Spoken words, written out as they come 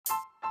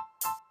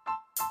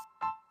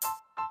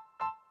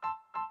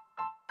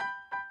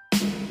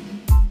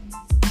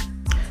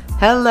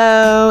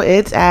Hello,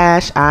 it's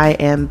Ash. I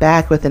am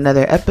back with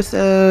another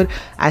episode.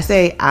 I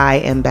say I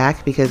am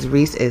back because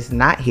Reese is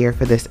not here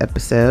for this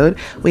episode.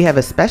 We have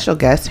a special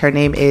guest. Her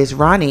name is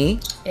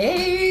Ronni.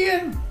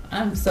 Hey,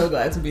 I'm so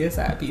glad to be a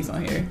side piece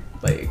on here.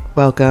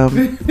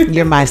 Welcome.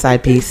 You're my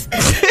side piece.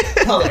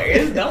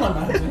 Hilarious. Don't let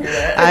my husband hear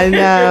that. I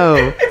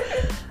know.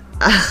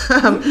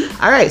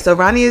 All right, so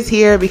Ronni is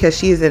here because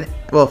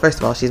first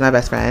of all, she's my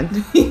best friend.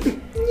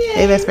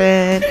 Hey, best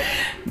friend.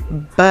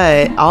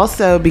 But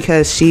also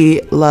because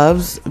she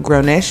loves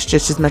Grownish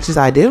just as much as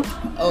I do.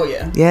 Oh,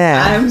 yeah.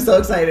 Yeah. I'm so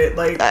excited.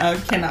 I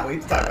cannot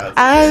wait to talk about it.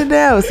 I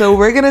know. So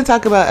we're going to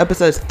talk about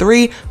episodes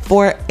 3,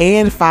 4,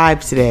 and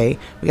 5 today.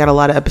 We got a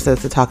lot of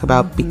episodes to talk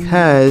about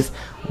because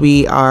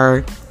we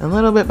are a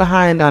little bit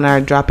behind on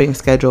our dropping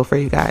schedule for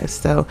you guys.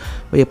 So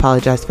we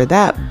apologize for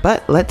that.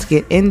 But let's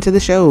get into the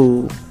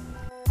show.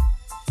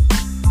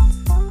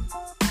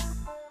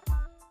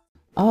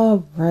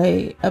 All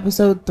right.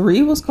 Episode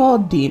 3 was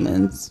called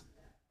Demons.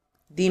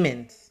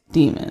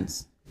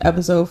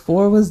 Episode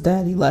 4 was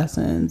Daddy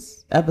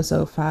Lessons.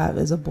 Episode 5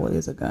 is A Boy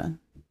is a Gun.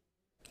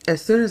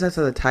 As soon as I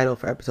saw the title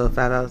for episode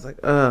 5, I was like,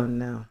 oh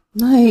no.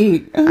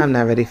 I'm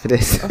not ready for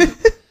this.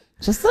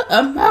 Just the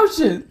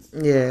emotions.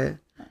 Yeah.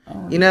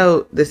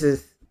 Oh. This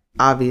is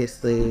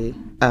obviously...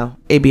 Oh,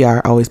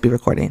 ABR always be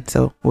recording.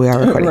 So we are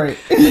recording. Right.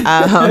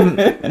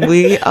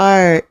 We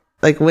are...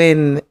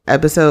 when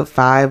episode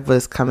 5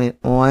 was coming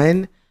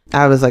on,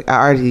 I was like, I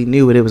already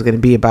knew what it was going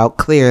to be about,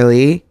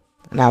 clearly.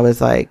 And I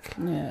was like,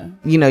 yeah.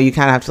 You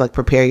kind of have to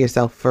prepare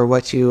yourself for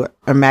what you are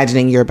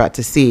imagining you're about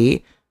to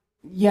see.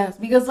 Yes,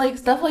 because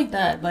stuff like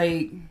that,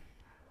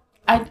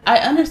 I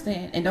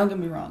understand, and don't get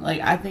me wrong,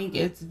 I think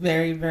it's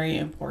very, very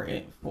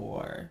important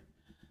for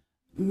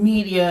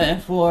media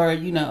and for,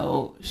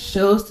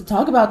 shows to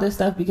talk about this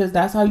stuff because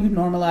that's how you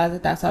normalize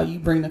it. That's how you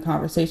bring the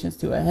conversations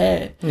to a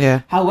head.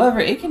 Yeah. However,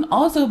 it can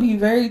also be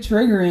very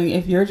triggering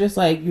if you're just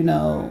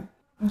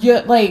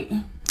you're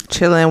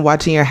chilling,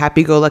 watching your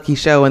happy-go-lucky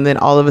show, and then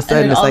all of a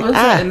sudden it's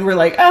and we're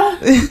like that,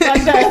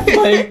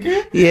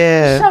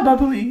 yeah, shut up,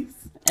 please,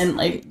 and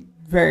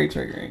very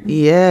triggering.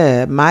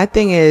 Yeah, my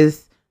thing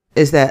is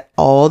that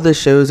all the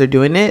shows are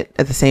doing it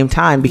at the same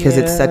time because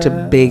it's such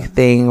a big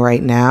thing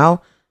right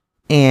now,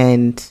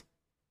 and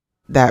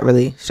that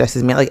really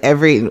stresses me.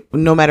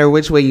 No matter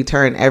which way you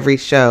turn, every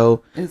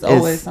show is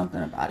always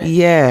something about it.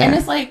 Yeah, and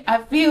it's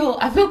I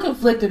feel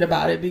conflicted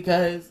about it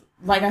because.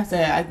 Like I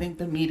said, I think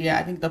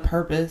the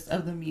purpose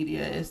of the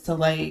media is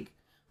to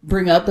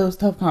bring up those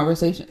tough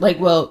conversations.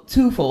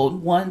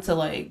 Twofold. One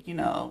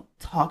to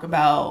talk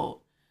about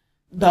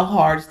the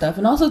hard stuff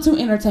and also to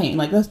entertain.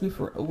 Let's be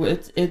for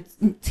it's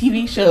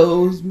TV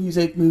shows,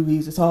 music,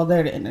 movies, it's all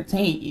there to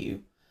entertain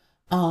you.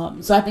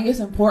 So I think it's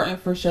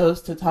important for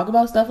shows to talk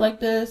about stuff like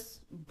this,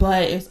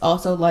 but it's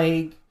also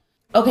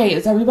okay,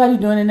 is everybody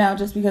doing it now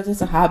just because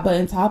it's a hot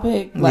button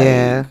topic?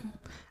 Yeah.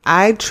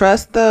 I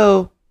trust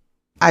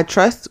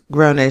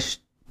Grownish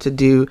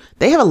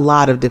they have a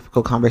lot of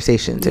difficult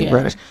conversations in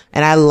Grownish.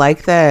 And I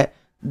like that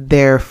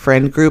their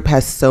friend group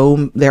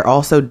they're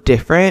all so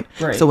different.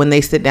 Right. So when they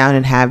sit down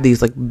and have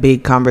these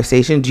big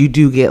conversations, you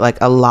do get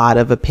a lot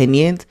of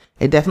opinions.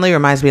 It definitely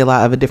reminds me a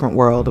lot of A Different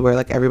World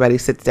where everybody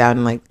sits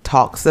down and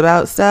talks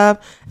about stuff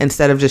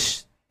instead of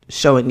just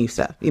showing you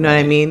stuff. You know what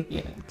I mean?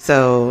 Yeah.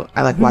 So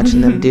I like watching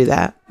them do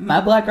that.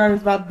 My black card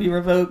is about to be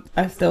revoked.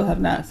 I still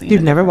have not seen it.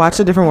 You've never watched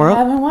A Different World?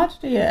 I haven't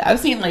watched it yet. I've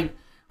seen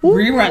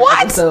rerun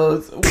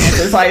episodes once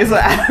or twice, so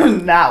I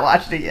have not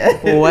watched it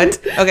yet. What?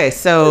 Okay,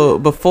 so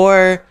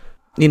before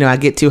I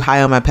get too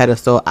high on my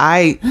pedestal,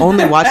 I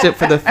only watched it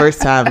for the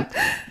first time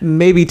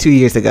maybe 2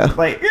 years ago.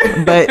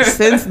 But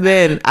since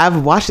then,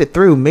 I've watched it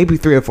through maybe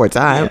 3 or 4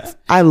 times. Yeah.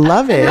 I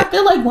love it. And I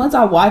feel once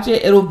I watch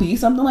it, it'll be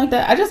something like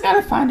that. I just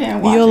gotta find it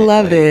and watch it. You'll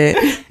love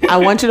it. I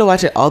want you to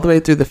watch it all the way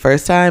through the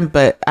first time,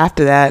 but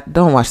after that,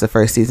 don't watch the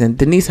first season.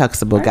 Denise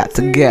Huxtable got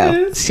to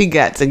go. She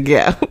got to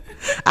go.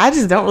 I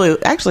just don't really...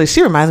 Actually,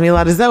 she reminds me a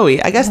lot of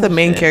Zoe. I guess the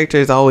main character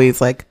is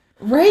always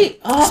right.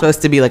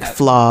 Supposed to be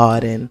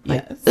flawed and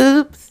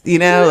oops,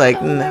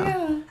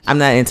 no. I'm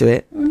not into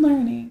it. We're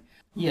learning.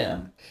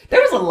 Yeah.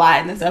 There was a lot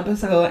in this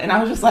episode and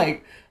I was just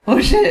oh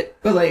shit.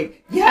 But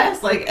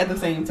yes, at the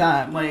same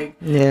time.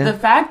 The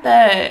fact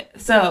that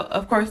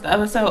of course the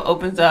episode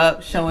opens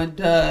up showing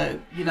Doug,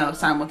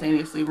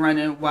 simultaneously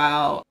running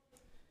while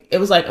it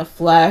was a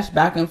flash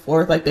back and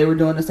forth, they were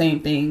doing the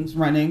same things,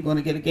 running, going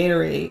to get a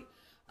Gatorade.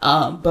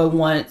 But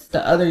once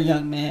the other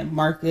young man,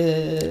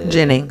 Marcus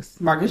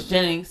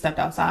Jennings stepped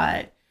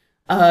outside,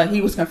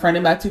 he was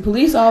confronted by 2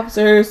 police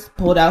officers,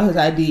 pulled out his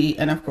ID,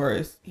 and of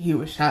course, he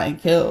was shot and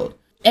killed.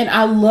 And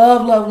I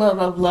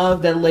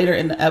love that later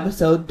in the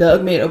episode,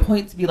 Doug made a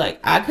point to be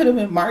I could have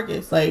been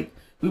Marcus.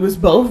 We was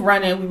both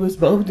running, we was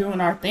both doing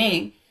our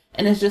thing.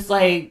 And it's just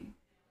I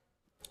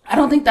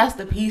don't think that's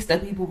the piece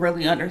that people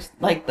really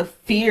understand, the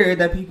fear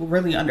that people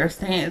really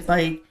understand.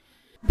 It's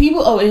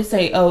people always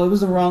say, oh, it was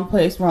the wrong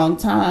place, wrong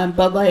time.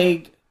 But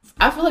I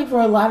feel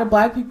for a lot of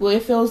black people,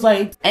 it feels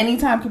any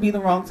time could be the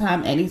wrong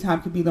time, any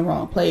time could be the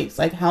wrong place.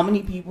 How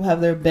many people have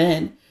there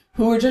been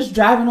who are just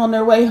driving on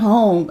their way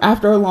home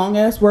after a long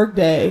ass work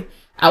day,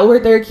 out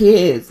with their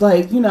kids,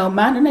 like, you know,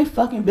 minding their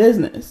fucking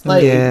business.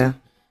 Like, yeah.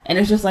 And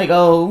it's just like,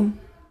 oh,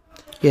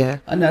 yeah,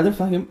 another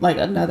fucking, like,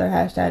 another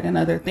hashtag,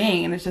 another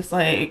thing. And it's just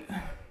like,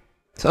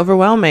 it's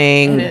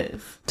overwhelming. It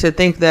is. To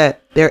think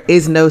that there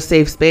is no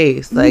safe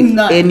space. Like,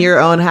 in your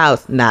own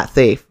house, not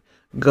safe.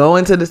 Go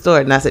into the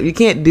store, not safe. You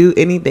can't do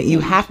anything. You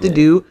have to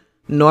do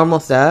normal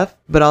stuff,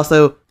 but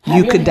also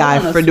you could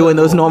die for doing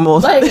those normal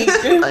like,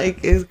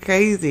 like, it's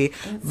crazy.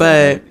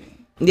 But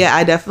yeah,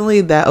 I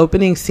definitely, that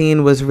opening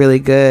scene was really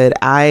good.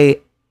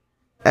 I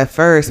at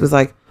first was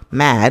like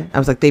mad. I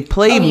was like, they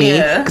played me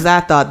because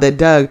I thought that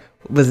Doug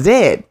was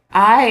dead.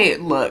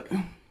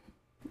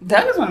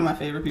 Doug is one of my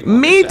favorite people.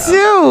 Me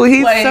too.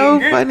 He's like,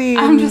 so funny.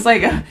 I'm just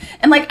like,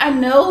 and like, I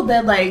know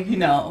that, like, you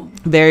know,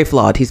 very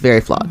flawed. He's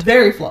very flawed.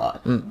 Very flawed.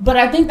 But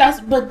I think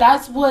that's what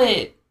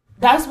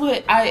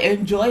I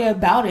enjoy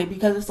about it,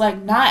 because it's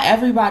like, not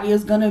everybody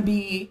is gonna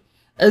be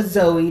a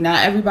Zoe.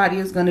 Not everybody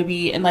is gonna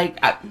be, and like,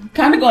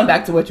 kind of going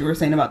back to what you were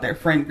saying about their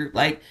friend group.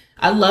 Like,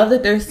 I love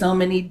that there's so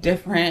many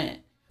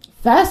different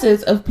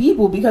facets of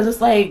people, because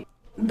it's like,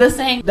 the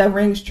saying that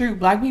rings true.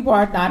 Black people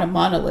are not a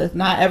monolith.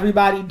 Not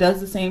everybody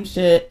does the same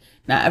shit.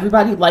 Not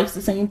everybody likes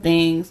the same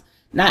things.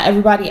 Not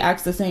everybody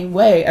acts the same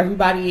way.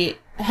 Everybody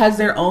has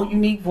their own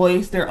unique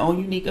voice, their own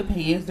unique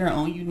opinions, their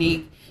own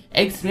unique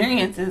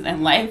experiences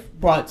and life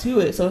brought to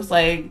it. So it's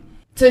like,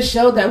 to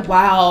show that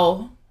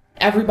while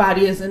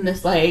everybody is in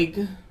this, like,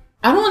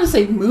 I don't want to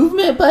say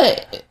movement,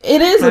 but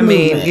it is a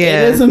movement.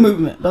 Yeah. It is a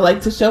movement. But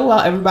like, to show while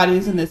everybody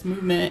is in this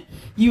movement,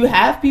 you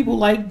have people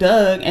like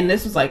Doug, and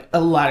this was like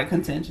a lot of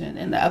contention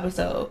in the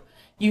episode.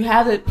 You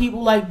have the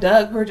people like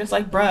Doug who are just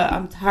like, bruh,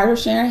 I'm tired of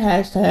sharing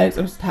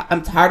hashtags.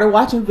 I'm tired of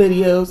watching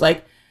videos.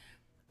 Like,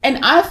 and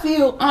I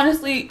feel,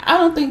 honestly, I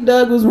don't think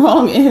Doug was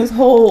wrong in his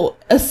whole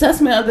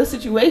assessment of the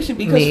situation,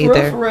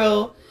 because for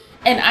real,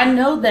 and I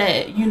know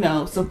that, you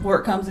know,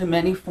 support comes in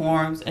many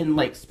forms, and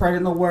like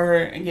spreading the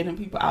word and getting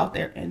people out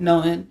there and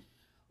knowing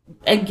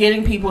and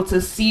getting people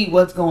to see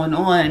what's going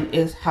on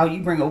is how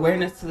you bring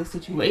awareness to the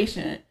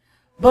situation.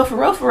 But for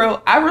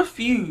real, I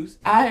refuse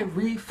to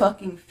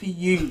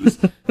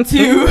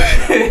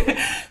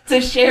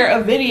share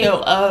a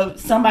video of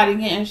somebody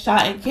getting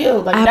shot and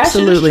killed. Like,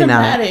 absolutely, that shit is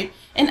traumatic. Not.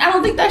 And I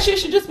don't think that shit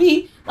should just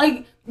be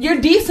like,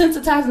 you're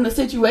desensitizing the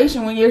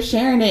situation when you're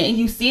sharing it and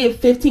you see it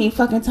 15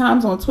 fucking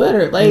times on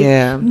Twitter. Like,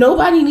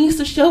 nobody needs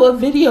to show a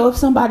video of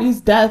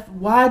somebody's death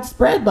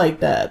widespread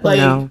like that.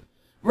 Like,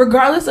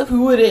 regardless of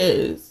who it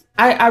is.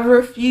 I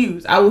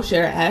refuse. I will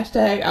share a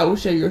hashtag. I will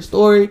share your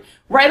story.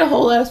 Write a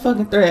whole ass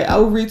fucking thread. I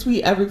will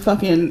retweet every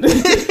fucking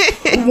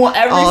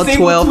all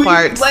 12 tweet.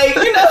 Parts. Like,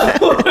 you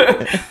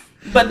know.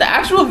 But the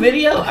actual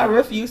video, I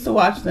refuse to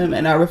watch them,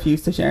 and I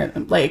refuse to share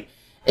them. Like,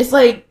 it's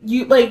like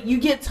you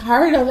get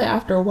tired of it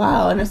after a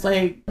while, and it's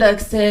like Doug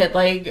said,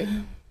 like,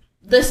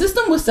 the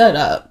system was set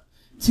up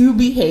to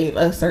behave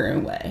a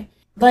certain way.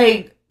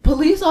 Like,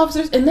 police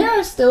officers, and there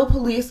are still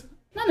police,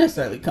 not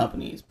necessarily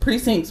companies,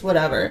 precincts,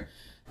 whatever.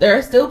 There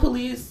are still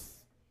police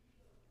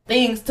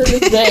things to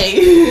this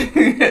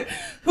day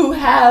who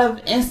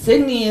have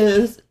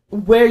insignias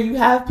where you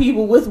have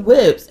people with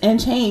whips and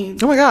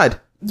chains. Oh my God.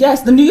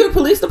 Yes, the New York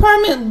Police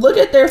Department, look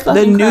at their fucking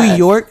crest. The New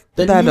York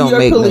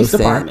Police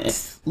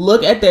Department.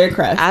 Look at their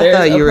crest. I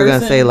thought you were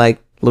going to say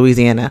like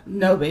Louisiana.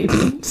 No,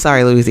 baby.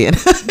 Sorry, Louisiana.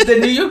 The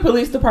New York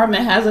Police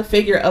Department has a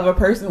figure of a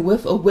person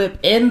with a whip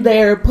in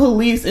their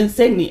police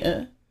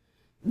insignia.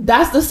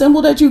 That's the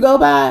symbol that you go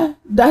by.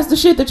 That's the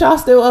shit that y'all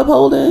still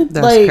upholding.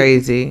 That's like,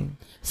 crazy.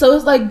 So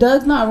it's like,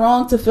 Doug's not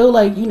wrong to feel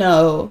like, you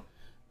know,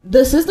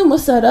 the system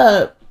was set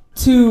up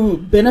to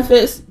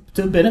benefit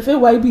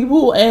white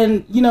people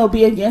and, you know,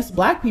 be against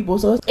black people.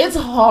 So it's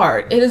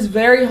hard. It is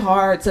very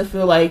hard to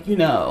feel like, you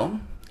know,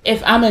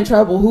 if I'm in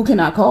trouble, who can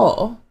I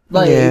call?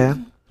 Like,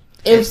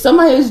 if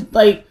somebody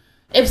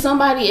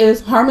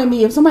is harming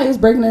me, if somebody is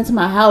breaking into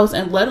my house,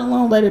 and let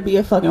alone let it be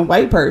a fucking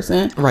white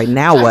person. Right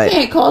now, I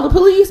can't call the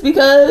police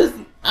because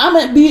I'm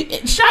gonna be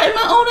shot in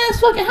my own ass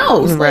fucking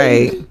house.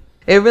 Right. Like,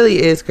 it really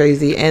is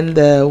crazy. And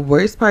the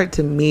worst part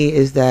to me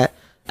is that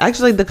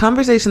actually the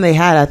conversation they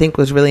had, I think,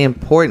 was really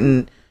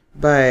important.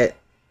 But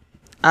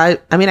I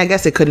mean, I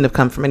guess it couldn't have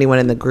come from anyone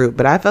in the group,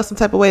 but I felt some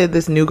type of way that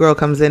this new girl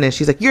comes in and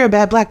she's like, "You're a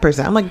bad black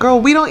person." I'm like, "Girl,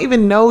 we don't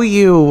even know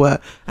you."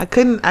 I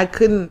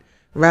couldn't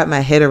wrap my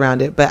head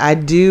around it, but I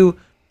do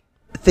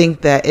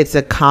think that it's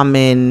a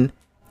common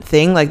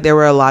thing. Like, there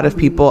were a lot of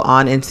people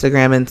on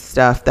Instagram and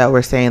stuff that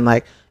were saying,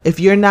 like, if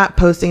you're not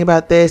posting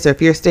about this, or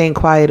if you're staying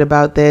quiet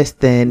about this,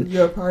 then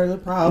you're part of the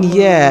problem.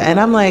 Yeah. And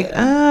I'm like,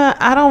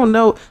 I don't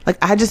know. Like,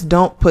 I just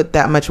don't put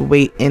that much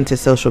weight into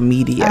social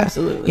media.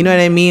 Absolutely. You know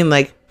what I mean?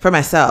 Like, for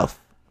myself.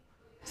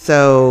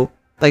 So,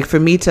 like, for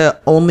me to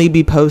only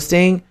be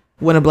posting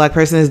when a black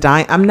person is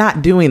dying, I'm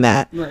not doing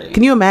that. Right.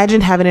 Can you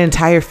imagine having an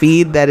entire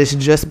feed that is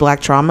just black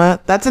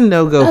trauma? That's a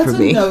no-go for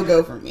me. That's a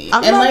no-go for me.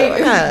 I'm not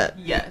doing that.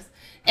 Yes.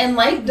 And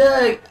like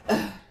Doug,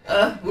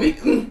 we're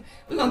going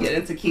to get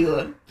into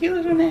Keela.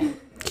 Keela's your name?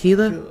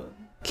 Keela?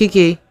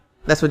 Kiki.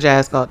 That's what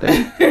Jazz called her.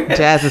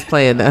 Jazz is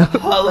playing though.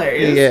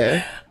 Hilarious.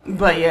 Yeah.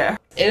 But yeah,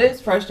 it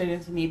is frustrating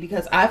to me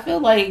because I feel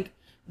like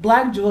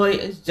Black joy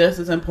is just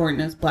as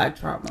important as Black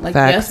trauma. Like,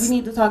 Facts. yes, we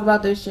need to talk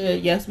about this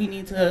shit. Yes, we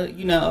need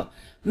to,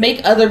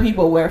 make other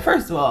people aware.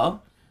 First of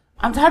all,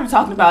 I'm tired of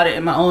talking about it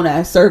in my own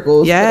ass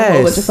circles. Yes. With a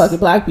whole bunch of fucking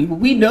Black people.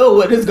 We know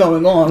what is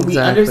going on. Exactly.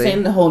 We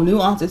understand the whole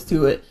nuances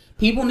to it.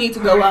 People need to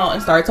go out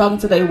and start talking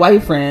to their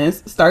white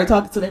friends, start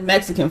talking to their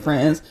Mexican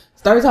friends,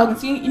 start talking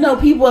to,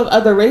 people of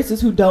other races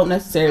who don't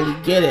necessarily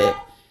get it.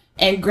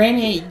 And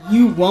granted,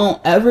 you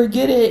won't ever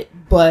get it,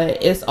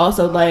 but it's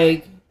also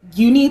like,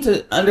 you need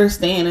to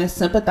understand and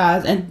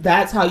sympathize, and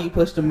that's how you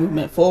push the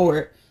movement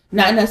forward.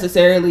 Not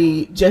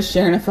necessarily just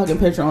sharing a fucking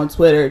picture on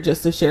Twitter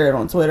just to share it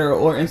on Twitter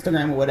or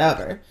Instagram or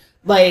whatever.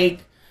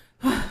 Like,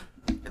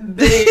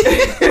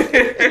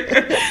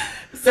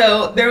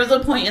 so there was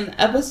a point in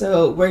the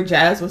episode where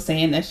Jazz was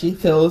saying that she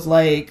feels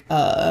like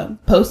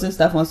posting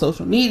stuff on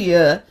social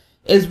media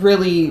is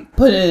really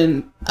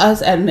putting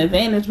us at an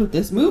advantage with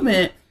this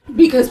movement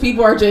because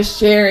people are just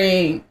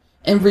sharing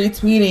and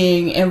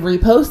retweeting and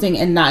reposting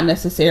and not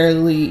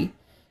necessarily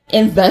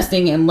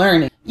investing and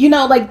learning.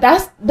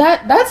 That's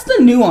the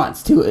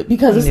nuance to it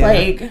because it's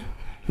like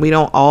we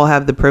don't all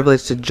have the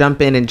privilege to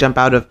jump in and jump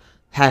out of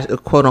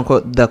quote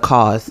unquote the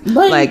cause.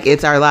 Like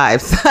it's our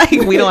lives. Like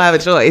we don't have a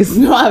choice.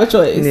 We don't have a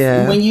choice.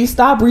 Yeah. When you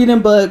stop reading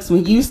books,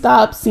 when you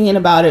stop seeing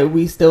about it,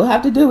 we still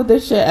have to deal with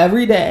this shit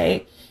every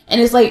day. And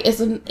it's like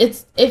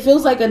it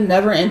feels like a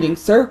never ending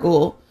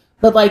circle.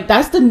 But, like,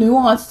 that's the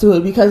nuance to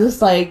it because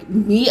it's like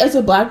me as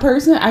a Black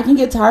person, I can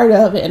get tired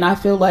of it. And I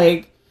feel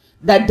like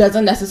that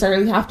doesn't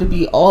necessarily have to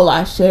be all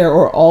I share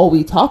or all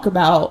we talk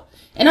about.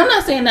 And I'm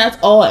not saying that's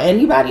all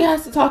anybody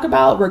has to talk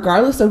about,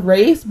 regardless of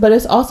race. But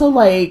it's also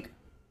like,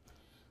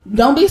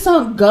 don't be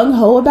so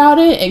gung-ho about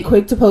it and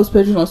quick to post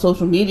pictures on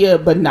social media,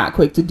 but not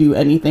quick to do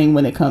anything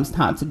when it comes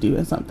time to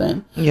doing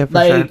something. Yeah,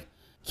 for sure.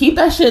 Keep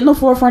that shit in the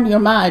forefront of your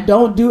mind.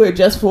 Don't do it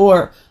just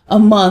for a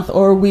month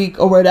or a week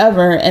or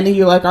whatever, and then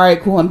you're like, all right,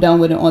 cool, I'm done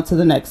with it, on to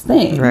the next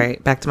thing.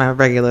 Right, back to my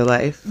regular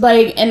life.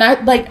 I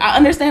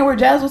understand where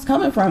Jazz was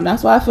coming from.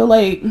 That's why I feel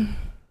like,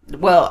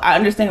 I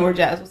understand where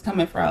Jazz was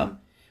coming from,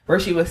 where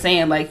she was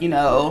saying, like,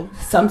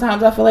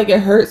 sometimes I feel like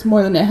it hurts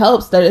more than it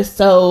helps that it's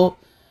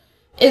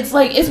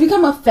like, it's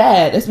become a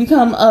fad. It's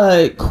become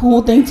a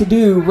cool thing to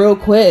do real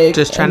quick.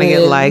 Just trying to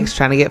get likes,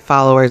 trying to get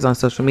followers on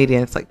social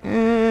media. It's like,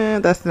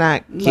 that's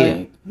not cute.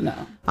 Like, no.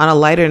 On a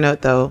lighter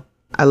note, though,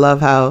 I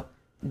love how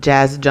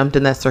Jazz jumped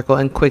in that circle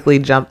and quickly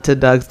jumped to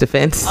Doug's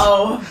defense.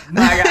 Oh,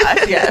 my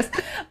gosh, yes.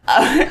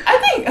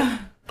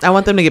 I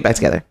want them to get back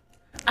together.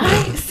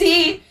 I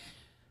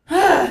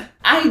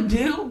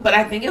do, but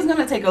I think it's going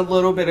to take a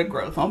little bit of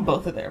growth on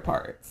both of their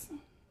parts.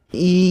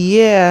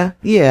 Yeah.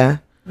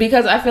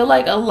 Because I feel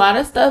like a lot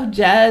of stuff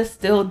Jazz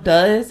still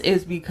does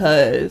is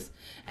because,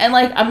 and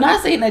like, I'm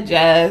not saying that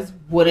Jazz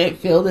wouldn't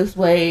feel this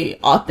way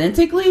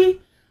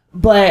authentically,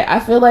 but I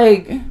feel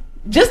like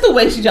just the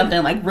way she jumped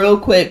in, like, real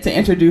quick to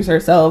introduce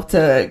herself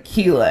to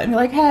Keela and be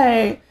like,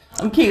 hey,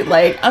 I'm Keela,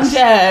 like, I'm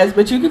Jazz,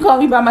 but you can call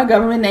me by my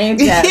government name,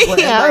 Jazz.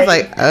 I was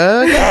like,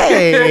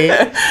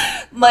 okay.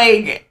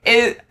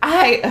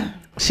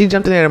 She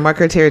jumped in there to mark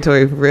her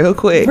territory real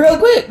quick,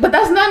 but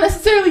that's not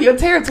necessarily your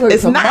territory.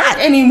 It's not mark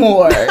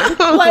anymore,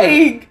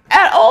 like,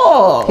 at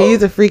all.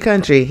 He's a free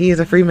country. He is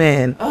a free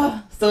man.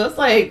 So it's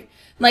like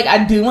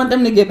I do want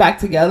them to get back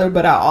together,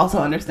 but I also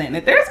understand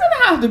that there's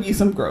gonna have to be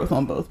some growth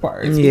on both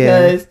parts. Yeah.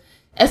 Because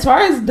as far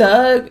as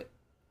Doug,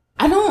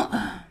 on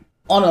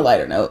a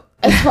lighter note,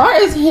 as far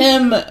as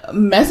him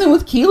messing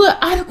with Keela,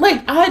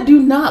 I do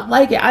not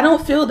like it. I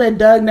don't feel that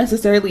Doug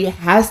necessarily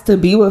has to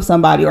be with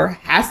somebody or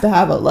has to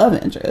have a love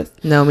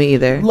interest. No, me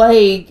either.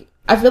 Like,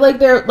 I feel like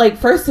they're, like,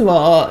 first of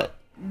all,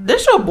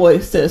 this your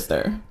boy's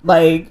sister.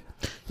 Like,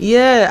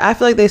 yeah, I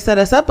feel like they set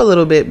us up a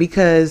little bit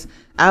because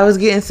I was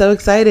getting so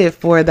excited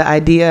for the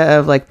idea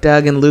of, like,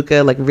 Doug and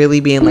Luca, like, really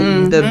being,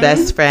 like, the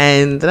best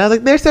friends. And I was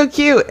like, they're so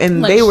cute.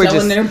 And like, they were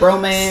just their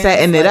bromance,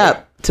 setting it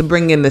up to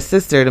bring in the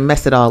sister to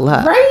mess it all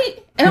up. Right?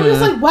 And I'm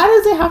just like, why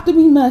does it have to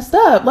be messed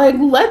up? Like,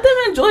 let them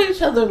enjoy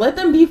each other. Let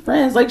them be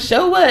friends. Like,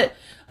 show what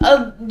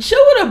a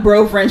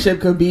bro friendship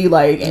could be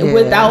like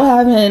without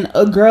having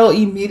a girl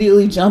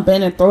immediately jump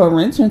in and throw a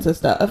wrench into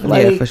stuff.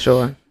 Like, yeah, for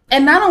sure.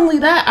 And not only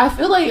that, I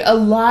feel like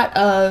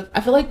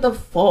the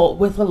fault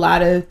with a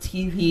lot of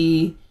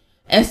TV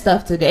and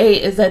stuff today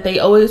is that they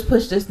always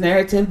push this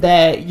narrative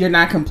that you're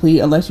not complete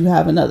unless you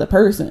have another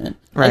person.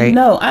 Right. Like,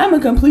 no, I'm a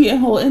complete and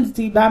whole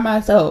entity by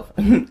myself.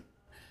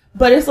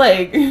 But it's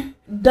like,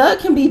 Doug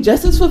can be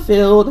just as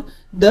fulfilled.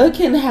 Doug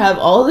can have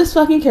all this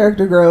fucking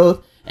character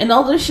growth and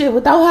all this shit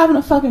without having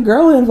a fucking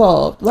girl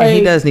involved. Like, and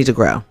he does need to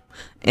grow.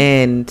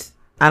 And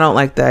I don't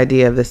like the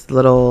idea of this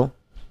little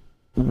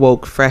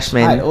woke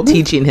freshman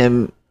teaching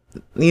him,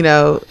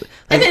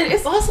 and then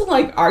it's also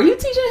like, are you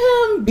teaching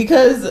him?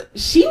 Because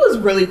she was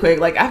really quick.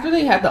 Like, after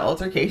they had the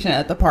altercation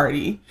at the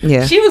party,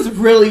 she was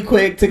really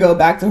quick to go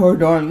back to her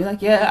dorm and be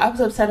like, yeah, I was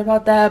upset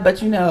about that,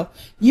 but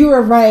you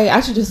were right.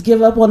 I should just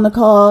give up on the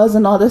cause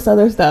and all this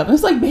other stuff. And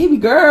it's like, baby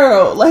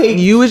girl, like,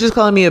 you was just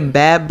calling me a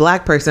bad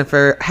Black person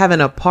for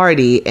having a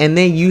party, and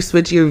then you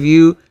switch your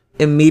view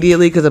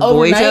immediately because a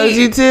boy tells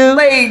you to.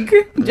 Like,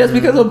 just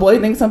because a boy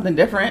thinks something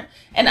different.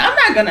 And I'm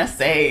not going to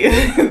say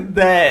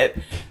that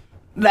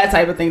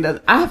type of thing does.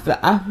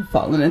 I've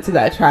fallen into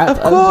that trap.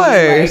 Of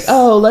course. Like,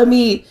 oh, let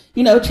me,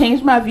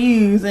 change my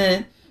views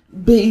and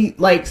be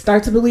like,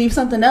 start to believe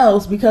something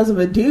else because of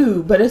a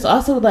dude. But it's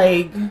also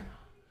like,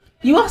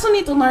 you also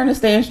need to learn to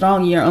stand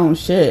strong in your own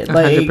shit.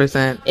 Like,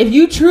 100%. If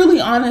you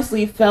truly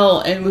honestly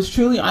felt and was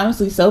truly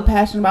honestly so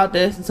passionate about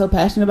this and so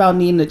passionate about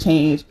needing to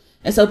change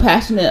and so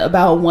passionate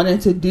about wanting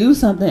to do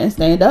something and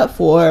stand up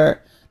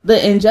for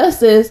the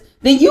injustice,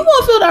 then you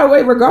won't feel that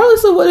way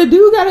regardless of what a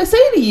dude gotta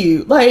say to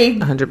you. Like,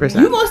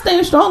 100%. You gonna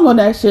stand strong on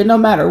that shit no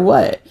matter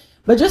what.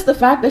 But just the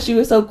fact that she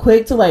was so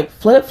quick to like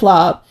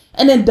flip-flop,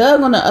 and then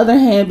Doug on the other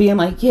hand being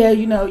like, yeah,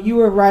 you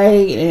were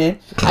right and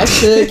I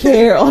should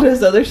care, all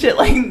this other shit.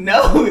 Like,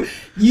 no,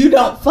 you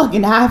don't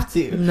fucking have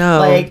to. No.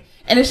 Like,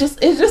 and it's just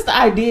the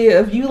idea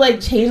of you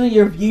like changing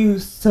your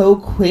views so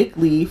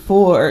quickly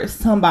for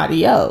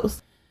somebody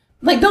else.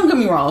 Like, don't get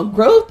me wrong,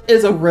 growth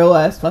is a real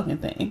ass fucking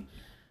thing.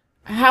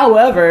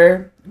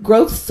 However,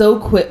 growth's so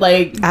quick.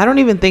 Like, I don't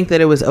even think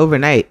that it was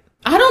overnight.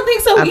 I don't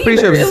think so. I'm pretty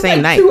sure it was the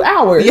same night. 2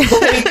 hours.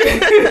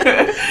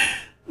 Yeah.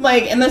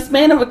 Like in the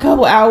span of a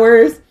couple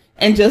hours,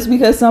 and just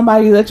because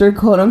somebody that you're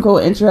quote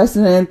unquote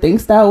interested in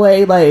thinks that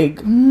way, like,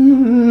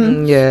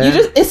 yeah,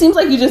 it seems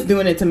like you're just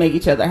doing it to make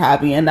each other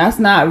happy, and that's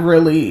not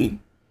really.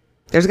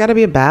 There's got to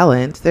be a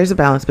balance. There's a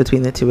balance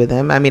between the two of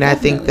them. I mean,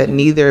 definitely. I think that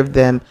neither of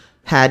them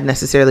had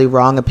necessarily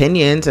wrong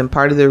opinions, and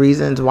part of the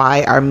reasons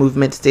why our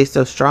movement stays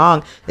so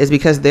strong is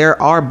because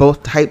there are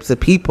both types of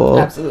people.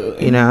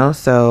 Absolutely.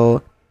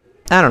 So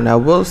I don't know.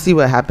 We'll see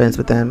what happens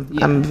with them.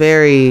 Yeah. I'm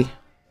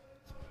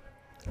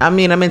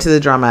into the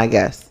drama, I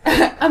guess.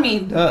 I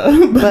mean,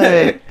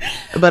 duh.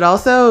 But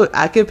also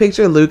I could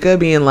picture Luca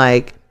being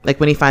like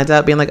when he finds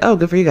out, being like, oh,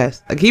 good for you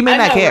guys. Like, he may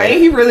not care. Right?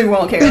 He really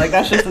won't care. Like,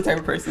 that's just the type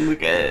of person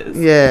Luca is.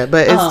 Yeah,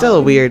 but it's still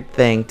a weird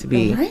thing to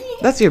be. Right?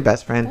 That's your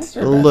best friend.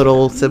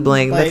 Little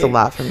sibling. Like, that's a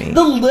lot for me.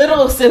 The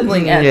little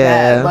sibling at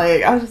that.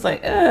 Like, I was just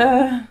like,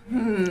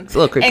 It's a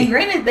little creepy. And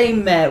granted, they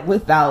met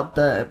without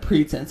the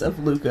pretense of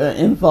Luca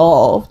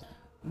involved.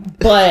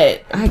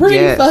 But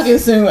pretty fucking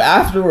soon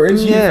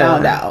afterwards, you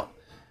found out.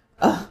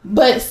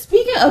 But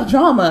speaking of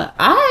drama,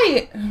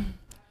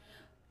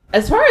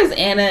 as far as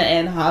Anna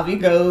and Javi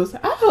goes,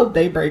 I hope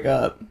they break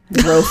up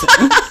real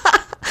soon.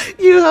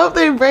 You hope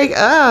they break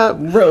up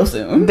real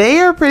soon. They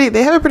have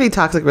a pretty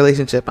toxic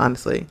relationship,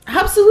 honestly.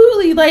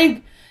 Absolutely.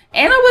 Like,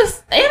 Anna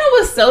was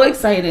so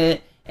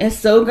excited and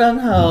so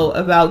gung-ho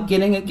about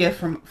getting a gift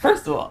from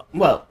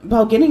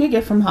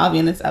Javi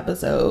in this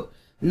episode,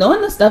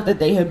 knowing the stuff that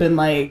they had been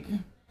like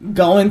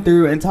going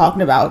through and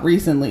talking about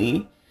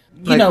recently,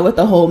 with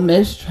the whole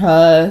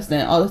mistrust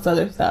and all this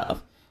other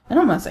stuff. And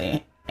I'm not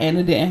saying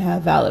Anna didn't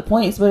have valid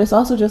points, but it's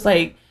also just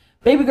like,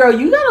 baby girl,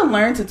 you gotta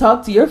learn to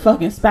talk to your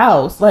fucking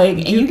spouse. Like,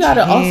 and you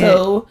gotta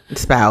also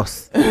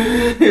spouse,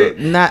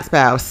 not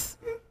spouse.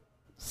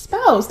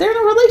 Spouse. They're in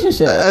a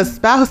relationship. A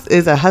spouse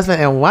is a husband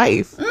and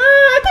wife.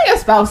 I think a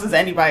spouse is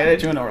anybody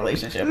that you're in a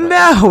relationship with.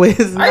 No,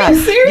 it's not. Are you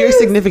serious? Your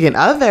significant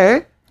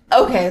other.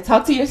 Okay,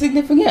 talk to your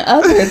significant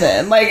other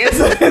then. Like,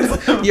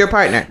 it's your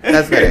partner.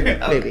 That's better.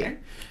 Maybe. Okay.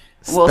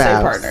 We'll say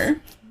partner.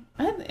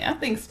 I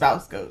think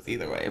spouse goes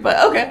either way, but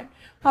okay.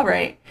 All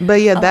right.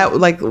 But yeah,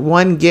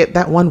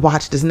 that one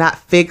watch does not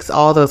fix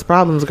all those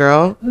problems,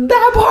 girl.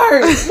 That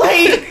part.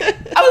 Like,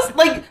 I was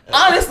like,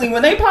 honestly,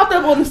 when they popped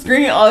up on the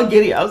screen all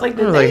giddy, I was like,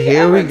 did they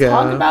ever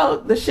talk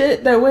about the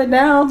shit that went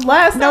down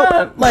last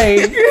time?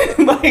 Like,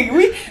 we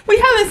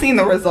haven't seen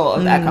the result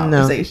of that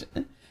conversation.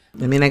 No.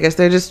 I mean, I guess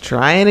they're just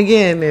trying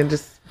again and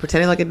just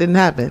pretending like it didn't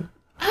happen.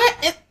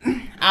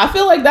 I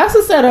feel like that's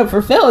a setup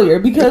for failure,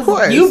 because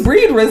you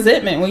breed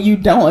resentment when you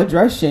don't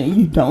address shit and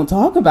you don't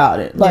talk about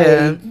it. Like,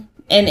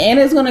 and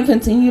Anna's going to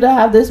continue to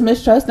have this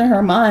mistrust in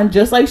her mind,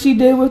 just like she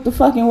did with the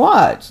fucking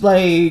watch.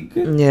 Like,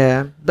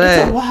 yeah, but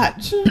it's a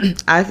watch.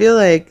 I feel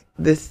like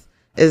this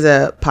is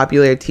a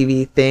popular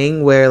TV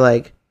thing where,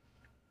 like,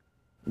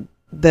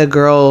 the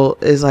girl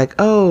is like,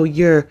 oh,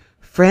 your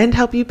friend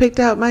helped you pick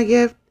out my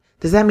gift?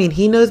 Does that mean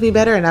he knows me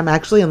better and I'm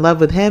actually in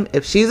love with him?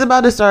 If she's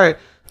about to start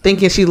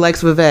thinking she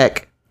likes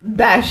Vivek.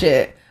 That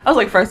shit. I was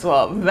like, first of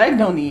all, Vivek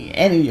don't need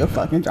any of your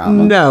fucking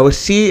drama. No,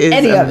 she is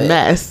a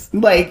mess.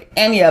 Like,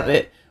 any of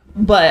it.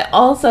 But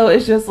also,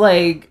 it's just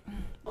like,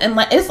 and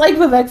like, it's like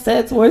Vivek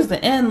said towards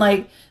the end,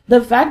 like,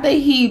 the fact that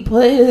he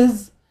put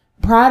his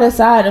pride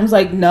aside and was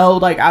like, no,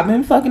 like, I've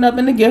been fucking up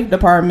in the gift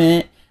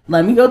department.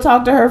 Let me go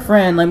talk to her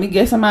friend. Let me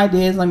get some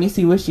ideas. Let me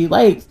see what she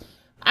likes.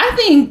 I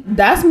think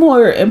that's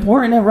more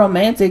important and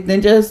romantic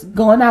than just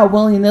going out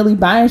willy-nilly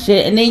buying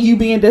shit and then you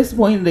being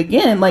disappointed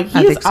again. Like,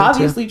 he's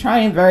obviously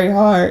trying very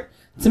hard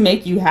to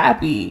make you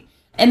happy.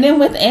 And then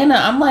with Anna,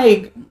 I'm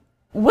like,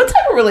 what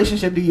type of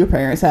relationship do your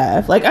parents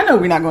have? Like, I know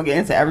we're not going to get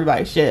into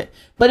everybody's shit,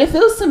 but it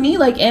feels to me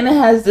like Anna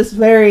has this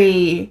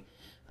very,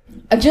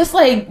 just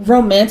like,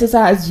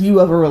 romanticized view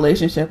of a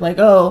relationship. Like,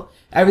 oh,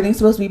 everything's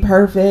supposed to be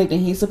perfect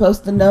and he's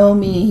supposed to know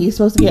me. He's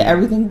supposed to get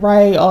everything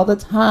right all the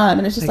time.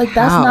 And it's just like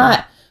that's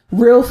not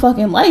real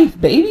fucking life,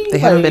 baby. They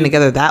haven't been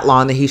together that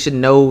long that he should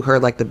know her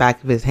like the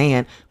back of his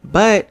hand.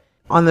 But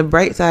on the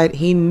bright side,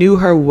 he knew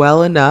her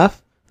well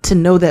enough to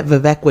know that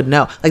Vivek would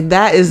know. Like,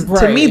 that is,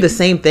 to me, the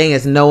same thing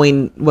as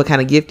knowing what kind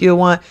of gift you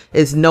want,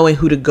 is knowing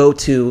who to go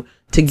to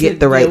get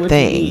the right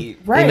thing.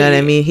 Right. You know what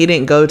I mean? He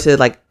didn't go to,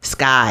 like,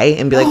 Sky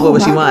and be like, what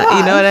would she want?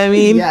 You know what I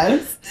mean?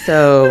 Yes.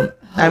 So,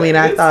 I mean,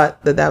 I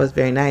thought that was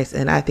very nice.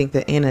 And I think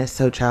that Anna is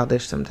so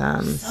childish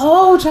sometimes.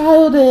 So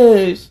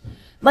childish.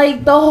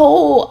 Like, the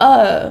whole,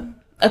 a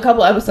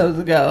couple episodes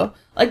ago,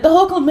 like, the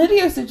whole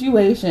chlamydia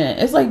situation.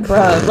 It's like,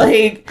 bruh,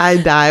 like... I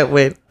died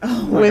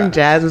when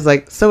Jazz was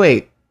like, so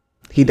wait,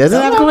 he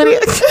doesn't have chlamydia?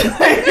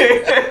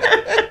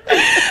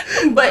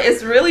 But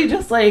it's really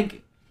just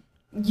like,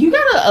 you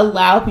gotta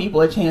allow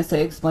people a chance to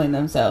explain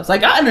themselves.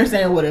 Like, I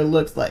understand what it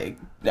looks like.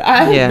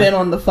 I have been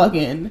on the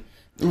fucking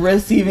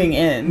receiving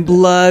end.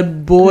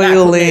 Blood boiling.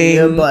 Not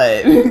chlamydia,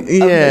 but of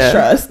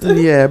mistrust.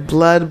 Yeah,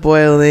 blood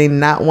boiling,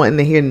 not wanting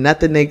to hear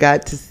nothing they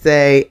got to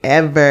say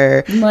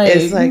ever. Like,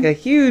 it's like a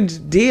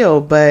huge deal.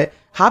 But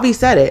Javi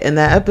said it in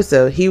that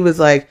episode. He was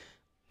like,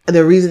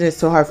 the reason it's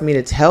so hard for me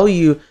to tell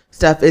you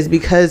stuff is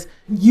because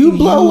you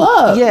blow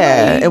up.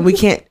 Yeah, and we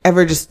can't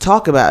ever just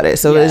talk about it.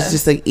 So it's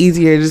just like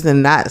easier just to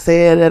not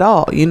say it at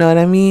all. You know what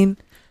I mean?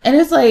 And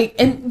it's like,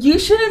 and you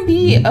shouldn't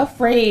be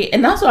afraid.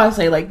 And that's what I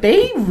say. Like,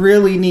 they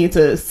really need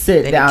to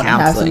sit down and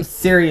have some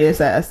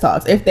serious ass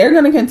talks. If they're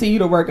going to continue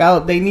to work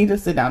out, they need to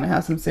sit down and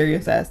have some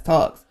serious ass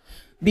talks,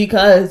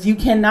 because you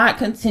cannot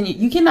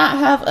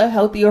have a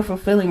healthy or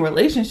fulfilling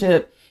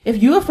relationship if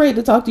you're afraid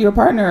to talk to your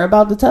partner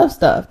about the tough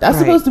stuff. That's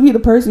supposed to be the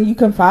person you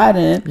confide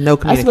in. No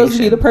communication. That's supposed to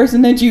be the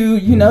person that you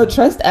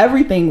trust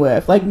everything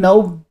with. Like,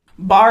 no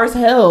bars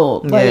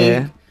held.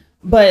 Like,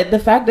 but the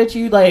fact that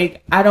you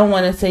like, I don't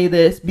want to say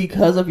this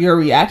because of your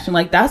reaction,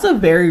 like, that's a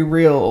very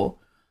real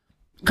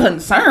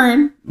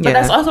concern. But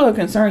that's also a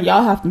concern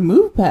y'all have to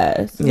move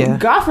past. Yeah.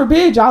 God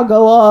forbid y'all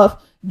go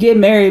off, get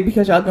married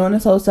because y'all doing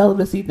this whole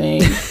celibacy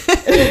thing.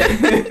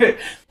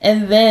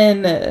 And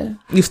then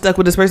you stuck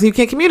with this person you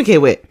can't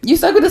communicate with. You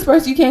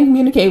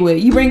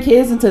bring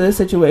kids into this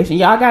situation.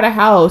 Y'all got a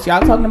house.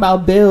 Y'all talking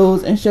about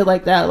bills and shit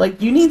like that. Like,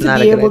 you need to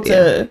be able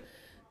to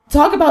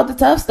talk about the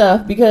tough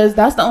stuff, because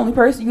that's the only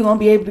person you're gonna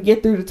be able to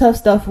get through the tough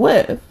stuff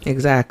with.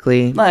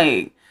 Exactly.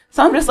 Like,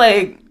 so I'm just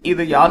like,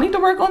 either y'all need to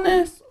work on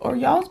this or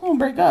y'all's gonna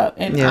break up.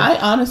 And I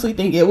honestly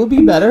think it would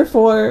be better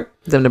for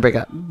them to break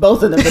up.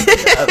 Both of them to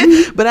break up.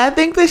 But I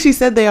think that she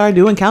said they are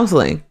doing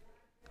counseling.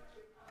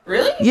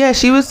 Really? Yeah,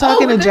 she was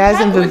talking to Jazz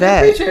and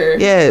Vivek.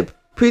 Yeah,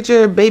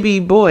 preacher baby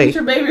boy.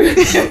 Preacher baby.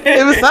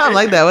 It was something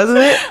like that, wasn't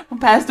it?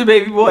 Pastor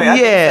baby boy.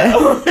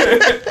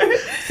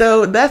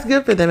 So that's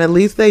good for them. At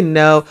least they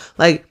know.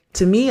 Like,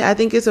 to me, I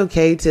think it's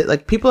okay to,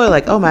 like, people are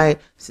like, oh, my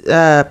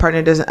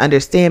partner doesn't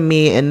understand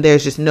me, and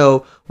there's just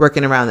no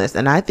working around this.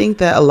 And I think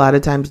that a lot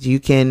of times you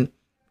can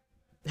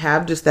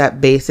have just that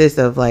basis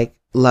of, like,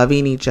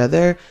 loving each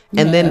other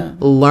and then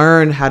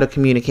learn how to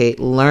communicate,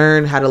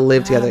 learn how to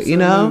live together, you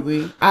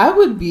know? I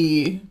would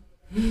be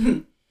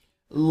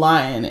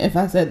lying if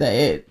I said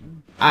that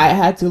I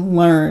had to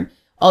learn.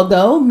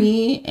 Although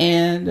me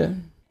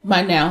and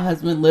my now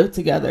husband lived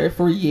together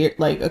for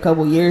a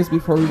couple years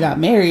before we got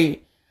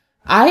married,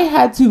 I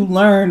had to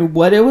learn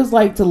what it was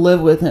like to live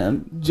with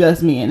him,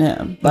 just me and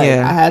him. Like,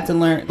 I had to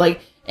learn,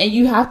 like, and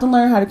you have to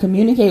learn how to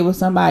communicate with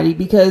somebody,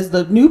 because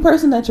the new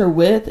person that you're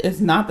with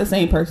is not the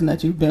same person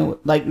that you've been with,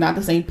 like, not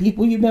the same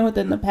people you've been with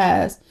in the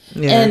past.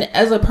 And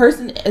as a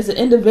person, as an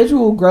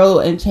individual, grow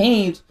and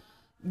change,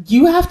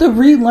 you have to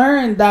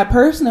relearn that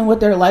person and what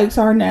their likes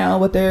are now,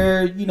 what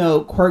their,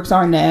 quirks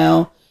are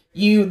now.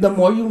 The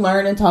more you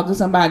learn and talk to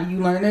somebody, you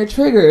learn their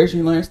triggers,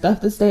 you learn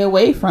stuff to stay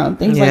away from,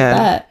 things like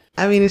that.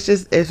 I mean,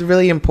 it's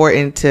really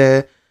important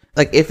to,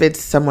 like, if it's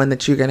someone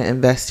that you're going to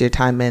invest your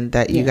time in,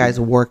 that you guys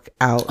work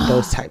out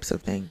those types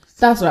of things.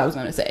 That's what I was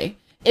going to say.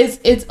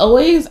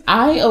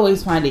 I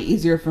always find it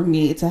easier for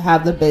me to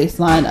have the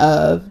baseline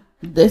of,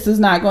 this is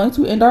not going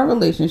to end our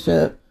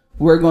relationship.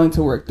 We're going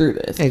to work through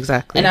this.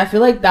 Exactly. And I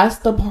feel like that's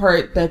the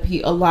part that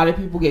a lot of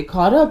people get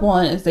caught up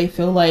on, is they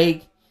feel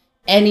like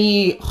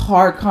any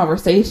hard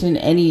conversation,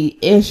 any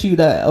issue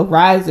that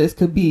arises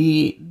could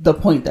be the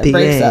point that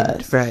breaks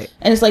us. Right.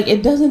 And it's like,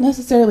 it doesn't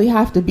necessarily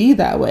have to be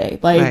that way.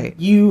 Like,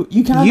 you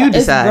kind of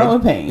decide. It's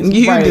growing pains.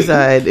 You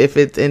decide if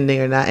it's ending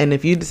or not. And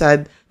if you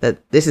decide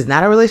that this is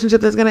not a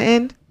relationship that's going to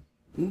end,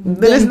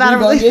 then it's not a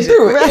relationship. Get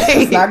through it. Right.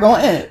 It's not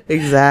going to end.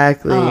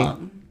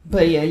 Exactly.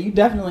 But yeah, you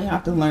definitely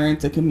have to learn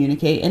to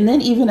communicate. And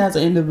then even as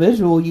an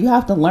individual, you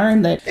have to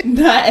learn that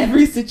not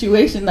every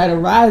situation that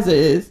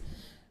arises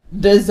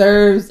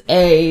deserves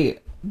a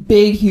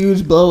big,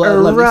 huge blow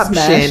up. Let me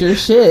smash your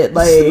shit.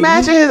 Like,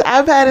 smashing his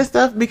iPad and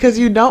stuff because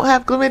you don't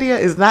have chlamydia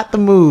is not the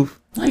move.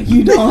 Like,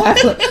 you don't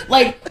have to.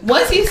 Like,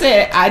 once he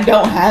said, I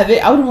don't have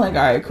it, I would have been like,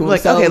 all right, cool.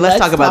 Like, so okay, let's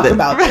talk about this.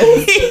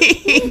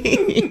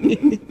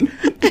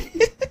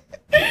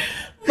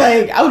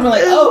 Like, I would have been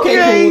like,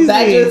 okay, cool.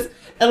 That just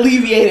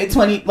alleviated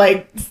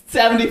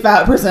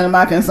 75% of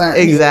my concern.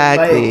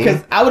 Exactly.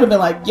 Because I would have been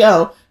like,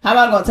 yo, How am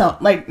I gonna tell?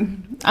 Like,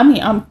 I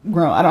mean, I'm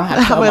grown. I don't have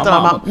to tell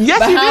my mom. Yes,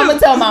 but you how do. I'm gonna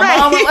tell my right.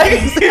 mom? Like,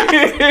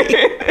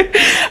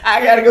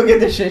 I gotta go get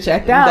this shit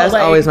checked out. That's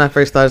like, always my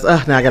first thought. Is,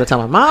 oh, now I gotta tell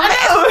my mom. I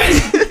know.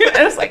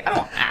 And it's like I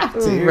don't have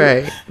to.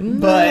 Right.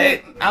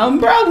 But I'm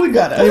probably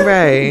gonna.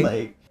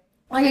 Right.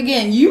 Like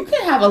again, you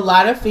can have a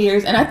lot of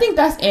fears, and I think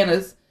that's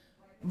Anna's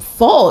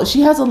fault.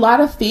 She has a lot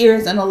of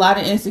fears and a lot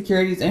of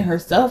insecurities in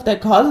herself that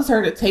causes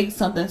her to take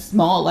something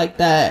small like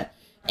that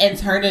and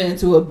turn it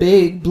into a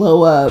big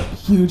blow up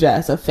huge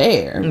ass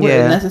affair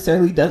where it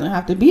necessarily doesn't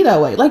have to be that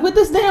way. Like with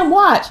this damn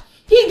watch,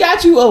 he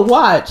got you a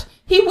watch.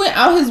 He went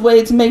out his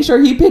way to make sure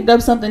he picked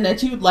up something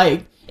that you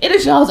like. It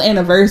is y'all's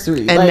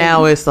anniversary. And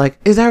now it's like,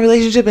 is our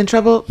relationship in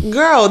trouble?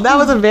 Girl, that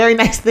was a very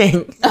nice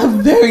thing. A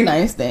very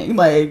nice thing.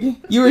 Like,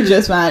 you were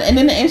just fine. And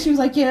in the end, she was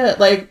like, yeah,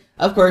 like,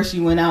 of course, she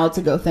went out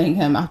to go thank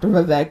him after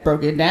Vivek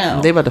broke it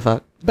down. They about to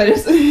fuck. But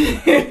it's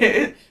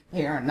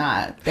they are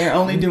not. They're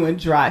only doing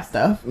dry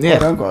stuff,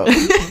 quote unquote.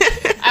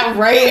 I'm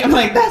right. I'm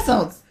like, that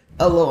sounds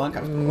a little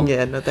uncomfortable.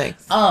 Yeah, no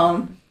thanks.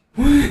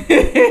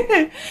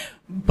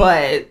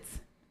 But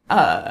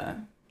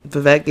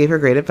Vivek gave her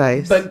great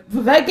advice. But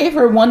Vivek gave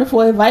her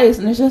wonderful advice,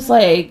 and it's just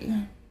like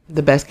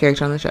the best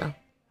character on the show.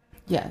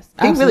 Yes,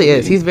 he really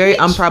is. He's very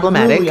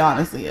unproblematic. He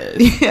honestly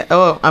is. Yeah.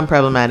 Oh,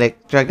 unproblematic.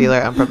 Drug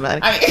dealer,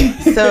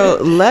 unproblematic. So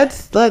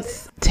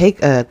let's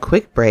take a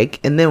quick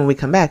break, and then when we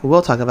come back,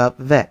 we'll talk about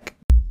Vivek.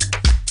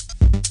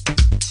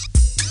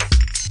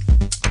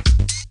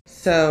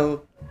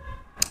 So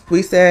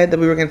we said that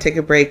we were going to take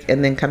a break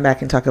and then come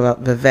back and talk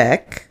about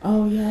Vivek.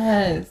 Oh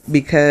yes.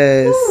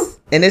 Because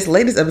in this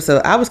latest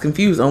episode, I was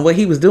confused on what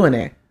he was doing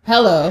there.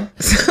 Hello.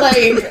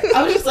 Like,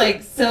 I was just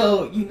like,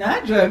 so you're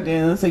not drugged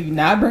in, so you're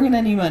not bringing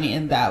any money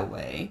in that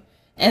way.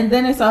 And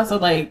then it's also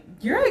like,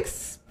 you're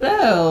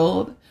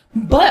expelled.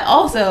 But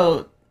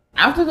also,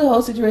 after the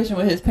whole situation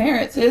with his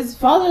parents, his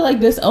father,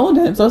 like, disowned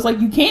him. So it's like,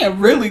 you can't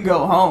really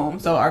go home.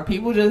 So are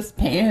people just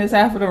paying his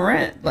half of the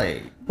rent?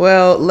 Like,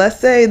 well, let's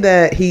say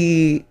that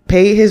he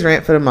paid his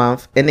rent for the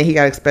month, and then he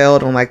got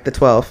expelled on, like, the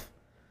 12th.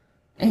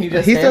 And he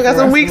still got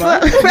some weeks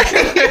left.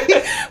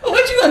 But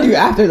what you gonna do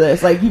after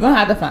this? Like, you're gonna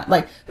have to find,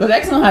 like,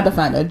 Vivek's gonna have to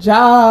find a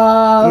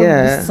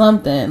job,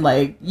 something.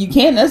 Like, you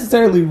can't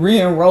necessarily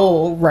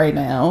re-enroll right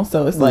now.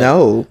 So it's like,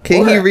 no,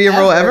 can he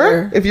re-enroll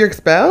ever if you're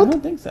expelled? I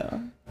don't think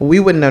so. We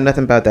wouldn't know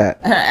nothing about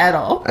that at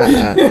all.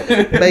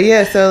 But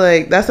yeah, so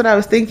like that's what I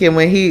was thinking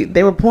when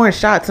they were pouring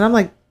shots, and I'm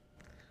like,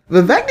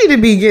 Vivek need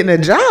to be getting a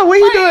job. What are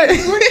you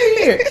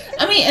doing?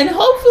 I mean, and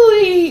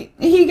hopefully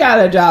he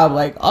got a job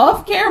like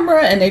off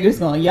camera, and they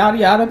just gonna yada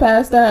yada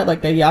past that,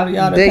 like they yada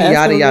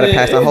yada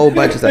past a whole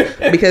bunch of stuff.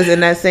 Because in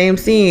that same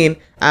scene,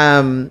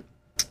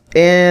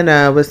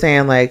 Anna was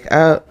saying like,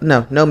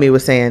 Nomi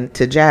was saying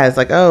to Jazz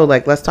like, oh,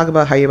 like let's talk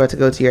about how you're about to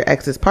go to your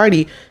ex's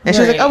party, and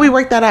she was like, oh, we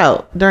worked that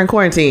out during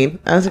quarantine.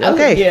 I was like,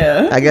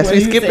 okay, I guess we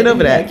skipping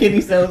over that.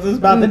 Kidney stones was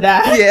about to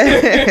die.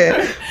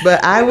 Yeah,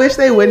 but I wish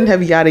they wouldn't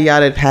have yada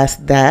yada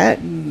past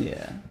that.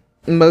 Yeah,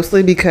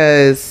 mostly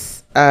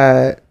because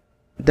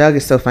Doug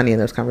is so funny in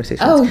those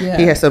conversations. Oh yeah,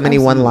 he has so many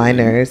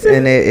one-liners,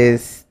 and it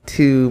is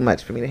too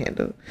much for me to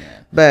handle. Yeah.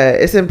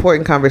 But it's an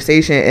important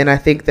conversation, and I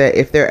think that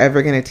if they're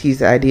ever going to tease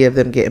the idea of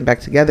them getting back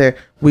together,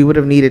 we would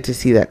have needed to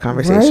see that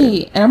conversation.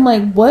 Right. And I'm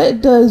like,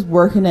 what does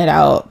working it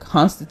out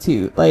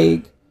constitute?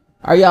 Like,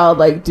 are y'all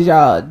like, did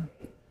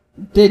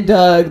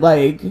Doug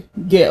like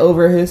get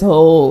over his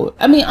whole,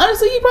 I mean,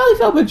 honestly, he probably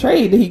felt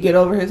betrayed. Did he get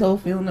over his whole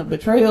feeling of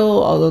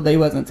betrayal, although they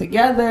wasn't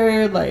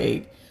together?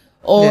 Like,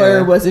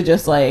 or was it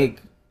just like,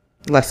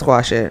 let's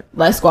squash it.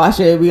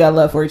 We got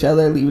love for each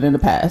other. Leave it in the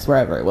past,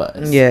 wherever it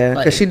was. Yeah,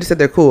 because like, she just said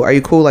they're cool. Are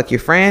you cool like you're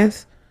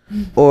friends?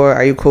 Or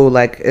are you cool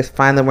like it's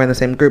fine that we're in the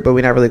same group, but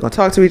we're not really going to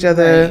talk to each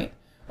other? Right.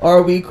 Or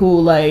are we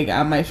cool like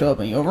I might show up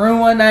in your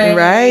room one night?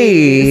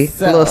 Right.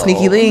 So. A little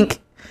sneaky link.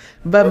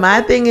 But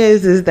my thing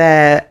is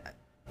that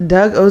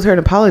Doug owes her an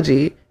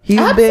apology.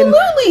 He's been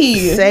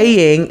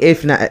saying,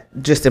 if not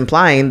just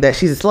implying, that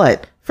she's a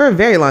slut for a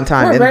very long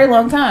time. For a very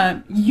long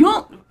time. You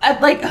don't...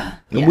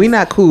 Yes, we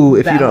not cool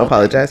if you don't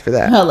apologize for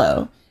that.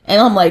 Hello. And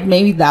I'm like,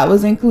 maybe that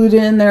was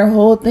included in their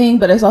whole thing,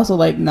 but it's also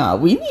like, nah,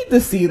 we need to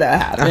see that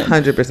happen.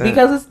 100%.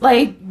 Because it's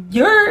like,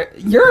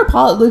 your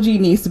apology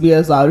needs to be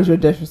as loud as your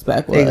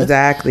disrespect was.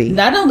 Exactly.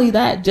 Not only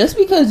that, just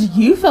because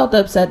you felt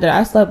upset that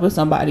I slept with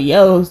somebody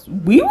else,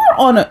 we were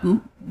on a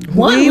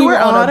break. You were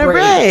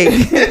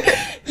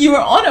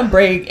on a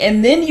break,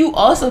 and then you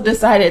also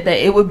decided that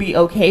it would be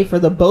okay for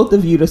the both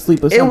of you to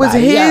sleep with somebody else.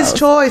 It was his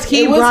choice.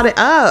 He brought it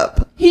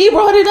up. He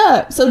brought it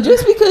up. So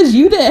just because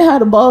you didn't have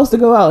the balls to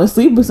go out and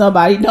sleep with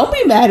somebody, don't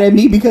be mad at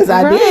me because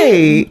I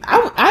did.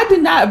 I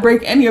did not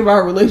break any of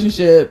our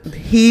relationship.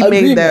 He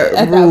made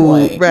that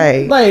rule.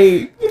 Right.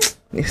 Like,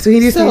 so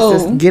he just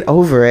needs to get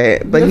over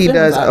it. But he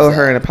does owe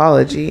her an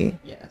apology.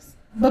 Yes.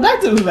 But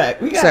back to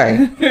Vivek.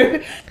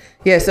 Sorry.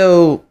 Yeah,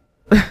 so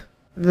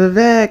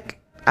Vivek,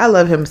 I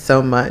love him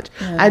so much.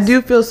 Yes. I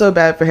do feel so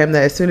bad for him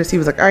that as soon as he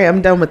was like, all right,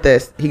 I'm done with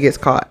this, he gets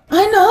caught.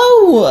 I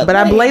know. But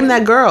I blame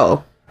that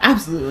girl.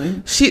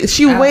 Absolutely.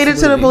 She waited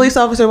till the police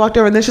officer walked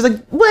over, and then she's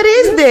like, what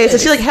is this? And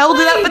she like held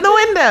it up in the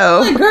window.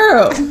 Like,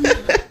 girl.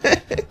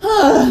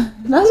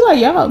 That's why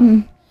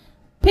y'all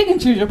pick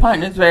and choose your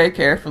partners very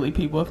carefully,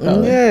 people of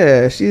color.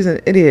 Yeah, she's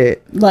an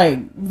idiot.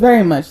 Like,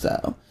 very much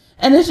so.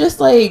 And it's just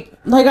like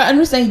I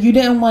understand you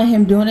didn't want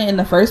him doing it in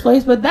the first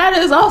place, but that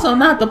is also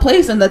not the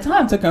place and the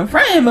time to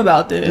confront him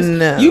about this.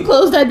 No. You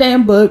close that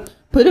damn book,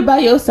 put it by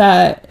your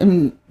side,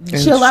 and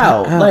chill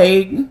out.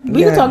 Like,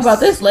 we can talk about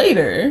this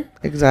later.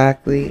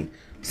 Exactly.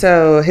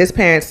 So his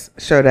parents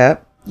showed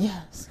up.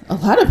 Yes. A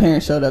lot of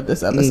parents showed up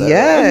this episode.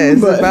 Yes,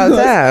 it's about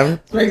time.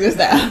 Let's break this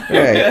down.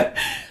 Right.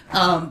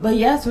 But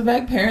yes,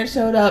 Vivek's parents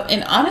showed up,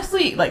 and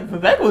honestly, like,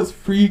 Vivek was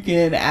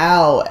freaking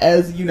out,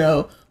 as you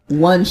know,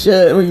 one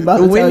should when you're about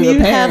to tell your parents. When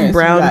you have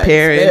brown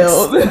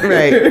parents,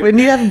 right? When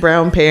you have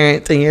brown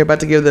parents and you're about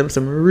to give them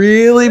some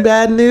really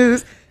bad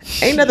news,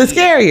 ain't nothing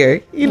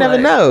scarier. You never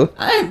know.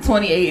 I am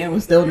 28 and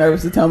was still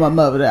nervous to tell my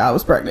mother that I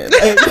was pregnant.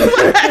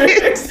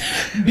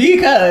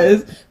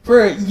 Because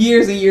for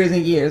years and years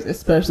and years,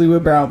 especially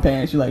with brown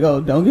parents, you're like,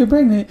 oh, don't get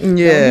pregnant.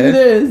 Yeah. Don't do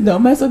this.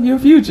 Don't mess up your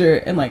future.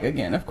 And like,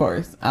 again, of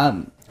course,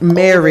 I'm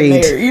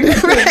married.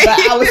 But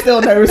I was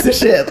still nervous as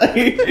shit.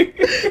 Like,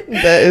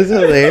 that is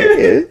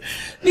hilarious.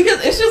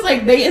 Because it's just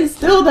like they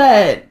instill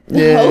that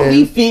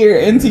healthy fear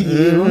into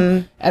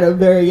you at a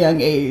very young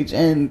age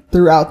and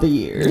throughout the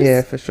years.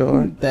 Yeah, for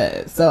sure.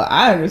 So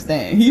I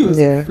understand. He was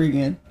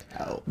freaking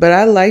out. But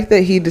I like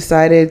that he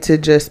decided to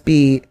just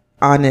be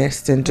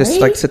honest and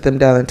just like sit them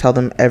down and tell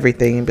them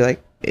everything and be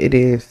like, it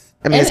is.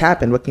 I mean, it's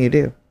happened. What can you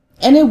do?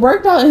 And it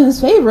worked out in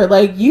his favor.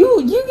 Like,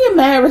 you get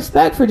mad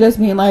respect for just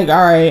being like,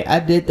 all right, I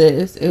did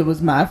this. It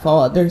was my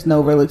fault. There's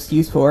no real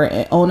excuse for it.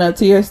 And own up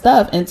to your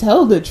stuff and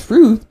tell the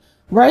truth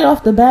right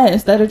off the bat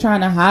instead of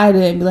trying to hide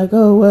it and be like,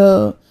 oh,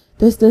 well,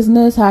 this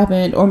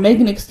happened. Or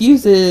making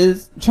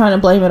excuses, trying to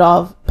blame it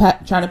off,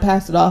 trying to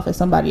pass it off as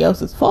somebody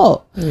else's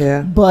fault.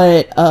 Yeah.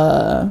 But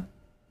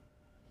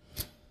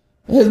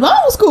his mom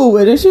was cool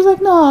with it. She was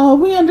like, no,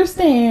 we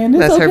understand.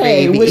 It's okay. Her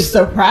baby. Which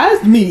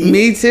surprised me.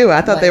 Me too.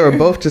 I thought they were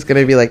both just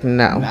going to be like,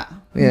 no. Nah.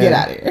 Yeah. Get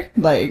out of here.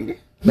 Like,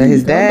 but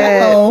his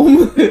dad,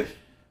 home.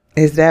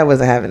 His dad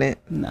wasn't having it.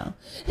 No.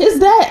 His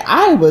dad,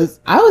 I was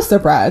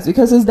surprised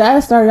because his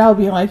dad started out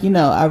being like,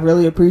 I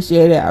really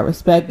appreciate it. I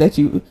respect that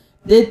you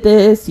did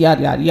this,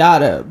 yada, yada,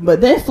 yada.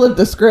 But then flipped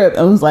the script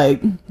and was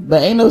like,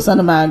 but ain't no son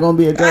of mine going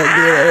to be a drug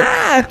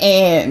dealer.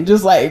 And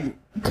just like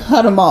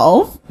cut him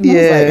off.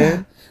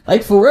 Yeah.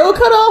 Like, for real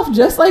cut off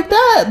just like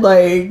that.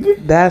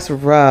 Like, that's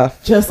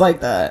rough. Just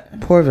like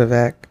that. Poor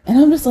Vivek. And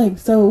I'm just like,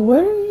 so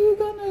what are you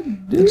gonna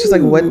do? It's just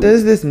like, what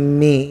does this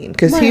mean?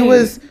 Because he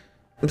was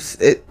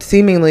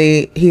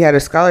seemingly, he had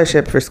a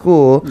scholarship for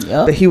school,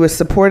 but he was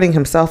supporting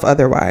himself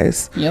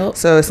otherwise.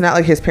 So it's not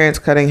like his parents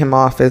cutting him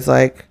off is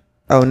like,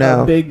 oh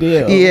no, a big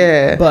deal.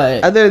 Yeah.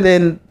 But other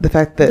than the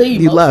fact that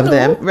you love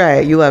them,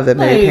 right? You love them,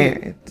 they're your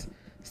parents.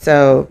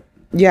 So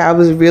yeah, I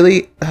was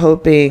really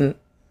hoping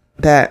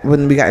that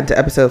when we got into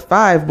episode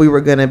 5, we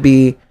were going to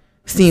be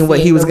seeing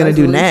what he was going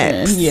to do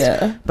next.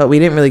 Yeah. But we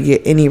didn't really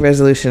get any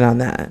resolution on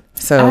that.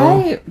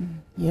 So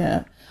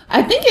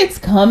I think it's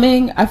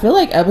coming. I feel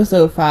like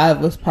episode 5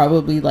 was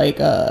probably like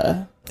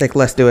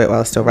let's do it while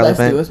it's still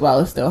relevant. Let's do it while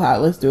it's still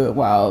hot. Let's do it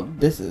while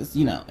this is,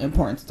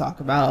 important to talk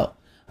about.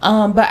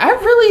 But I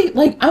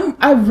really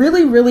I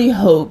really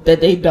hope that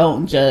they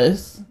don't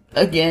just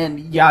again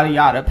yada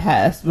yada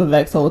past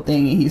Vivek's whole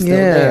thing and he's still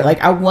there.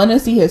 Like, I want to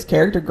see his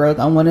character growth.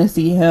 I want to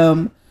see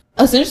him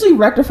essentially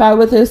rectify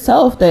with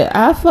himself that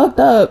I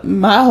fucked up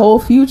my whole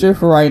future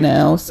for right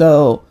now,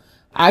 so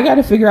I got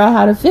to figure out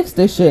how to fix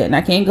this shit, and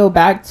I can't go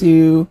back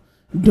to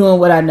doing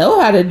what I know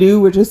how to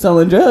do, which is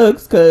selling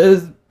drugs,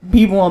 because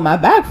people on my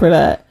back for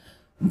that.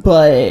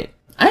 But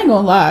I ain't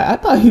gonna lie, I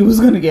thought he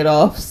was gonna get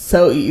off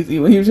so easy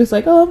when he was just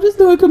like, oh, I'm just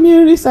doing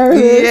community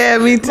service. Yeah,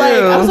 me too. Like,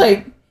 I was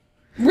like,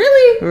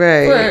 really?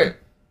 Right.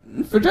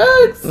 For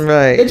drugs?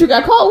 Right. That you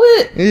got caught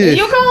with in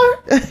your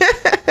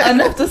car?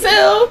 Enough to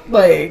sell?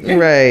 Like,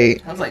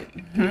 right. I was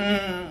like,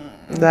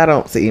 that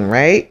don't seem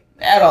right.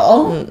 At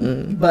all.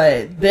 Mm-mm.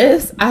 But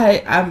this,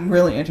 I'm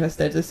really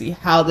interested to see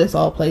how this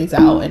all plays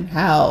out and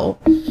how,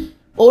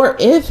 or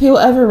if he'll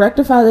ever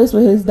rectify this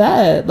with his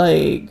dad.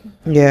 Like,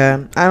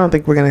 yeah, I don't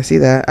think we're going to see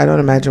that. I don't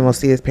imagine we'll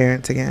see his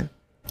parents again.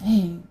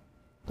 Dang,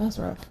 that's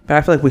rough. But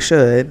I feel like we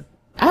should.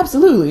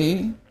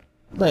 Absolutely.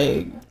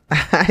 Like,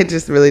 I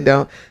just really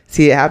don't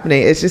see it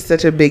happening. It's just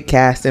such a big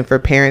cast, and for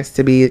parents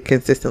to be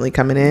consistently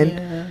coming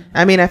in,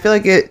 I mean, I feel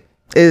like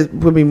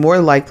would be more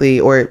likely,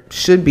 or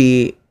should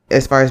be,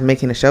 as far as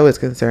making a show is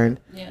concerned,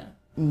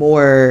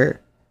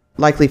 more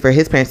likely for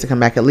his parents to come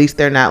back. At least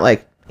they're not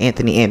like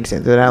Anthony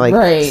Anderson. They're not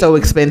like so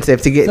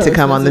expensive to get to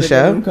come on the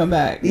show. Come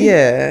back.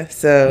 Yeah.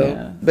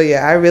 So, but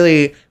yeah,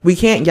 we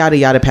can't yada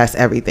yada past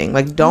everything.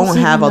 Like, don't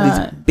have all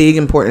these big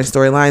important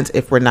storylines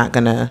if we're not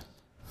gonna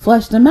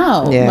flesh them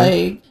out.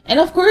 Like, and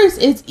of course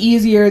it's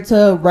easier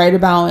to write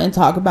about and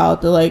talk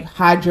about the like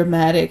high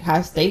dramatic,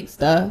 high stakes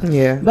stuff.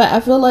 Yeah. But I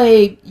feel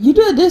like you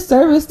do a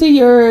disservice to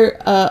your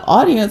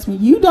audience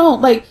when you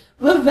don't like.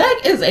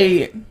 Vivek is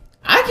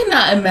I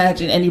cannot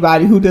imagine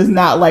anybody who does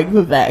not like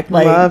Vivek.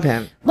 Like, love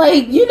him.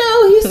 Like,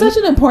 he's such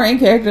an important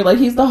character. Like,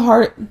 he's the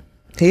heart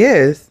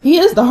He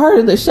is the heart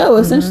of the show,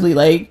 essentially.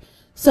 Like,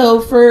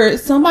 so for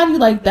somebody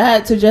like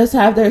that to just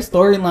have their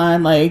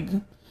storyline like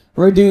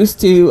reduced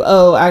to,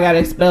 oh, I got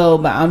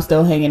expelled, but I'm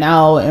still hanging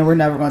out, and we're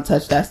never going to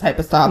touch that type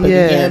of topic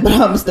again, but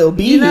I'm still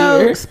be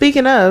here.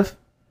 Speaking of,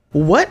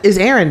 what is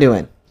Aaron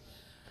doing?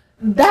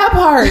 That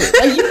part,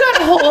 like, you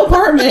got a whole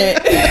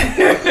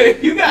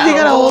apartment. you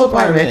got a whole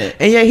apartment,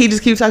 and yeah, he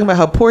just keeps talking about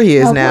how poor he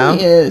is now.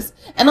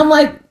 And I'm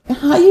like,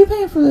 how are you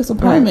paying for this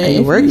apartment? Are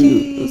you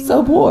working?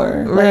 So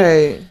poor,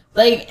 right?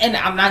 Like, and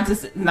I'm not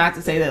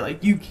to say that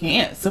like you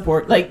can't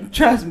support. Like,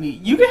 trust me,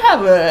 you can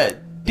have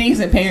a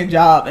decent paying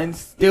job and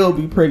still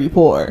be pretty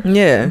poor.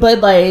 Yeah, but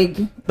like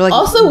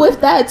also with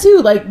that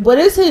too, like, what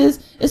is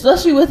his,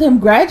 especially with him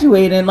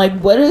graduating, like,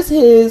 what is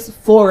his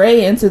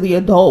foray into the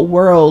adult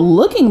world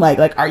looking like?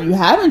 Like, are you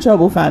having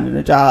trouble finding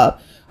a job?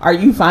 Are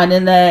you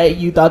finding that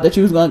you thought that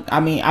you was going, I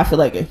mean, I feel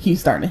like he's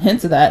starting to hint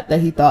to that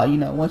he thought, you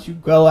know, once you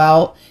go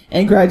out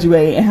and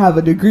graduate and have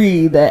a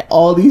degree, that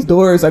all these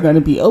doors are going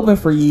to be open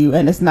for you,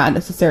 and it's not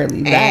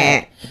necessarily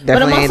that.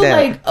 But I'm also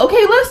like,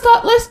 okay,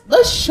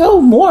 let's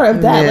show more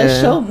of that. Let's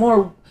show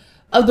more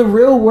of the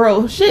real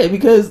world shit,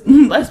 because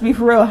let's be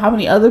for real, how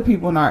many other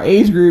people in our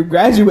age group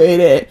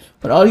graduated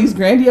with all these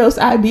grandiose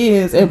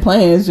ideas and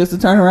plans just to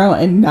turn around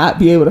and not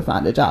be able to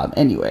find a job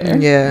anywhere?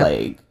 Yeah.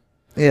 Like,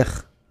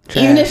 ugh.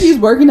 Trash. Even if he's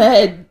working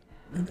at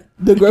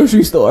the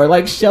grocery store,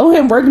 like, show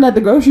him working at the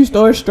grocery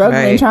store,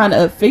 struggling, trying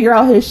to figure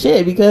out his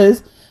shit,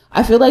 because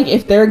I feel like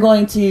if they're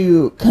going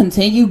to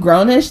continue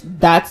Grownish,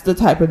 that's the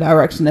type of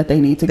direction that they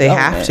need to go. They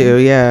have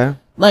to, yeah.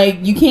 Like,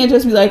 you can't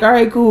just be like, all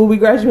right, cool, we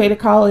graduated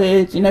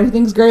college and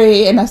everything's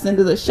great and that's the end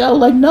of the show.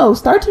 Like, no,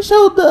 start to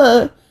show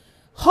the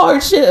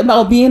hard shit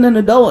about being an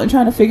adult and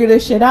trying to figure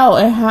this shit out,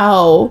 and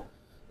how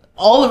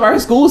all of our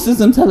school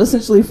systems have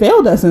essentially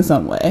failed us in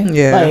some way.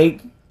 Yeah,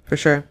 like, for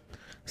sure.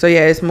 So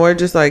yeah, it's more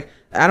just like,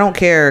 I don't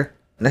care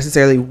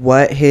necessarily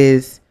what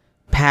his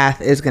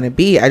path is going to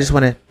be. I just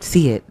want to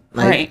see it.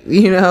 Like,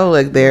 you know,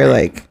 like, they're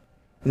like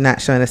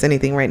not showing us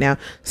anything right now.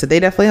 So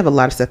they definitely have a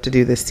lot of stuff to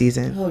do this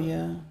season. Oh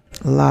yeah.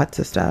 Lots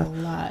of stuff. A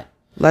lot.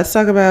 Let's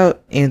talk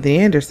about Anthony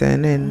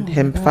Anderson and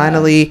him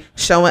finally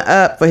showing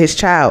up for his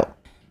child.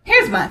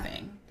 Here's my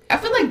thing. I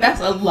feel like that's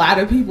a lot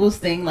of people's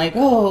thing. Like,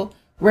 oh,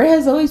 where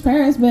has Zoe's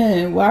parents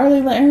been? Why are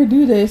they letting her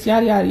do this?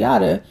 Yada, yada,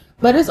 yada.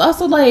 But it's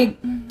also like,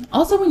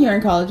 when you're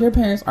in college, your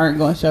parents aren't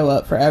going to show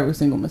up for every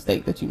single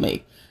mistake that you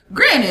make.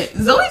 Granted,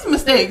 Zoe's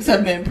mistakes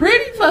have been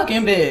pretty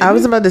fucking big. I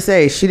was about to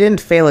say, she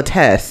didn't fail a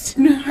test.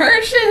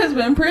 Her shit has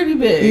been pretty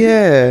big.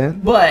 Yeah.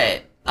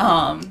 But,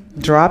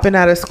 dropping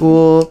out of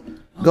school,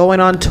 going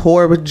on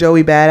tour with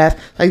Joey Badass.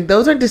 Like,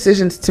 those are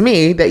decisions to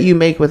me that you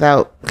make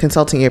without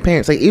consulting your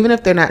parents. Like, even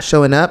if they're not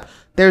showing up,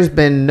 there's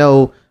been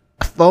no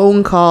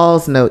phone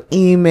calls, no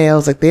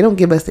emails. Like, they don't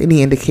give us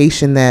any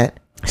indication that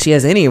she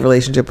has any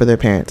relationship with her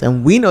parents,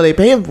 and we know they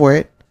paying for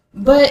it.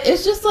 But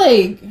it's just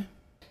like,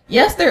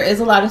 yes, there is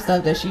a lot of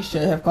stuff that she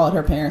should have called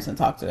her parents and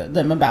talked to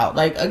them about.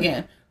 Like,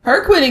 again,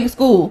 her quitting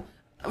school.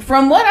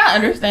 From what I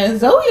understand,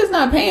 Zoe is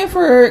not paying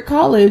for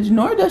college,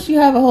 nor does she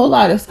have a whole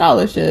lot of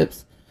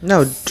scholarships.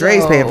 No,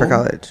 Dre's paying for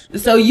college.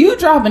 So you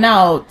dropping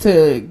out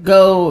to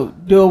go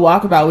do a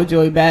walkabout with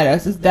Joey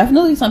Badass is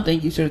definitely something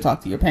you should have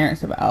talked to your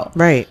parents about.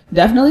 Right.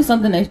 Definitely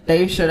something that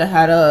they should have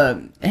had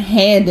a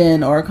hand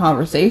in or a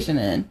conversation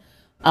in.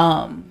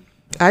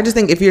 I just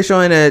think if you're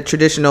showing a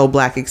traditional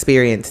Black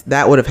experience,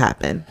 that would have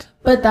happened.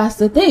 But that's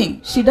the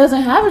thing. She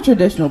doesn't have a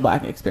traditional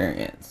Black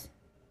experience.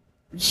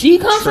 She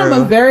comes from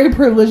a very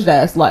privileged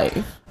ass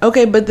life.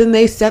 Okay, but then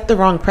they set the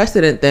wrong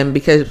precedent then,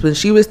 because when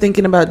she was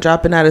thinking about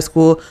dropping out of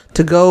school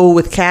to go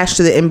with cash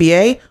to the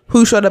NBA,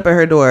 who showed up at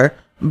her door?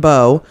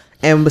 Bo.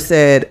 And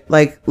said,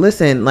 like,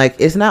 listen, like,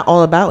 it's not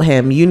all about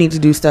him. You need to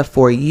do stuff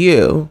for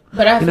you.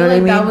 But I feel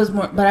like that was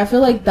more, but I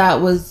feel like that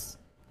was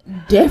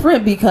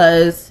different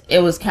because it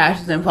was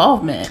Cash's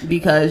involvement,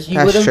 because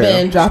you would have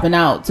been dropping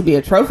out to be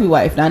a trophy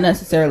wife, not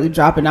necessarily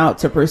dropping out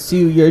to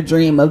pursue your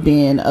dream of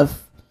being a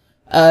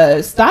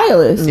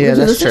stylist, which is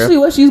essentially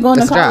what she's going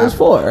to college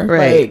for.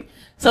 Right. Like,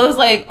 so it's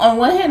like, on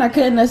one hand, I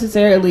wasn't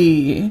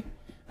necessarily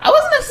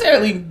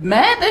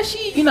mad that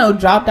she, you know,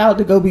 dropped out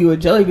to go be with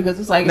Joey, because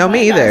it's like, no,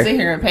 me either. Sit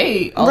here and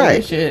pay all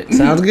this shit.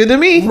 Sounds good to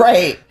me.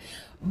 Right.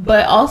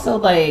 But also,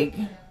 like,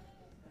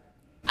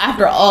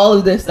 after all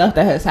of this stuff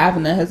that has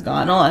happened, that has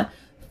gone on,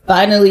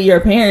 finally your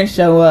parents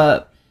show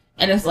up,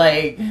 and it's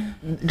like,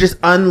 just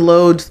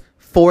unloads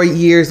 4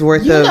 years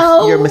worth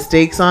of your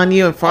mistakes on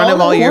you in front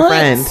of all your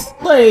friends.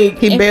 Like,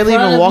 he barely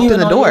even walked in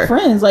the door.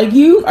 Friends, like,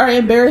 you are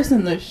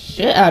embarrassing the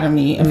shit out of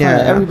me in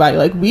front of everybody.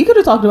 Like, we could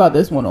have talked about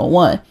this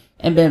 1-on-1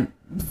 and been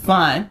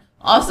fine.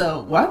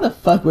 Also, why the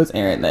fuck was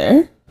Aaron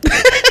there?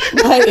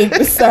 Like,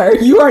 sir,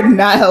 you are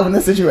not helping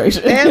the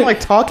situation. And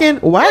like, talking?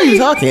 Why are you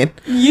talking?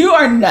 You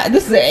are not.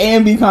 This is an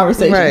A&B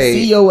conversation. Right.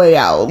 See your way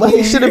out. Like,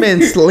 you should have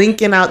been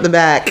slinking out the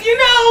back. You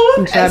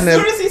know, as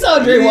soon as he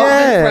saw Dre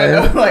walking in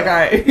front, I'm like, all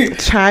right.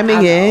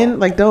 Chiming in?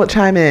 Like, don't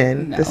chime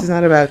in. No. This is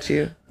not about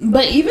you.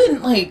 But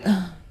even, like,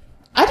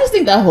 I just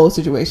think that whole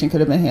situation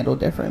could have been handled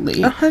differently.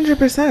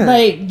 100%.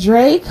 Like,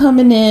 Dre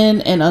coming in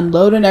and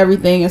unloading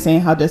everything and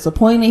saying how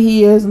disappointed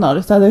he is and all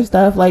this other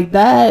stuff. Like,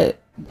 that,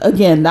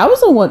 again,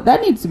 that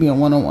needs to be a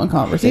one-on-one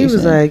conversation. He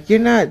was like, you're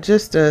not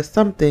just a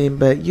something,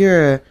 but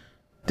you're a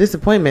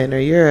disappointment, or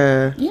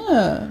you're a...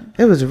 Yeah.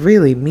 It was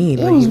really mean.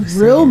 It was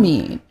real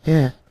mean.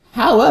 Yeah.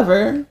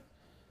 However,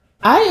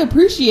 I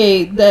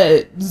appreciate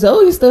that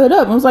Zoe stood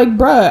up and was like,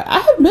 bruh, I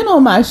have been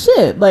on my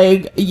shit.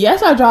 Like,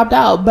 yes, I dropped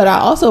out, but I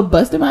also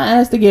busted my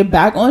ass to get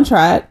back on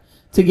track,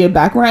 to get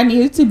back where I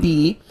needed to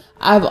be.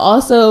 I've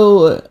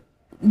also,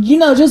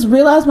 just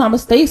realized my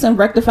mistakes and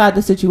rectified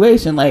the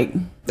situation. Like,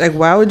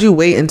 why would you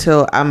wait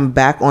until I'm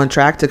back on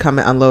track to come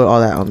and unload all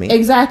that on me?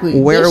 Exactly.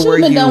 Where were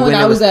you done when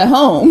I was at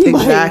home?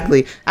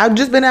 Exactly. I've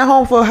just been at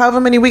home for however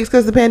many weeks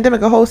because of the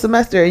pandemic, a whole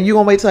semester, and you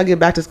gonna wait till I get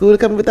back to school to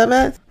come with that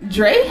mess?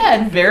 Dre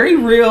had very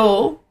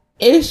real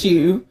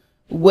issue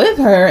with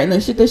her and the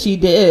shit that she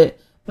did,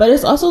 but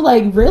it's also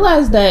like,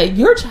 realize that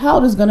your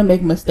child is gonna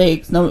make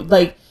mistakes. No,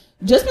 like,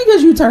 just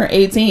because you turn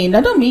 18,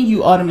 that don't mean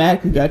you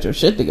automatically got your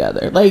shit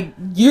together. Like,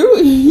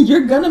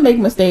 you're gonna make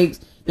mistakes.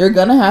 You're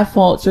gonna have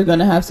faults. You're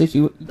gonna have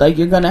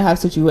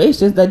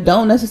situations that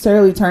don't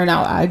necessarily turn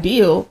out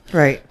ideal.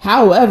 Right.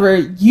 However,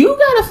 you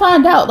gotta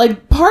find out.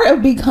 Like, part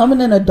of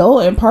becoming an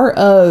adult and part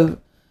of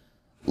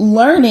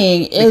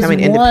learning is becoming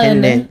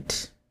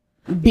independent.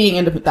 Being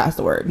independent. That's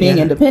the word. Being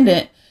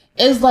independent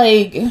is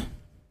like,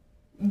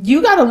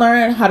 you gotta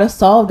learn how to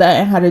solve that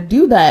and how to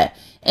do that.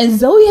 And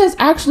Zoe has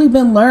actually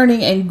been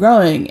learning and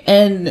growing,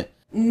 and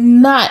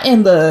not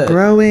in the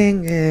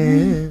growing.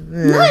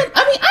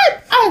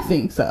 I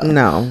think so.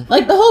 No,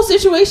 like, the whole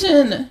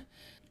situation.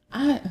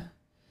 I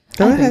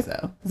think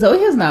so. Zoe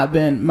has not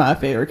been my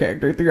favorite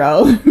character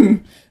throughout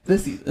the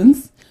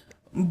seasons,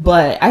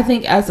 but I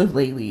think as of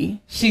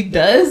lately, she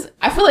does.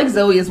 I feel like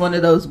Zoe is one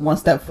of those 1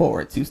 step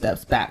forward, 2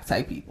 steps back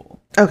type people.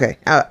 Okay,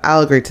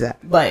 I'll agree to that.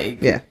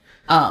 Like, yeah.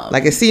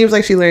 Like, it seems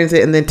like she learns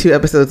it, and then 2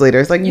 episodes later,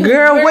 it's like,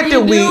 girl, what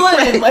did we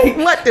learn?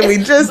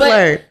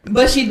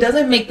 But she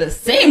doesn't make the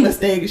same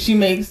mistake. She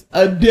makes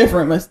a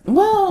different mistake.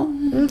 Well,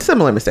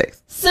 similar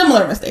mistakes.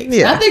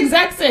 Yeah. Not the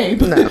exact same,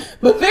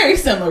 but very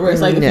similar. Where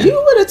it's like, if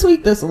you would have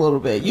tweaked this a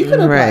little bit, you could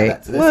have applied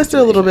that to this. Well, it's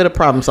still a little bit of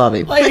problem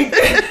solving. Like,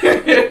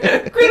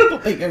 critical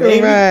thinking,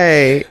 maybe.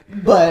 Right.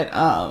 But,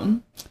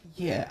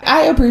 yeah,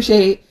 I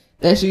appreciate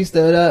that she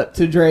stood up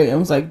to Dre and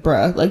was like,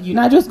 bruh, like, you're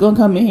not just gonna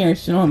come in here and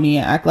shit on me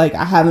and act like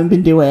I haven't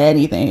been doing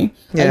anything.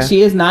 Yeah. Like, she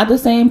is not the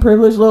same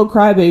privileged little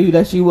crybaby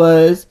that she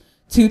was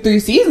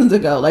 2-3 seasons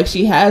ago. Like,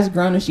 she has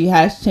grown and she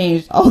has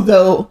changed,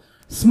 although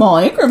small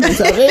increments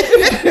of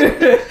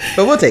it.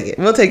 But we'll take it.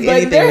 We'll take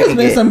anything. There has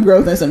been some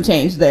growth and some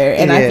change there.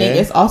 And I think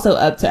it's also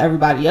up to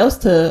everybody else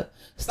to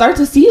start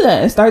to see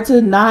that and start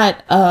to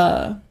not,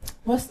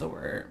 what's the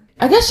word?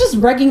 I guess just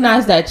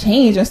recognize that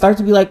change and start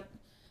to be like,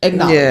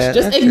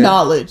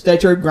 acknowledge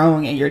that you're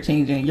growing and you're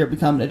changing, you're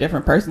becoming a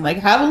different person. Like,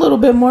 have a little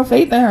bit more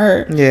faith in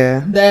her.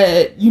 Yeah.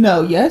 That,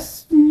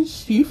 yes,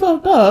 she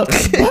fucked up.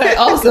 But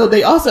also,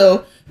 they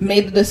also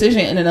made the decision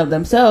in and of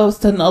themselves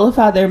to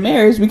nullify their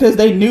marriage because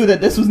they knew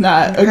that this was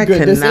not a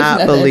good decision. I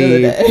cannot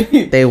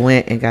believe they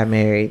went and got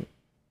married.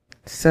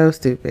 So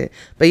stupid.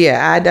 But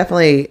yeah,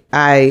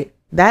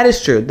 that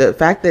is true. The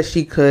fact that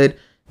she could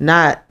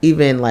not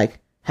even like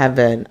have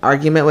an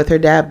argument with her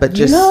dad, but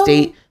just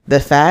state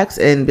the facts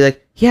and be like,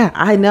 yeah,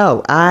 I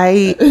know.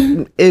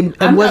 It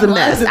was a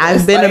mess.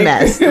 I've been a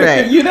mess.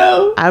 Right.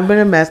 I've been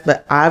a mess,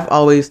 but I've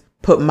always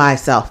put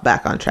myself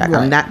back on track.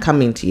 Right. I'm not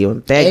coming to you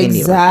and begging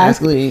you.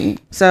 Exactly.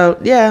 So,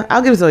 yeah,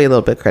 I'll give Zoe a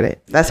little bit of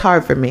credit. That's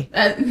hard for me.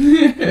 But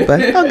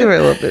I'll give her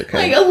a little bit of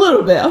credit. Like, a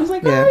little bit. I was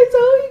like, all right,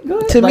 Zoe, go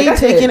ahead. To me,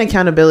 taking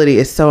accountability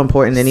is so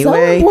important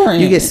anyway. So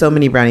important. You get so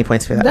many brownie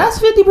points for that. That's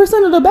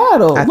 50% of the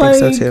battle. I think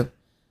so, too.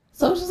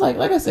 So it's just like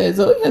I said,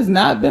 Zoe has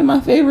not been my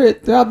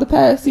favorite throughout the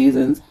past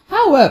seasons.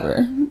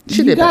 However,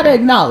 you gotta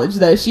acknowledge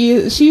that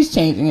she's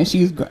changing and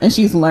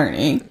she's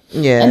learning.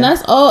 Yeah, and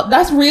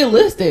that's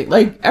realistic.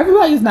 Like,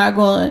 everybody's not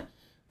going to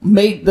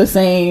make the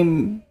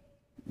same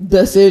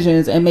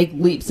decisions and make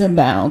leaps and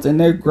bounds in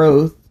their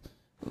growth,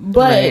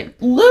 but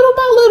little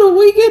by little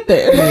we get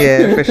there.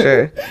 Yeah, for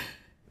sure.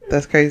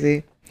 That's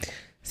crazy.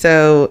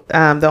 So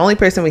the only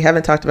person we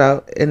haven't talked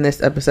about in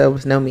this episode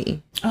was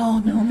Nomi.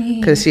 Oh, Nomi.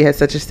 Because she had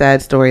such a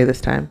sad story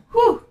this time.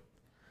 Whew.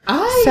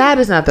 Sad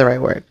is not the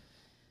right word.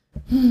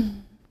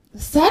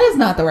 Sad is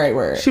not the right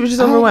word. She was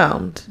just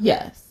overwhelmed.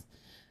 Yes.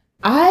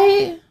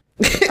 From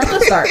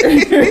the start.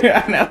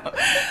 I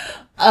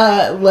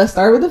know. Let's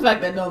start with the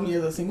fact that Nomi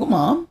is a single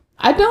mom.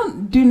 I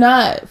do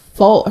not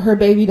fault her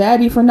baby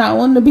daddy for not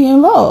wanting to be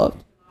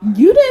involved.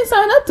 You didn't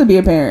sign up to be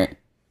a parent.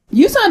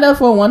 You signed up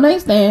for a one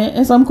night stand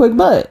and some quick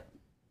butt.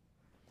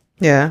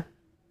 Yeah.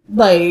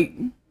 Like.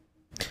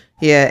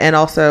 Yeah, and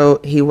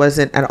also he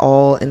wasn't at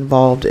all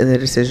involved in the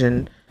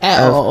decision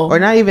at all. Or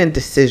not even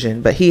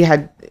decision, but he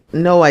had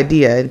no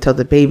idea until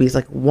the baby's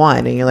like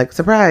 1 and you're like,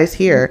 surprise,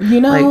 here.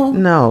 Like,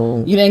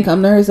 no. You didn't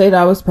come to her and say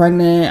that I was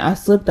pregnant, I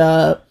slipped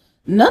up.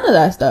 None of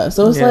that stuff.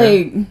 So it's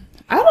like,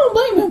 I don't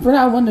blame him for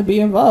not wanting to be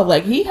involved.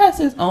 Like, he has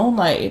his own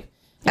life.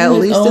 At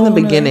least in the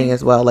beginning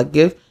as well. Like,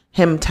 give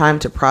him time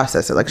to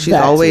process it. Like, she's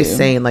always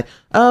saying, like,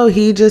 oh,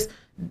 he just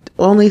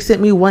only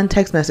sent me one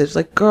text message.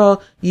 Like,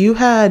 girl, you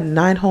had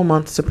 9 whole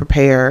months to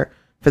prepare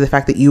for the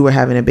fact that you were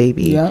having a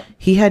baby. Yep.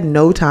 He had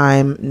no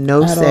time,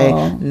 no say,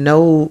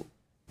 no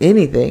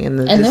anything. And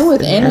then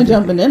with Anna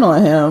jumping in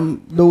on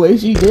him the way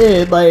she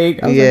did,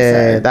 like, I was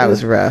like, that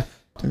was rough.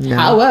 No.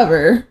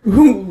 However,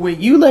 when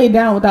you laid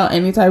down without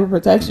any type of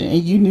protection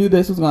and you knew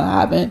this was going to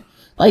happen,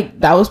 like,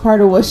 that was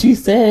part of what she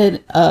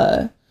said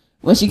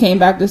when she came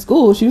back to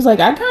school. She was like,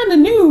 I kind of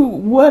knew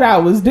what I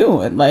was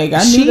doing. Like,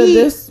 I knew that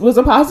this was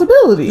a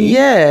possibility.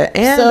 Yeah.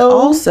 And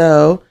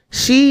also,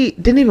 she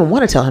didn't even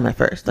want to tell him at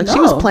first. Like, she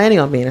was planning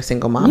on being a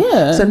single mom.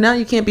 Yeah. So now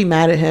you can't be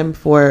mad at him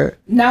for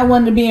not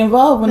wanting to be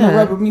involved when the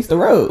rubber meets the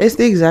road. It's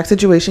the exact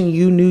situation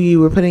you knew you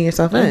were putting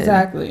yourself in.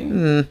 Exactly.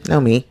 No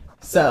me.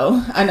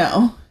 So, I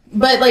know.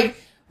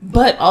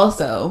 But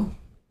also,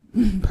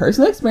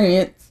 personal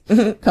experience,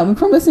 coming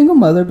from a single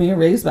mother, being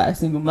raised by a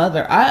single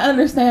mother, I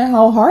understand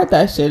how hard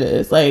that shit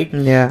is. Like,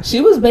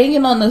 she was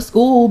banging on the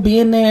school,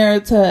 being there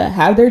to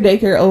have their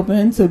daycare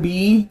open, to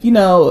be, you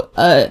know,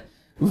 a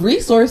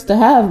resource to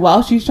have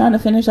while she's trying to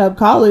finish up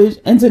college,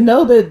 and to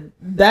know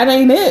that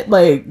ain't it.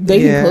 Like,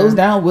 they can close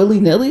down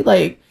willy-nilly.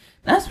 Like,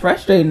 that's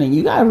frustrating, and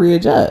you gotta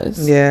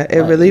readjust. Yeah,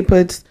 it really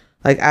puts...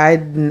 Like, I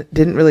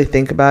didn't really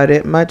think about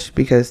it much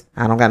because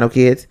I don't got no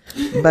kids.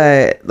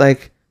 But,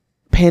 like,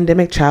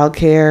 pandemic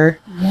childcare,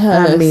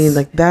 I mean,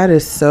 like, that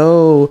is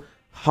so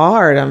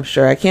hard, I'm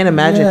sure. I can't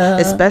imagine,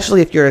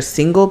 especially if you're a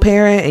single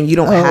parent and you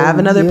don't have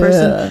another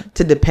person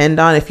to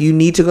depend on if you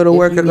need to go to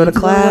work or go to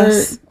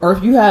class. Or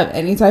if you have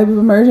any type of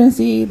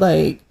emergency,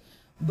 like,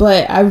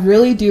 but I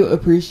really do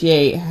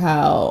appreciate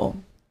how...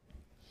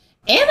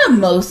 Anna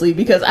mostly,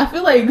 because I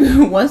feel like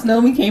once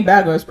Naomi came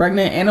back and was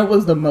pregnant, Anna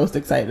was the most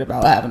excited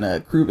about having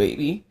a crew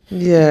baby.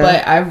 Yeah.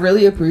 But I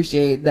really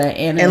appreciate that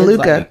Anna and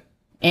Luca.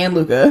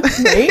 Right?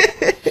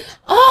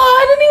 Oh,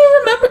 I didn't even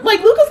remember.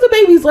 Like, Luca's the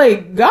baby's,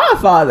 like,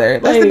 godfather.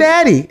 That's like, the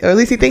daddy. Or at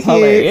least he thinks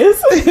he is.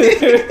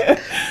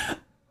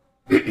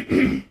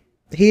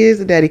 He is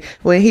the daddy.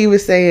 When he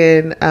was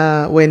saying,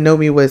 when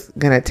Naomi was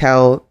going to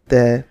tell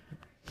the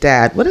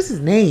dad, what is his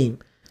name?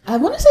 I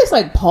want to say it's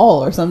like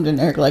Paul or something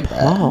generic like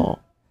that.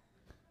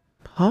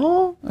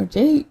 Paul or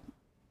Jake,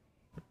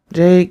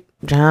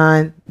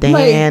 John,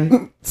 Dan,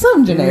 like,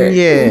 some generic.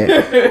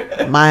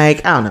 Yeah,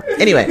 Mike. I don't know.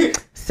 Anyway,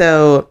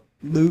 so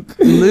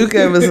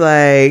Luca was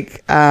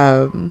like,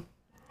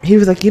 he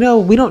was like, you know,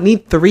 we don't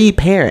need 3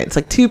 parents.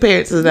 Like 2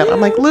 parents is enough. I'm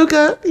like,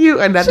 Luca,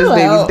 you are not this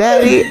baby's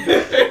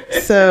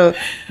daddy. So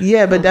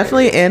yeah, but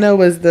definitely Anna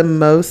was the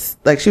most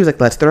like. She was like,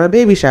 let's throw a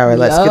baby shower.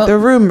 Let's get the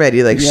room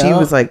ready. Like she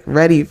was like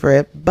ready for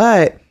it,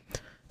 but.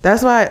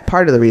 That's why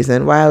part of the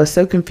reason why I was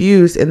so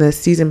confused in the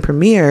season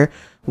premiere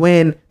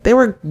when they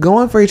were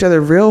going for each other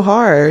real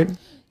hard.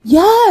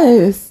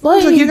 Yes.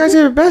 Like you guys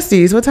are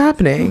besties. What's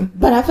happening?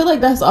 But I feel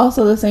like that's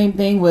also the same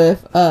thing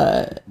with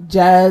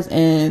Jazz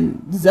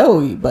and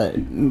Zoe. But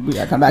we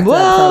gotta come back to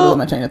that. Probably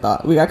my train of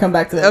thought. We gotta come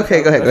back to that.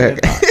 Okay, go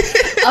ahead.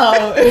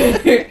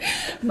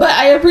 But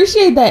I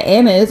appreciate that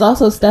Anna is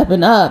also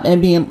stepping up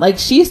and being like,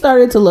 she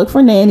started to look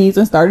for nannies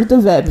and started to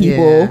vet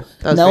people,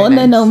 knowing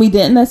that Naomi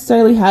didn't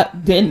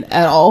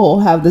at all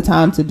have the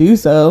time to do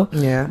so.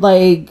 Yeah,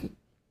 like,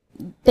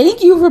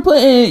 thank you for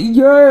putting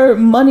your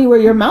money where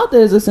your mouth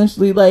is.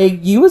 Essentially,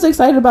 like, you was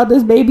excited about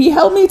this baby.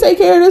 Help me take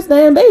care of this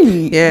damn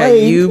baby. Yeah,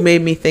 like, you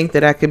made me think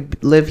that I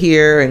could live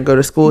here and go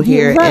to school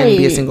here and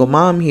be a single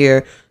mom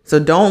here. So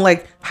don't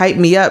like hype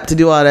me up to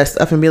do all that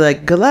stuff and be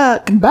like, good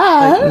luck.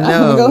 Bye. Like,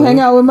 no. I'm gonna go hang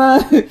out with my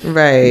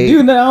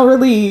dude that I don't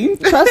really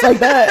trust like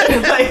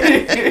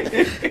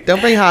that. Don't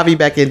bring Javi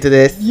back into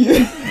this.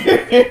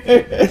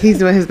 He's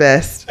doing his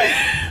best.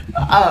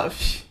 Oh,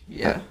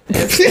 yeah.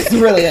 It's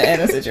really an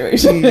Anna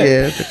situation.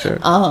 Yeah, for sure.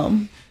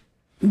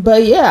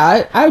 But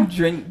yeah, I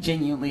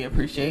genuinely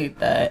appreciate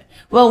that.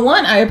 Well,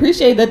 one, I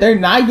appreciate that they're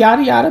not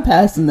yada yada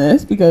passing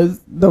this,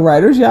 because the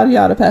writers yada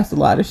yada passed a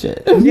lot of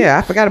shit. Yeah,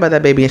 I forgot about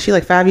that baby, and she's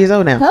like 5 years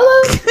old now.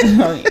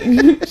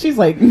 Hello. She's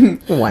like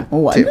one,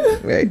 2,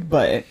 right?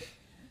 But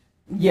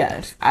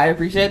yes, I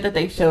appreciate that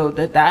they showed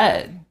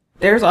that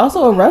there's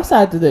also a rough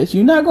side to this.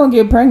 You're not gonna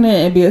get pregnant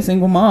and be a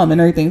single mom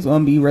and everything's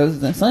gonna be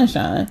roses and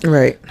sunshine.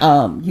 Right.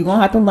 You're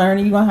gonna have to learn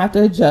and you're gonna have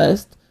to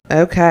adjust.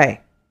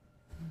 Okay.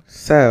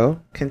 So,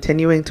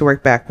 continuing to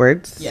work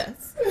backwards.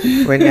 Yes.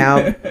 We're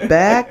now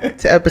back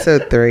to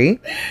episode 3.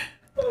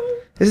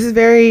 This is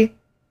very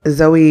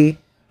Zoe.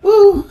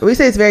 Woo. We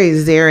say it's very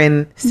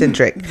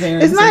Zarin-centric.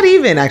 It's not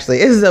even, actually.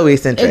 It's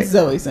Zoe-centric. It's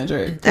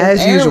Zoe-centric. As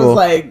Aaron usual. Was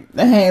like,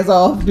 hands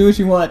off, do what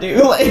you want to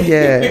do. Like,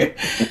 yeah.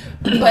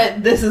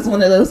 But this is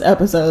one of those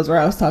episodes where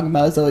I was talking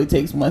about Zoe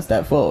takes 1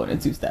 step forward and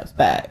 2 steps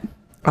back.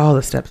 All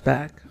the steps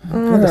back.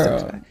 All the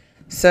steps back.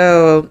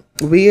 So,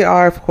 we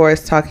are, of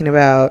course, talking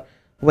about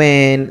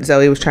when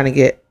Zoe was trying to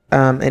get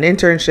an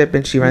internship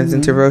and she runs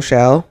into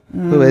Rochelle,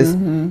 who is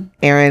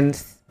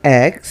Aaron's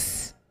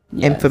ex,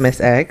 infamous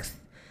ex.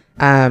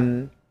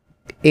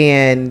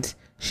 And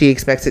she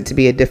expects it to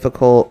be a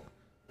difficult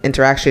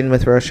interaction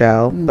with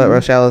Rochelle, but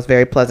Rochelle is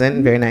very pleasant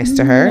and very nice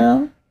to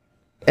her.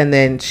 And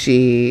then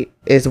she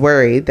is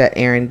worried that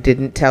Aaron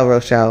didn't tell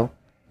Rochelle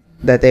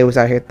that they was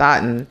out here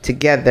thotting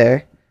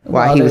together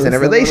while he was in a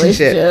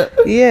relationship.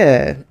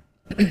 Yeah.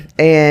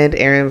 And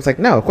Aaron was like,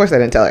 no, of course I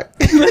didn't tell her.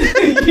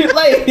 You're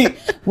like,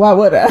 why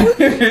would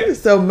I?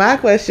 So my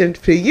question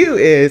to you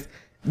is,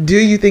 do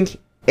you think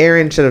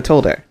Aaron should have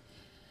told her?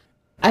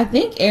 I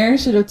think Aaron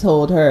should have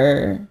told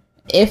her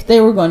if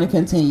they were going to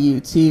continue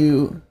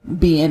to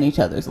be in each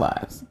other's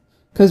lives.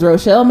 Because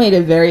Rochelle made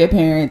it very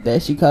apparent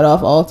that she cut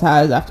off all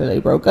ties after they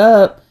broke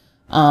up.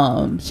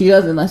 She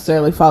doesn't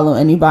necessarily follow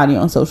anybody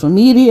on social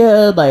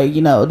media. Like,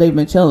 you know, they've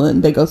been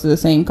chilling. They go to the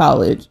same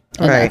college.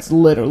 And that's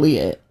literally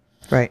it.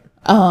 Right.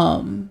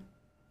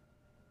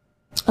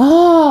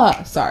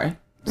 Sorry.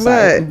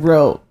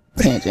 Real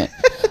tangent.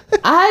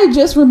 I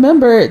just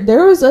remembered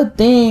there was a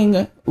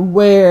thing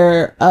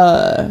where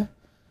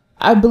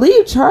I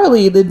believe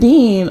Charlie, the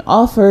dean,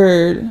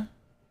 offered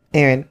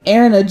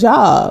Aaron a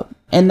job,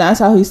 and that's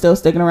how he's still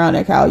sticking around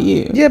at Cal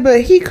U. Yeah,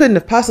 but he couldn't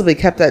have possibly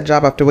kept that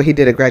job after what he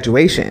did at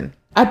graduation.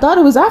 I thought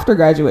it was after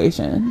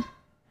graduation.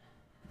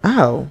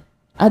 Oh.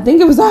 I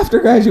think it was after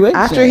graduation.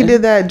 After he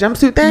did that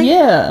jumpsuit thing?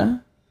 Yeah.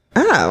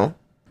 Oh.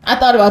 I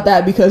thought about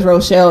that because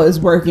Rochelle is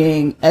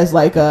working as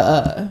like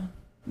a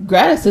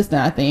grad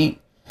assistant, I think.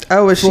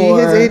 Oh, was she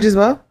his age as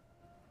well?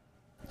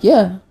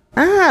 Yeah.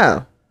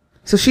 Oh.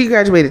 So she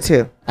graduated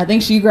too? I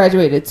think she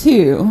graduated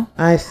too.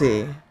 I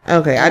see.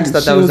 Okay, I just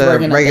thought that was a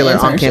regular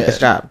on-campus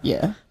job.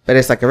 Yeah. But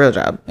it's like a real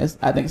job.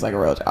 I think it's like a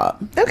real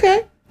job.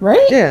 Okay.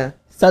 Right? Yeah.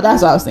 So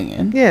that's what I was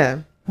thinking. Yeah.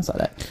 I saw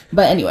that.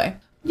 But anyway,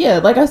 yeah,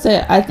 like I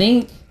said, I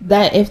think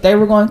that if they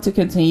were going to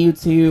continue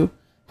to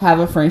have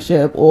a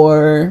friendship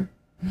or...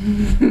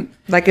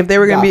 like if they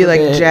were going to be like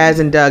Jazz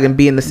and Doug and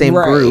be in the same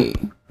group.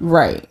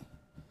 Right.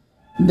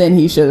 Then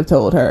he should have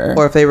told her.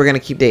 Or if they were going to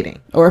keep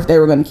dating.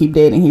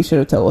 He should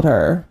have told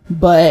her.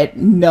 But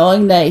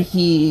knowing that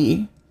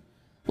he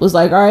was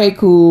like, all right,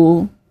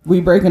 cool,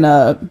 we breaking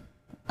up.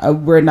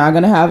 We're not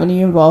going to have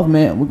any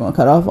involvement. We're going to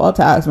cut off all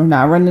ties. We're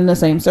not running in the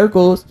same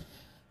circles.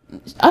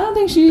 I don't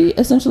think she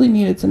essentially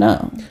needed to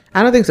know.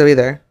 I don't think so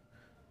either.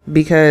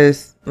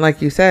 Because,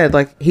 like you said,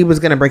 like he was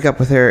going to break up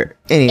with her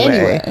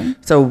anyway.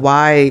 So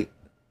why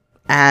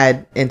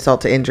add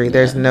insult to injury? Yeah.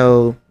 There's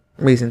no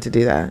reason to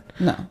do that.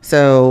 No.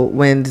 So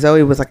when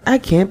Zoe was like, I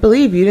can't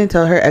believe you didn't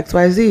tell her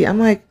XYZ. I'm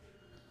like,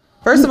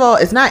 first of all,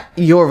 it's not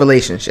your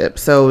relationship.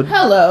 So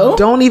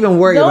don't even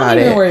worry about it.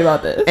 Don't even worry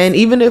about this. And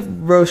even if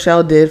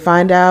Rochelle did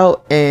find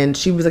out and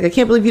she was like, I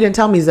can't believe you didn't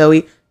tell me,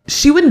 Zoe,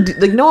 she wouldn't,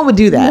 like, no one would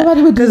do that.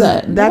 Nobody would do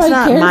that. That's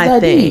Nobody not my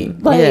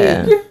thing.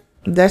 Yeah.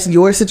 That's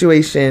your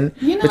situation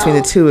between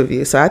the two of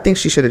you. So I think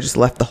she should have just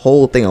left the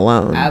whole thing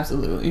alone.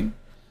 Absolutely.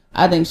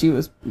 I think she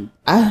was...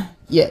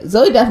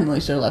 Zoe definitely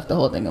should have left the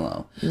whole thing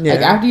alone. Yeah.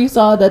 Like, after you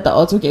saw that the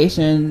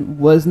altercation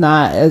was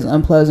not as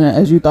unpleasant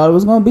as you thought it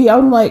was going to be, I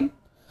was like,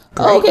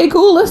 okay,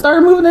 cool, let's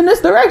start moving in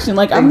this direction.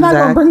 Like, I'm not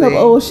going to bring up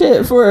old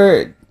shit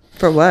for...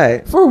 For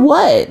what? For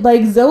what?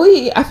 Like,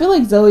 Zoe... I feel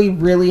like Zoe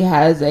really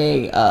has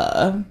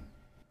a...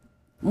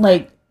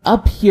 like, a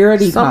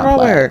purity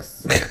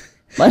complex.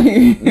 Like,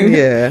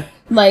 yeah.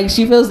 Like,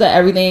 she feels that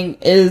everything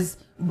is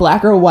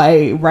black or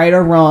white, right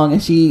or wrong,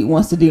 and she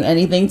wants to do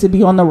anything to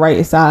be on the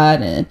right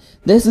side, and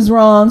this is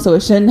wrong, so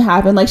it shouldn't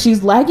happen. Like,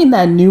 she's lacking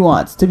that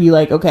nuance to be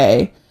like,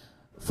 okay,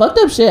 fucked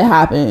up shit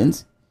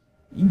happens.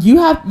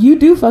 You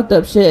do fucked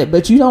up shit,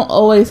 but you don't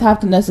always have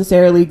to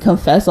necessarily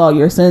confess all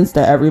your sins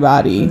to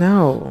everybody.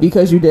 No.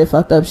 Because you did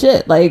fucked up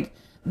shit. Like,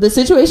 the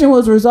situation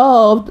was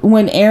resolved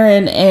when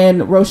Aaron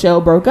and Rochelle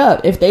broke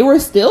up. If they were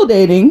still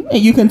dating and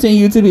you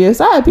continue to be a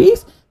side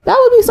piece, that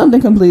would be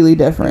something completely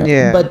different.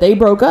 Yeah. But they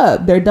broke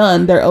up. They're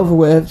done. They're over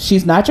with.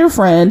 She's not your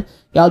friend.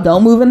 Y'all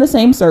don't move in the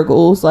same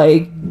circles.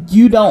 Like,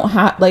 you don't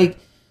have, like,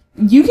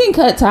 you can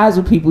cut ties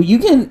with people. You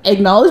can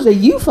acknowledge that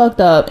you fucked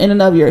up in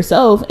and of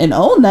yourself and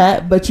own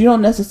that, but you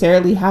don't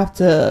necessarily have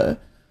to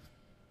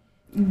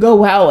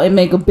go out and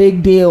make a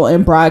big deal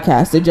and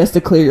broadcast it just to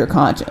clear your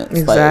conscience.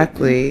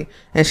 Exactly. Like,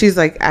 and she's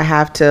like, I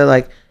have to,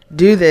 like,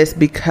 do this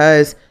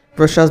because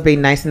Rochelle's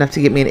being nice enough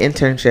to get me an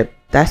internship.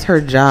 That's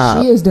her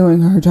job. She is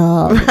doing her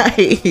job.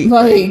 Right.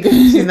 Like,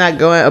 she's not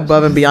going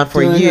above and beyond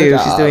for you.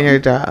 She's doing her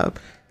job.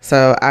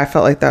 So I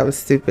felt like that was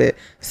stupid.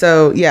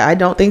 So yeah, I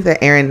don't think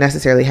that Aaron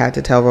necessarily had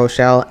to tell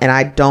Rochelle, and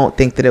I don't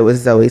think that it was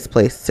Zoe's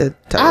place to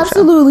tell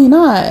Absolutely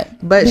Rochelle. Not.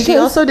 But she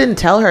also didn't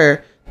tell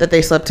her that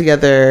they slept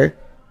together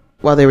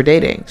while they were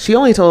dating. She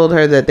only told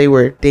her that they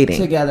were dating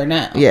together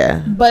now.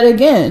 Yeah. But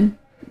again,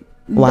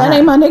 that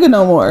ain't my nigga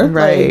no more.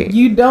 Right.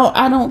 Like,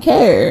 I don't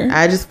care.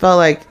 I just felt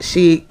like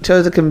she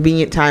chose a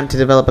convenient time to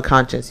develop a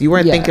conscience. You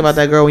weren't thinking about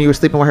that girl when you were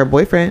sleeping with her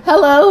boyfriend.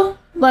 Hello?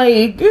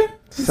 Like,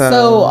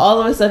 so all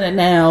of a sudden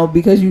now,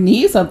 because you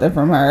need something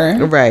from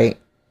her. Right.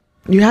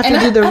 You have to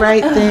do the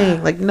right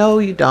thing. Like, no,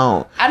 you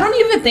don't. I don't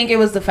even think it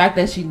was the fact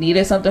that she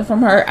needed something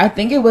from her. I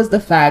think it was the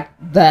fact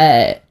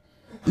that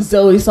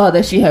Zoe saw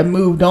that she had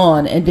moved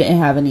on and didn't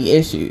have any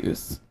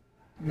issues.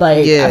 Like,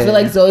 I feel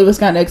like Zoe was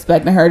kind of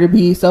expecting her to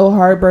be so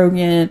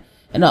heartbroken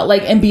and all,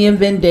 like, and being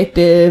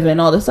vindictive and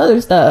all this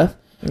other stuff.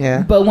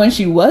 Yeah. But when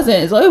she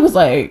wasn't, Zoe was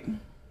like,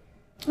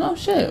 Oh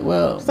shit,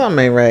 well,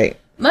 something ain't right.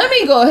 Let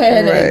me go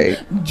ahead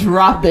and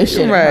drop this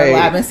shit in her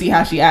lap and see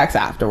how she acts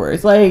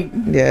afterwards. Like,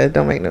 yeah, it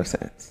don't make no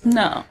sense.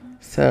 No.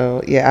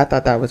 So yeah, I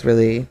thought that was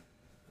really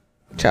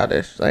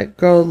childish. Like,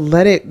 girl,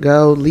 let it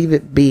go, leave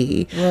it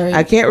be. Right.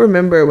 I can't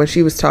remember when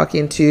she was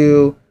talking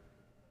to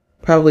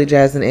probably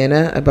Jazz and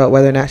Anna about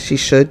whether or not she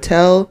should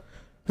tell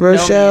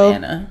Rochelle.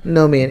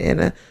 Nomi and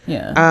Anna.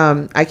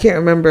 Yeah. I can't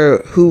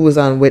remember who was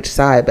on which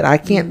side, but I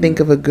can't think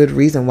of a good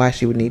reason why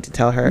she would need to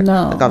tell her.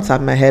 No. Like, off the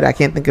top of my head, I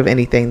can't think of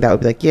anything that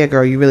would be like, yeah,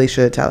 girl, you really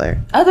should tell her.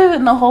 Other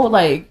than the whole,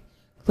 like,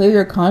 clear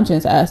your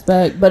conscience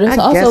aspect, but it's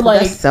also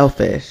like that's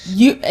selfish.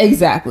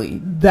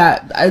 Exactly.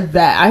 That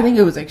I think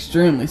it was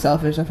extremely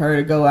selfish of her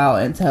to go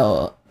out and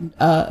tell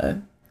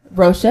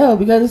Rochelle,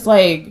 because it's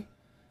like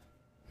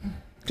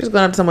just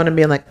going up to someone and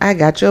being like, I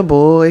got your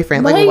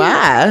boyfriend. Like,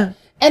 why?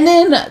 And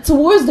then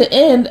towards the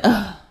end,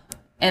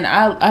 and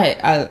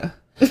I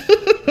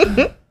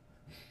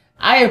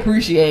I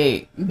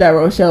appreciate that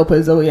Rochelle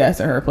put Zoe S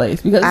in her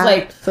place, because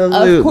absolutely.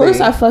 Like, of course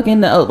I fucking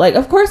know. Like,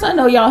 of course I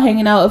know y'all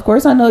hanging out. Of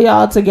course I know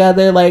y'all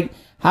together. Like,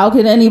 how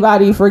could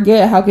anybody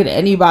forget? How could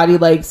anybody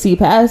like see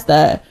past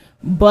that?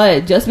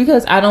 But just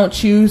because I don't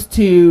choose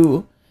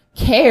to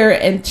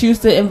care and choose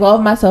to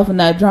involve myself in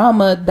that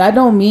drama, that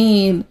don't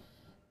mean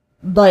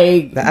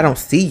like that I don't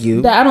see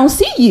you.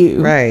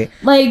 Right.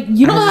 Like,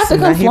 you don't have to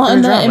come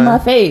flaunting that in my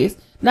face.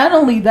 Not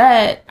only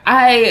that,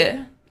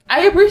 I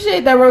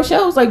appreciate that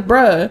Rochelle was like,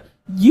 bruh,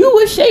 you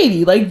was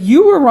shady. Like,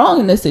 you were wrong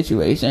in this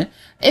situation.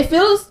 It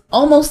feels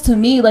almost to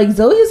me like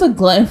Zoe is a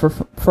glutton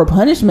for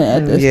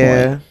punishment at this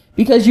point.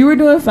 Because you were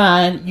doing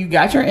fine. You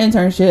got your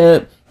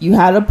internship. You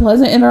had a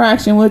pleasant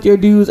interaction with your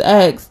dude's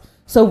ex.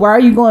 So why are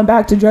you going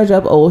back to dredge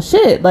up old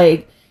shit?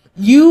 Like,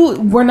 you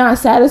were not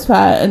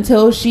satisfied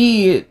until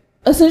she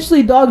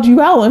essentially dogged you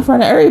out in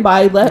front of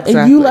everybody.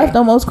 And you left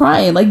almost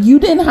crying. Like, you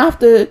didn't have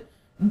to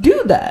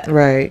do that.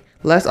 Right.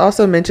 Let's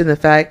also mention the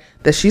fact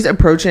that she's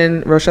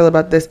approaching Rochelle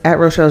about this at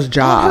Rochelle's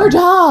job. At her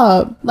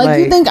job. Like,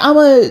 you think I'm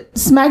going to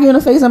smack you in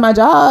the face at my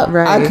job?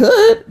 Right. I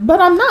could, but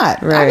I'm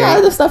not. Right. I got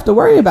other stuff to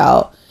worry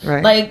about.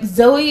 Right. Like,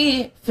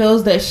 Zoe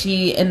feels that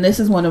she, and this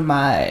is one of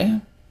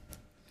my,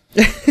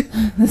 this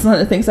is one of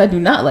the things I do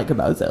not like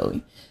about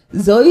Zoe.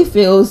 Zoe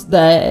feels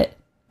that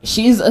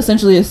she's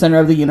essentially the center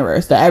of the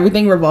universe, that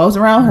everything revolves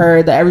around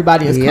her, that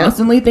everybody is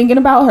constantly thinking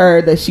about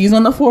her, that she's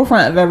on the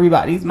forefront of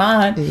everybody's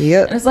mind.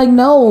 Yep. And it's like,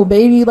 no,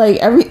 baby, like,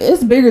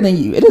 it's bigger than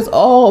you. It is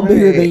all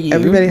bigger than you.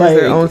 Everybody has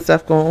their own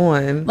stuff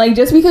going on. Like,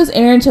 just because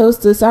Aaron chose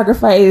to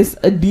sacrifice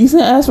a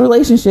decent ass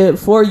relationship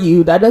for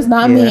you, that does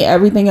not mean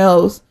everything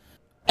else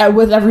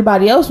with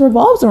everybody else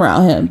revolves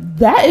around him.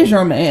 That is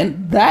your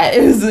man. That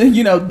is,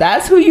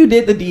 that's who you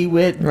did the deed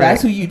with. Right.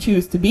 That's who you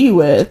choose to be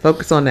with.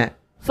 Focus on that.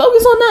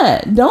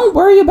 Don't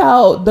worry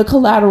about the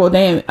collateral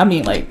damage. I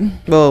mean, like,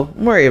 well,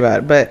 worry about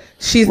it, but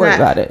she's not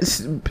about it.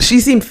 She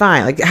seemed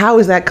fine. Like, how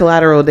is that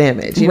collateral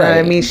damage? You know what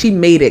I mean? She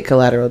made it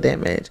collateral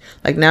damage.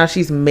 Like, now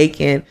she's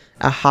making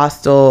a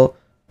hostile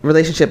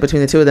relationship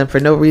between the two of them for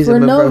no reason. For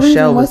no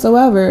reason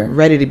whatsoever.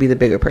 Ready to be the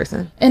bigger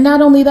person. And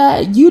not only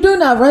that, you do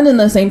not run in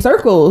the same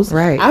circles.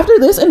 Right. After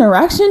this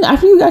interaction,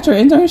 after you got your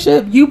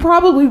internship, you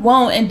probably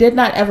won't and did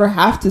not ever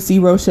have to see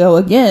Rochelle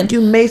again.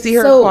 You may see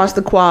her across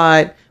the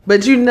quad,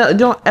 but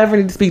don't ever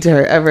need to speak to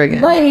her ever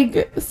again.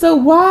 Like, so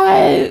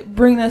why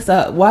bring this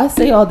up? Why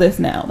say all this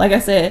now? Like I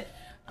said,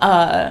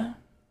 and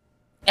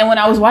when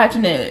I was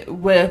watching it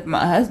with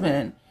my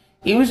husband,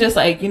 he was just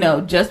like,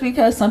 just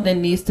because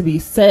something needs to be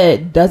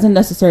said doesn't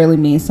necessarily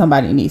mean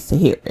somebody needs to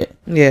hear it.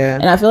 Yeah.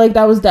 And I feel like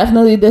that was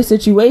definitely the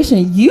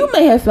situation. You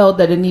may have felt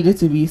that it needed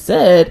to be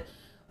said,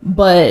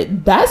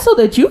 but that's so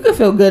that you can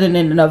feel good in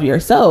and of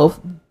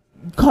yourself.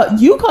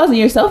 You causing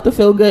yourself to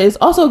feel good is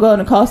also going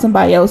to cause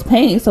somebody else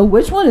pain. So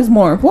which one is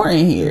more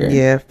important here?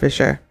 Yeah, for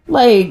sure.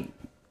 Like,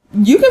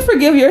 you can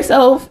forgive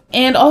yourself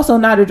and also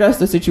not address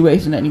the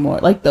situation anymore.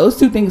 Like, those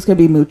two things could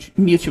be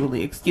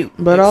mutually excused.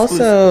 But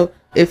also,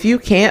 if you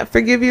can't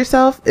forgive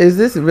yourself, is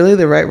this really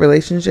the right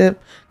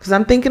relationship? Because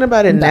I'm thinking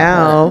about it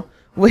now.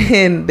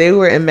 When they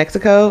were in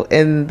Mexico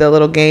in the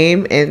little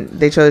game and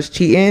they chose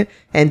cheating,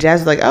 and Jazz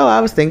was like, oh,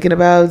 I was thinking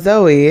about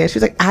Zoe, and she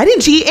was like, I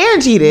didn't cheat,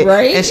 Aaron cheated,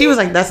 right? And she was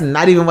like, that's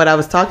not even what I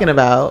was talking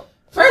about.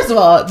 First of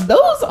all,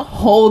 those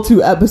whole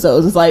 2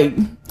 episodes is like,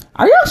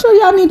 are y'all sure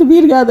y'all need to be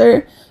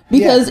together?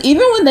 Because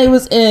even when they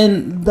was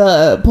in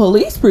the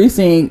police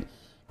precinct,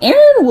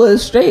 Aaron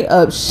was straight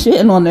up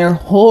shitting on their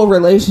whole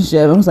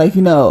relationship and was like,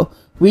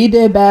 we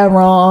did bad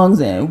wrongs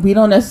and we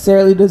don't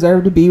necessarily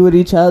deserve to be with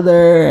each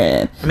other,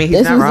 and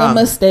this was a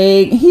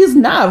mistake. He's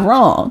not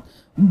wrong,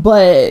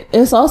 but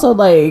it's also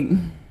like,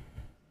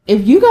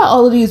 if you got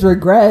all of these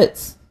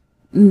regrets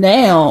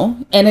now,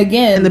 and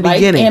again, in the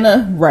beginning,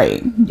 Anna,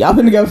 right, y'all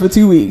been together for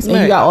 2 weeks,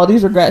 and you got all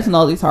these regrets and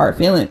all these hard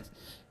feelings.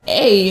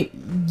 A,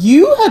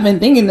 you have been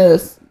thinking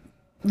this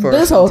for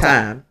this whole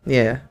time.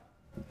 Yeah.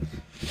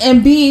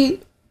 And B,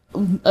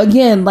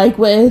 again, like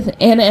with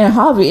Anna and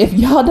Javi, if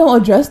y'all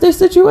don't address this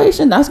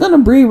situation, that's gonna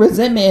breed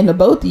resentment into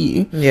both of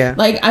you. Yeah.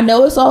 Like, I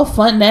know it's all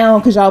fun now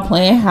because y'all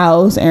playing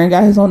house, Aaron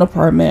got his own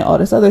apartment, all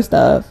this other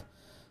stuff,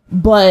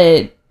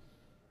 but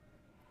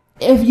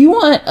if you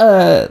want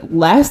a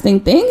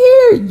lasting thing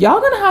here, y'all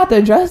gonna have to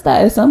address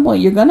that at some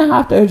point. You're gonna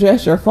have to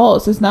address your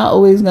faults. It's not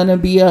always gonna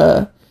be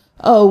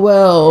oh,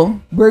 well,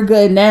 we're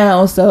good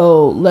now,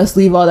 so let's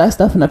leave all that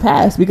stuff in the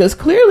past. Because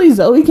clearly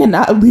Zoe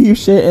cannot leave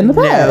shit in the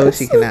past. No,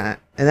 she cannot.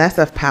 And that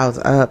stuff piles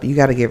up. You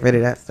got to get rid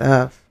of that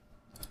stuff.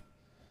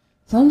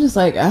 So I'm just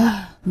like,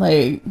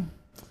 let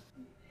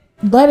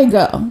it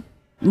go.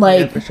 Like,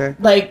 yeah, for sure.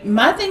 Like,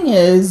 my thing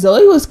is,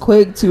 Zoe was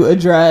quick to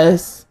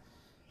address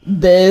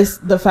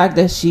the fact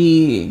that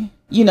she,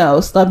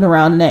 slept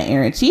around and that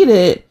Aaron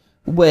cheated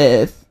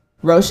with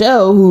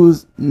Rochelle,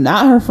 who's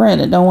not her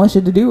friend and don't want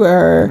shit to do with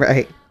her.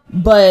 Right.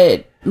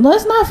 But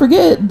let's not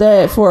forget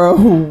that for a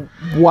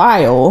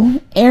while,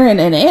 Aaron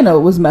and Anna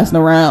was messing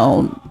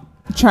around,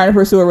 trying to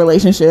pursue a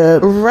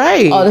relationship.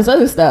 Right. All this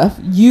other stuff.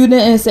 You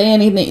didn't say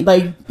anything.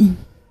 Like,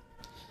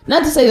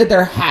 not to say that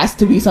there has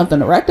to be something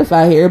to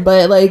rectify here,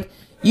 but like,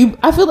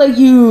 I feel like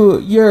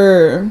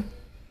you're...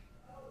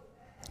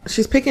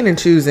 She's picking and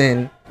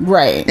choosing.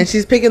 Right. And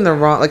she's picking the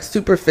wrong, like,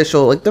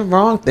 superficial, like, the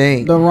wrong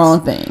things. The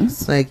wrong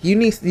things. Like, you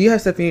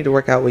have stuff you need to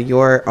work out with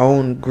your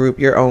own group,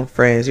 your own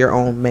friends, your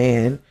own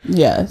man.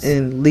 Yes.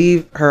 And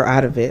leave her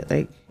out of it.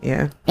 Like,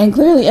 yeah. And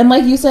clearly, and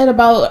like you said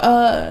about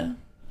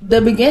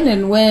the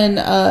beginning when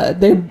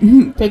they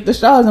picked the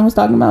straws and was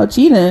talking about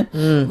cheating,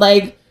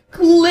 like,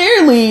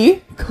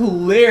 clearly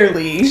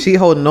she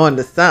holding on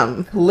to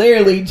something.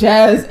 Clearly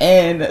Jazz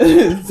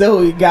and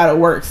Zoe gotta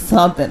work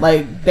something.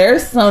 Like,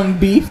 there's some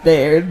beef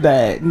there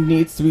that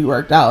needs to be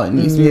worked out and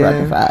needs to be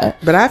rectified.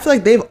 But I feel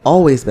like they've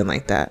always been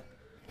like that.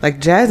 Like,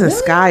 Jazz and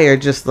Sky are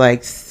just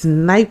like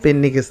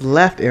sniping niggas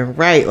left and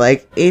right,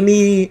 like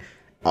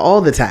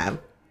all the time.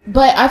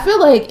 But I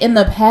feel like in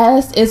the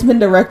past it's been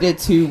directed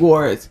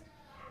towards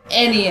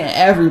any and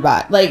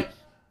everybody. Like,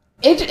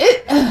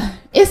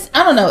 it's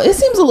I don't know, it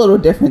seems a little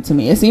different to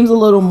me. It seems a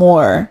little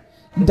more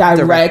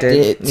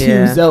directed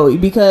to Zoe,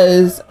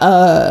 because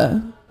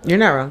you're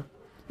not wrong.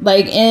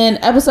 Like in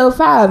episode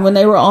 5, when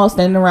they were all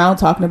standing around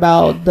talking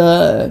about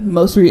the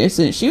most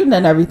recent shooting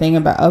and everything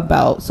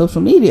about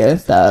social media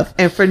and stuff,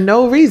 and for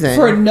no reason,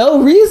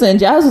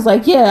 Jazz was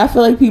like, yeah, I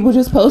feel like people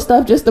just post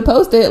stuff just to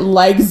post it,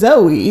 like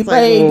Zoe.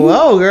 Like,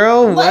 whoa,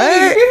 girl,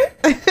 what?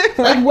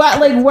 Like, why?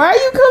 Like, why are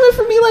you coming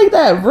for me like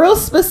that? Real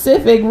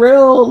specific,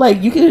 real,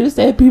 like, you could have just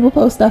said people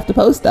post stuff to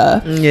post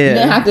stuff. Yeah. You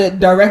didn't have to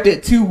direct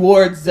it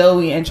towards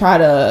Zoe and try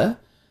to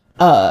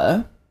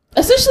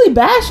essentially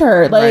bash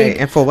her. Like, right.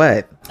 And for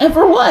what?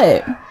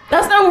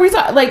 That's not what we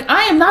talk. Like,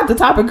 I am not the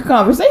topic of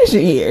conversation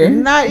here.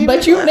 Not even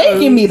but you're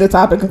making me the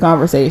topic of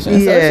conversation. So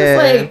it's just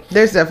like,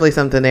 there's definitely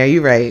something there.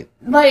 You're right.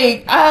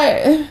 Like,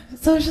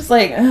 so it's just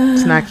like,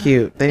 it's not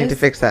cute. They need to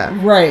fix that.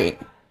 Right.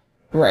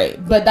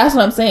 But that's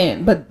what I'm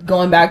saying. But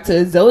going back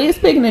to Zoe is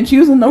picking and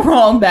choosing the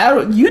wrong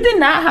battle. You did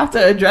not have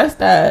to address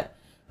that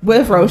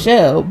with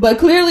Rochelle. But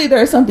clearly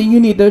there's something you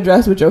need to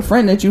address with your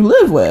friend that you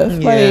live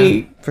with. Yeah,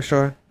 like, for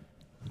sure.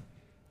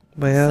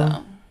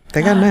 Well,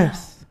 they got a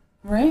mess.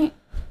 Right.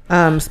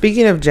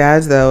 Speaking of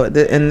Jazz, though,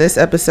 in this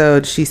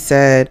episode, she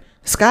said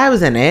Sky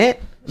was in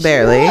it.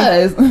 Barely.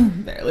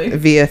 Barely.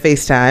 Via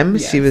FaceTime.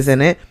 Yes. She was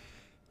in it.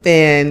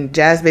 And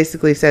Jazz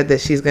basically said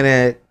that she's going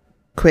to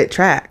quit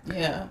track.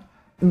 Yeah.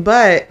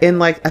 But in,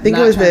 like, I think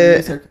it was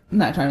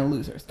not trying to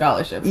lose her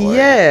scholarship for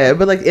it.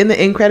 But like in the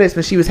end credits,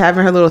 when she was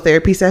having her little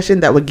therapy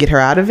session that would get her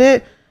out of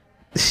it,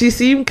 she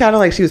seemed kind of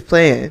like she was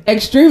playing.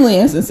 Extremely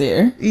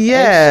insincere.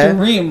 Yeah.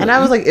 Extremely. And I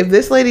was like, if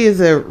this lady is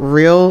a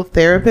real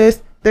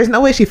therapist, there's no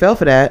way she fell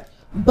for that.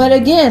 But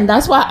again,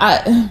 that's why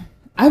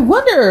I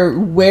wonder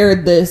where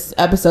this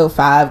episode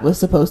 5 was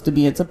supposed to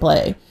be into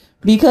play.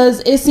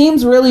 Because it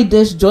seems really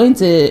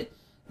disjointed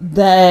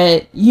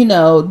that,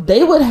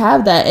 they would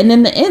have that. And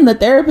in the end, the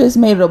therapist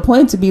made it a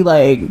point to be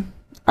like,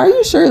 are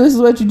you sure this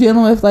is what you're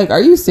dealing with? Like,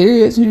 are you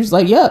serious? And you're just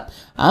like, yep,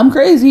 I'm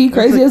crazy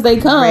as they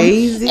come.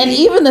 Crazy. And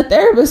even the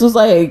therapist was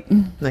like,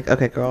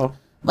 okay, girl.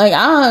 Like,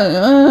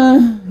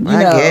 I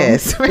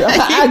guess.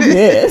 I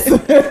guess.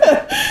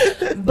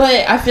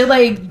 But I feel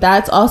like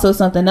that's also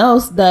something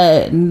else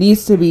that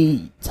needs to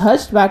be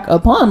touched back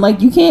upon.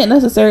 Like, you can't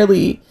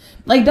necessarily,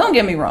 like, don't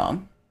get me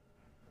wrong.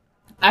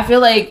 I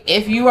feel like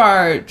if you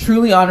are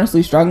truly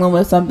honestly struggling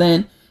with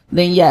something,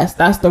 then yes,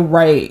 that's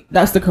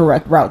the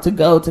correct route to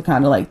go to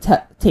kind of like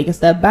take a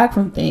step back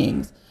from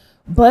things.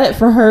 But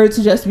for her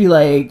to just be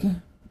like,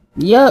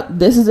 yep,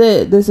 this is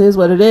it. This is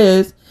what it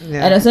is.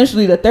 Yeah. And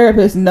essentially the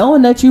therapist,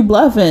 knowing that you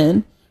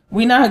bluffing,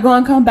 we're not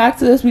going to come back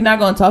to this. We're not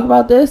going to talk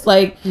about this.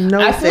 Like,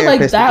 I feel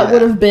like that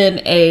would have been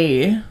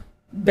a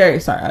very,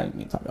 sorry, I didn't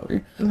mean to talk over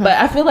you. Mm-hmm. But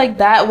I feel like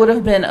that would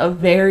have been a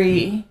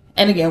very,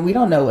 and again, we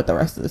don't know what the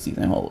rest of the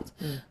season holds.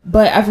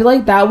 But I feel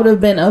like that would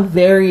have been a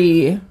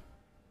very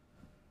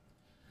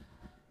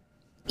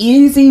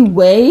easy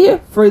way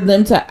for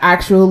them to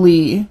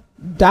actually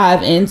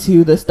dive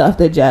into the stuff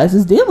that Jazz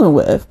is dealing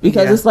with.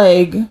 Because it's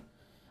like,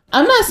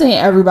 I'm not saying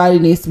everybody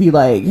needs to be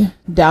like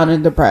down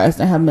and depressed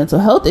and have mental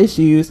health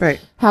issues. Right.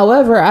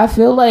 However, I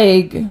feel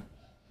like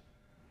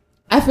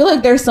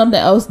there's something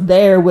else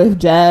there with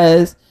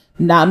Jazz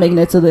not making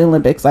it to the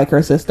Olympics like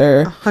her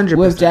sister 100%.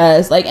 with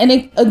Jazz. Like, and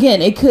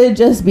it could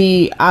just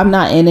be, I'm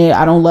not in it,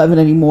 I don't love it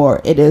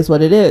anymore, it is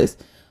what it is.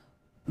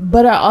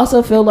 But I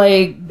also feel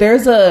like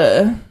there's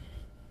I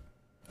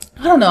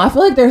don't know, I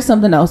feel like there's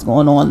something else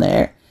going on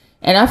there.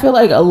 And I feel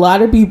like a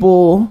lot of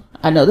people,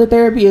 I know that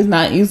therapy is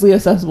not easily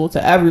accessible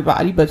to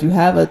everybody, but you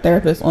have a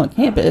therapist on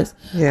campus.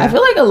 Yeah. I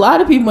feel like a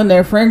lot of people in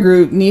their friend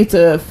group need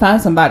to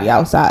find somebody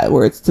outside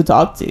where it's to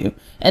talk to.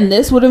 And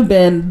this would have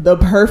been the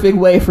perfect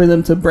way for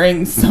them to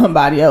bring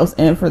somebody else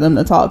in for them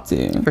to talk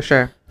to. For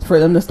sure. For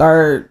them to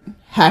start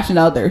hashing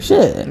out their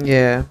shit.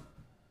 Yeah.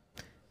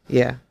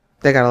 Yeah.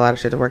 They got a lot of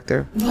shit to work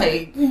through.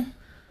 Like...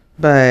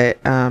 But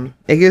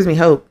it gives me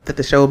hope that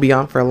the show will be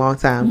on for a long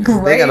time.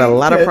 Because they got a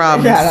lot of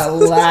problems. They got a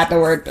lot to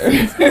work through.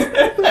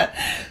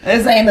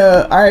 This ain't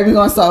all right, we're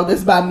going to solve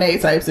this by May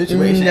type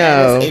situation.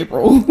 No. It's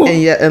April.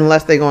 And yet,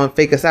 unless they're going to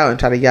fake us out and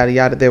try to yada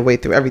yada their way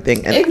through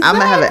everything. And exactly. I'm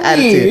going to have an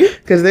attitude.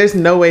 Because there's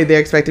no way they're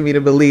expecting me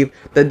to believe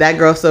that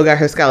girl still got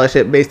her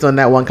scholarship based on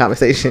that one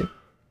conversation.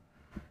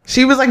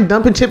 She was like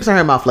dumping chips in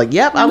her mouth. Like,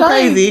 yep, I'm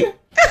crazy.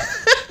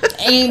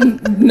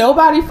 Ain't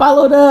nobody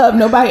followed up.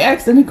 Nobody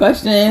asked any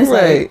questions.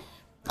 Right.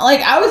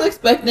 Like, I was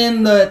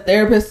expecting the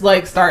therapist to,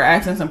 like, start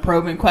asking some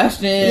probing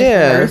questions.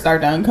 Yeah. Or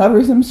start to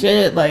uncover some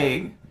shit.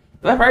 Like,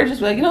 but first just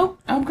be like,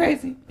 I'm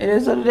crazy. It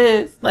is what it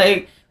is.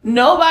 Like,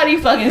 nobody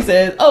fucking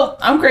says, oh,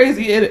 I'm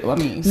crazy. I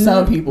mean,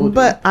 some people do.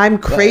 But I'm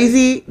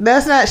crazy?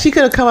 That's not... She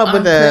could have come up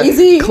with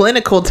a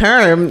clinical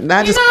term,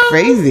 not just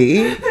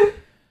crazy.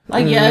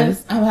 Like,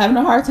 yes, I'm having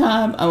a hard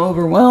time. I'm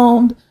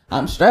overwhelmed.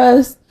 I'm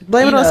stressed.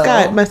 Blame it on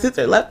Scott. My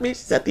sister left me.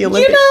 She's at the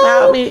Olympics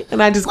without me.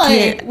 And I just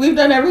can't. We've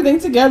done everything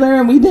together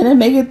and we didn't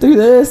make it through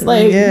this.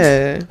 Like,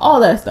 yeah. All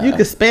that stuff. You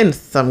could spend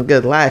some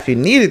good life if you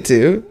needed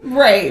to.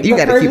 Right. You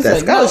got to keep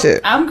that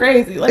scholarship. No, I'm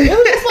crazy. Like, it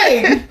was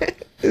just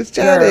like... It's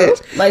childish.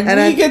 Like,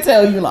 we could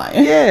tell you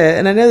lying. Yeah.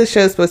 And I know the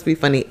show's supposed to be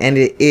funny and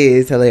it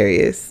is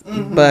hilarious.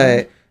 Mm-hmm.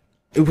 But...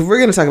 if we're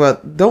going to talk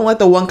about, don't let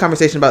the one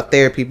conversation about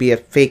therapy be a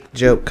fake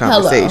joke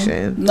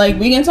conversation. Hello. Like,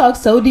 we can talk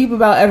so deep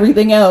about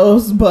everything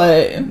else,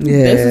 but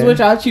this is what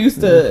y'all choose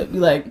to be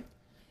like,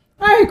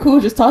 all right, cool,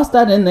 just toss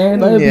that in there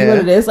and let it be what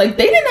it is. Like,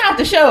 they didn't have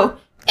to show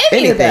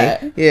anything of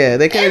that. Yeah,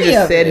 they could have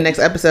just said next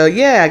episode,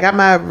 I got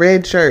my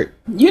red shirt.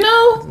 You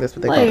know? That's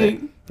what they call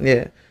it.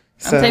 Yeah.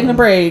 So, I'm taking a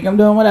break. I'm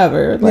doing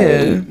whatever. Like,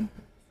 yeah.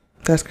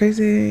 That's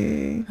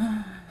crazy.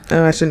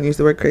 Oh, I shouldn't use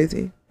the word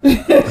crazy.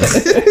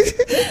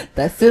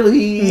 That's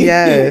silly.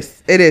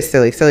 Yes, it is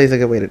silly. Silly is a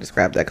good way to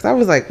describe that, because I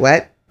was like,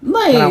 what?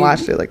 Like, when I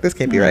watched it, like, this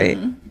can't be right.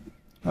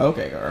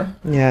 Okay, girl.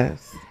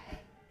 Yes.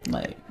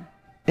 Like,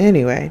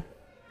 anyway,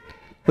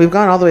 we've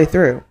gone all the way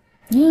through.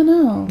 Yeah,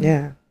 no.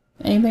 Yeah.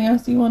 Anything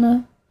else you want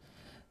to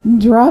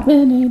drop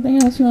in?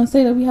 Anything else you want to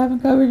say that we haven't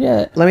covered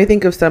yet? Let me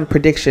think of some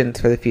predictions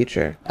for the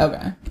future.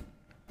 Okay.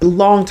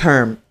 Long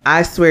term,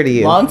 I swear to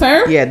you. Long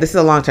term? Yeah, this is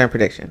a long term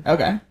prediction.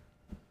 Okay.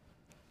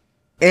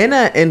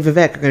 Anna and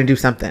Vivek are going to do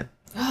something.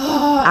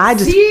 I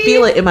just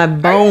feel it in my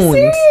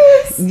bones.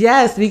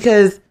 Yes,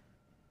 because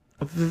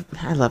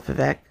I love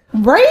Vivek.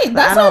 Right?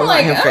 That's what I'm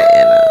like. Him for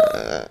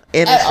Anna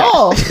at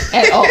all.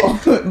 At all.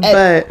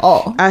 But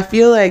all. I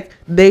feel like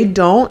they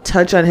don't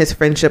touch on his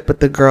friendship with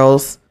the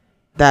girls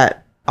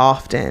that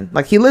often.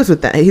 Like, he lives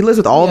with them. He lives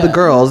with all the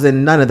girls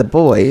and none of the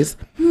boys.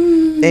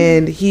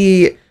 And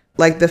he...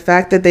 like, the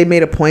fact that they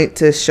made a point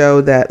to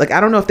show that, like, I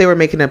don't know if they were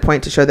making a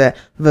point to show that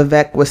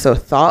Vivek was so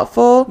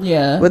thoughtful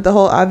with the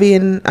whole Avi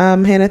and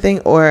Hannah thing,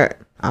 or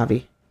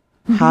Javi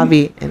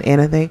and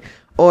Anna thing,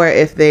 or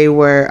if they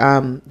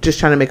were just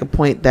trying to make a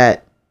point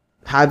that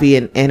Javi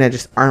and Anna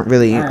just aren't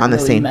really on the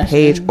same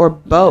page, or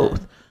both.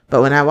 Yeah.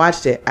 But when I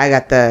watched it, I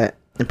got the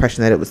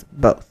impression that it was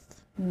both.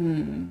 I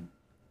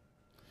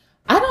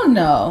don't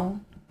know.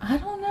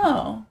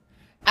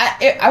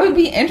 I would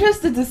be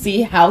interested to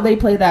see how they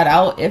play that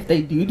out if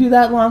they do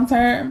that long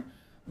term.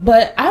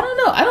 But I don't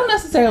know. I don't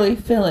necessarily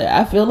feel it.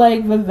 I feel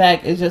like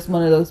Vivek is just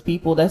one of those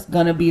people that's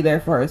going to be there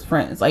for his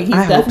friends. Like,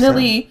 he's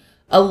definitely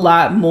a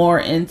lot more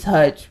in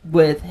touch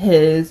with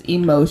his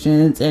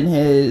emotions and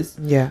his,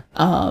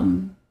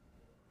 I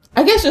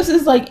guess just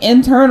his, like,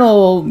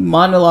 internal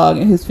monologue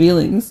and his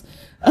feelings.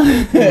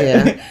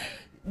 To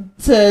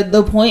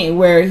the point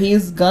where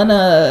he's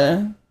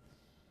gonna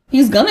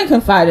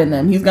confide in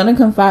them. He's gonna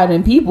confide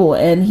in people,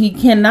 and he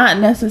cannot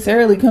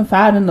necessarily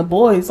confide in the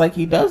boys like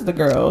he does the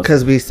girls.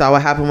 Because we saw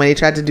what happened when he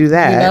tried to do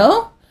that. You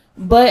know?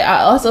 But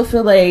I also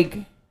feel like,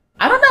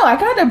 I don't know, I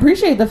kind of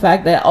appreciate the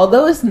fact that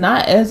although it's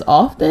not as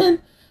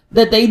often,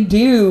 that they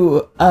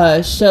do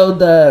show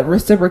the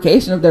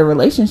reciprocation of their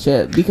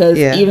relationship. Because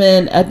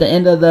even at the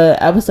end of the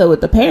episode with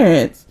the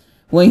parents,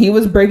 when he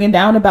was breaking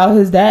down about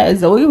his dad,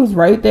 Zoe was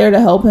right there to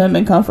help him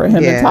and comfort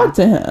him and talk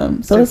to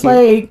him. So it's cute.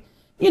 Like,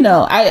 you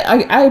know,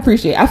 I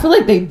appreciate. I feel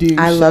like they do.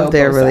 I love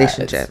their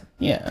relationship.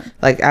 Yeah,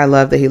 like, I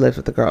love that he lives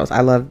with the girls.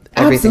 I love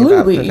everything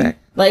about Vivek.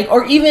 Like,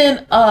 or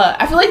even,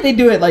 I feel like they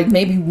do it like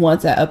maybe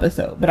once an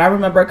episode. But I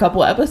remember a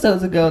couple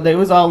episodes ago, they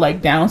was all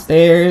like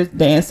downstairs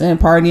dancing,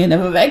 partying, and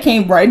Vivek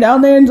came right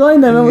down there and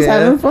joined them and was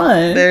having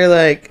fun. They're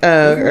like,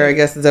 or I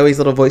guess Zoe's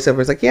little voiceover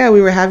is like, yeah,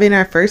 we were having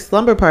our first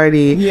slumber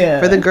party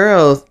for the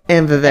girls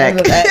and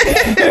Vivek.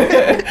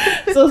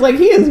 So it's like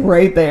he is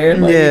right there.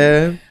 Like,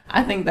 yeah,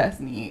 I think that's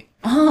neat.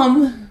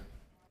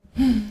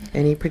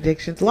 Any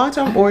predictions, long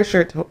term or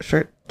short term?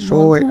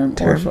 Short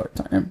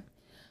term.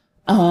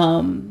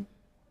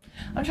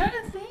 I'm trying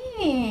to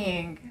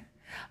think.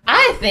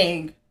 I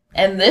think,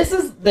 and this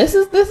is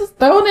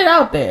throwing it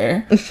out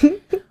there,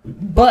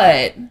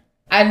 but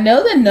I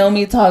know that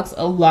Nomi talks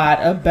a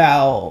lot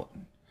about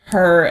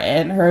her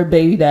and her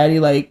baby daddy,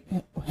 like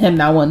him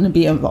not wanting to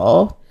be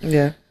involved.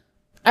 Yeah.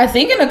 I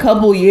think in a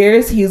couple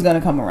years he's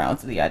gonna come around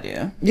to the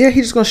idea. Yeah,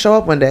 he's just gonna show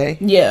up one day.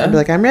 Yeah, and be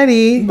like, I'm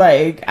ready.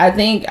 Like I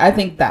think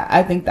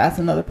that's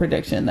another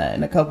prediction that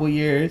in a couple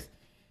years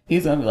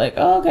he's gonna be like,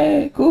 oh,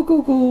 okay,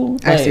 cool.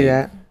 Like, I see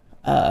that.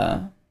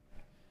 I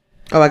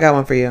got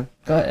one for you.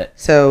 Go ahead.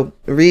 So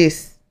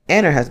Reese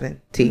and her husband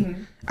T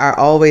are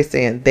always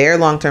saying their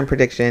long-term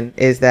prediction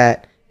is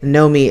that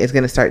Nomi is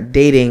gonna start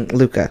dating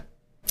Luca.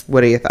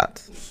 What are your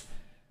thoughts?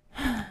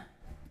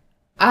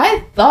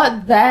 I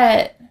thought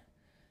that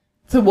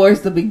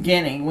towards the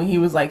beginning when he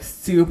was like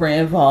super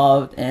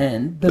involved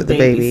in the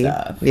baby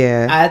stuff.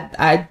 Yeah.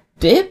 I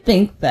did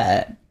think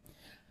that.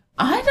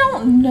 I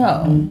don't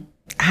know.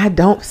 I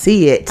don't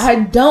see it. I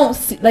don't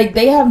see, like,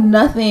 they have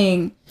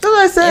nothing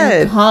I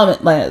said. in common.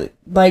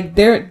 Like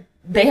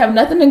they have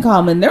nothing in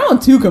common. They're on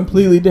two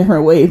completely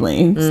different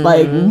wavelengths.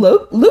 Like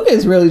Luke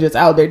is really just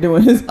out there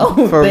doing his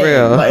own For thing.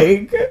 real.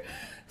 Like,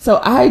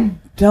 so I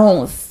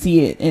don't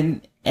see it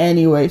in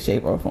any way,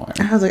 shape, or form.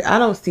 I was like, I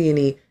don't see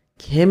any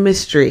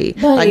chemistry.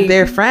 Like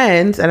they're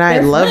friends, and I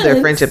love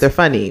their friendship. They're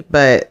funny,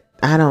 but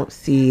I don't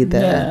see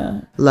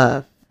the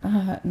love.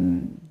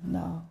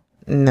 No.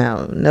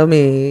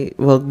 Nomi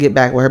will get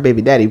back with her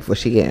baby daddy before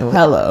she get in with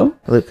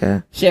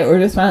Luca. Shit, we're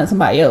just finding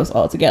somebody else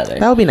altogether.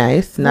 That would be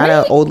nice. Not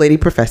an old lady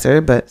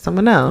professor, but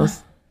someone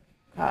else.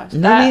 Gosh,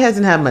 Nomi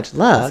hasn't had much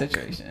luck.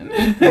 Situation.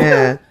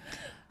 Yeah.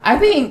 I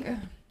think,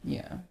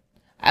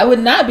 I would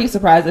not be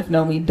surprised if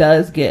Nomi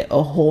does get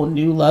a whole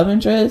new love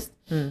interest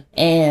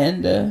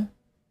and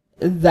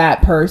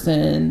that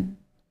person,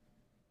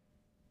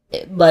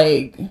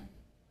 like,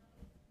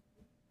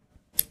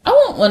 I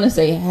won't want to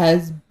say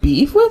has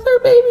beef with her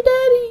baby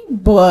daddy,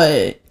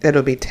 but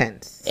it'll be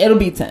tense. Yeah.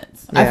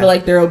 I feel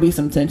like there will be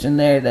some tension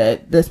there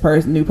that this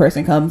new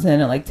person comes in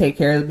and like take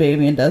care of the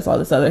baby and does all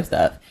this other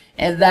stuff.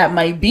 And that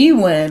might be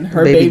when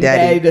her baby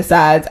daddy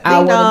decides, I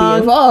want to be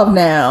involved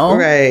now.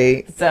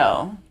 Right.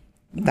 So,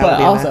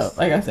 but also, nice.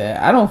 Like I said,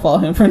 I don't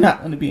fault him for not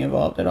wanting to be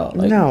involved at all.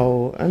 Like,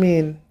 no, I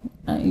mean,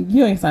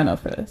 you ain't signed up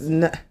for this.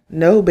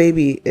 No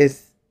baby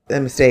is a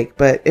mistake,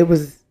 but it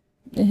was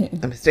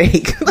a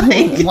mistake.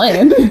 Like,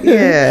 land.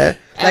 Yeah.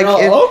 Like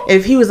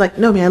if he was like,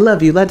 no man, I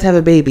love you, let's have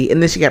a baby,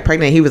 and then she got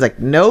pregnant, he was like,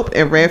 nope,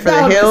 and ran for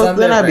the hills,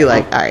 then I'd be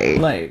like, all right.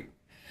 Like,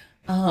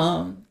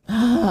 I'm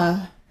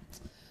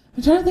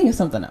trying to think of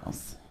something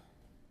else.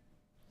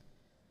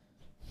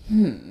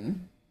 Do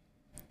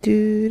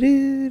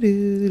do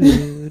do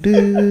do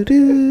do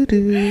do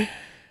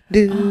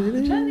do.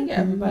 I'm trying to get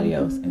everybody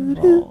else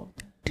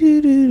involved.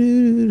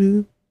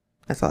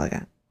 That's all I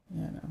got.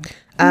 Yeah,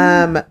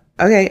 no.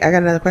 Okay, I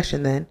got another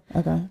question then.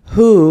 Okay.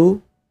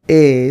 Who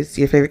is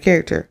your favorite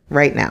character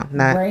right now?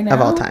 Not right now?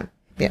 Of all time.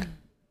 Yeah.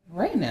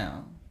 Right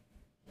now.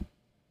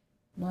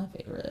 My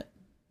favorite.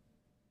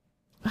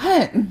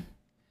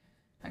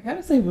 I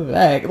gotta say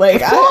Vivek.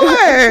 Like, of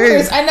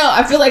course. I know.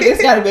 I feel like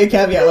it's gotta be a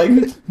caveat, like,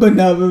 but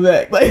not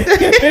Vivek. Like,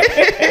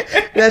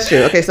 that's true.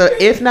 Okay, so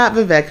if not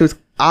Vivek, who's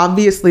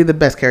obviously the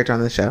best character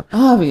on the show,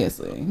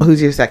 obviously,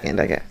 who's your second?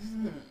 I guess.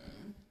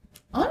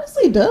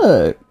 Honestly,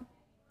 Doug.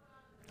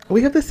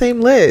 We have the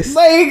same list.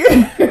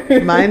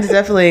 Like, mine's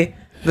definitely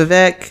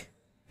Vivek,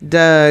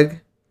 Doug,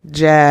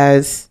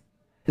 Jazz,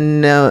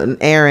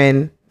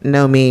 Aaron,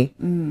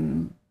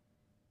 Nomi,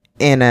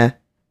 Anna.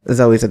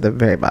 Zoe's at the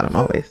very bottom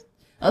always.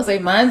 I'll say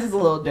mine's is a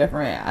little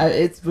different.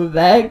 It's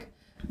Vivek,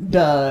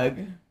 Doug.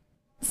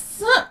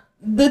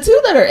 The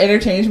two that are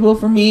interchangeable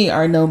for me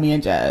are Nomi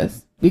and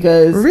Jazz.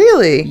 Because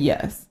really,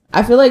 yes,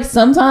 I feel like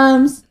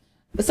sometimes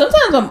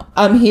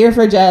I'm here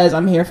for Jazz.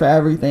 I'm here for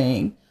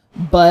everything,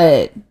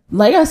 but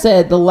like I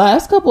said, the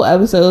last couple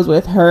episodes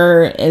with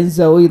her and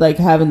Zoe like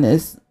having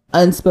this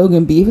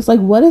unspoken beef, it's like,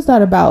 what is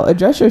that about?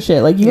 Address your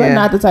shit. Like, you are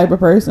not the type of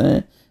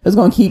person that's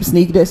gonna keep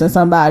sneak dissing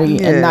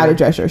somebody and not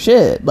address your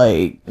shit.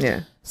 Like,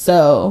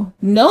 so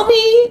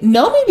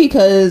Nomi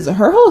because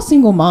her whole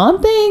single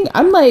mom thing,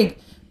 I'm like,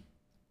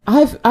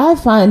 I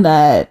find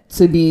that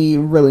to be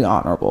really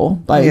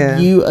honorable. Like,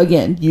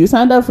 you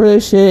signed up for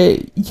this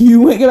shit.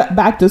 You went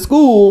back to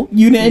school.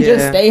 You didn't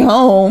just stay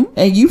home,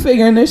 and you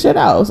figuring this shit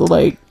out. So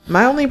like,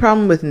 my only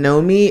problem with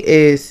Nomi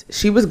is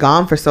she was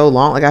gone for so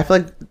long. Like, I feel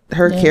like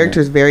her character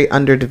is very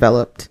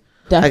underdeveloped.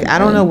 Definitely. Like, I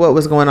don't know what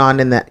was going on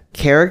in that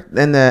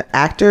the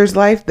actor's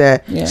life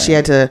that she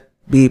had to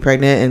be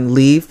pregnant and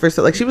leave for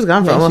so, like, she was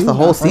gone for almost the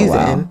whole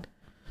season.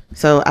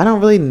 So I don't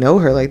really know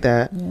her like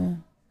that. Yeah.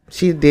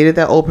 She dated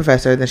that old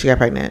professor, then she got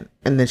pregnant,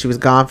 and then she was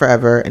gone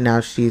forever, and now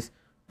she's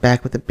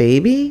back with a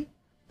baby.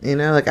 You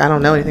know, like I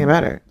don't know anything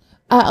about her.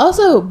 I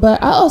also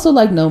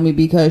like Nomi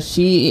because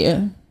she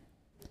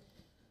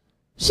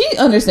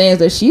understands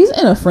that she's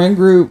in a friend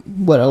group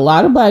with a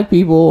lot of black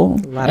people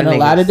and a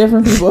lot of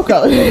different people of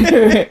color.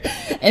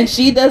 And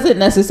she doesn't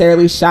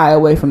necessarily shy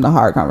away from the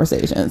hard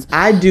conversations.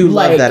 I do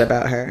love that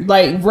about her.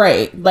 Like,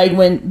 right. Like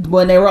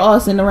when they were all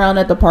sitting around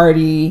at the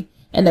party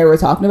and they were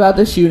talking about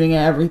the shooting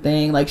and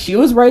everything, like she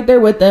was right there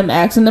with them,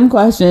 asking them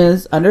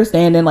questions,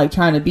 understanding, like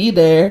trying to be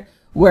there.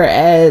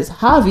 Whereas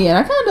Javi, and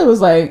I kind of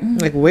was like,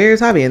 where's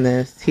Javi in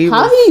this?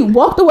 Javi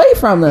walked away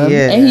from them,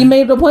 and he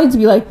made the point to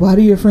be like, why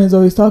do your friends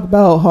always talk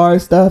about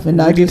hard stuff and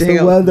not just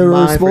the weather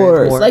or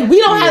sports? Like, we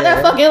don't have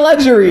that fucking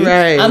luxury.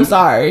 Right. I'm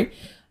sorry.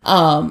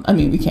 I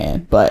mean, we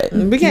can, but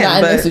we can,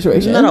 not in this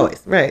situation. Not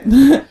always. Right.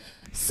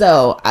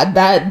 So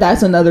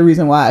that's another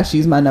reason why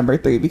she's my number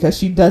 3, because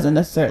she doesn't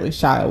necessarily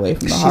shy away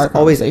from the hard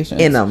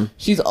conversations. In them.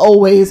 She's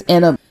always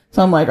in them.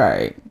 So I'm like, all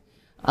right.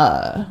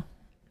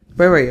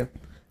 Where were you?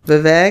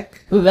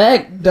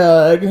 Vivek,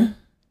 Doug,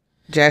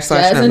 Jazz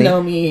and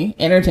Nomi,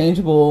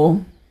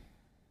 interchangeable.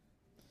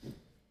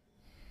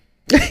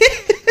 Who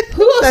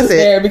else is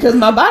there? Because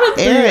my bottom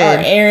 3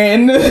 are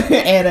Aaron,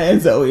 Anna, and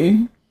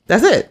Zoe.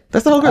 That's it.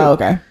 That's the whole group. Oh,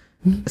 okay.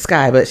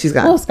 Sky, but she's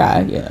gone. Oh,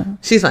 Sky, yeah.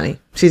 She's funny.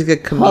 She's a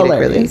good comedic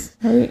relief.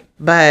 Right.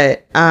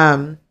 But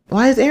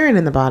why is Aaron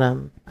in the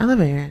bottom? I love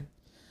Aaron.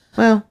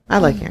 Well, I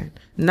like Aaron.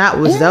 Not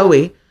with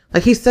Zoe.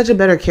 Like, he's such a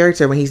better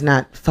character when he's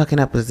not fucking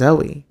up with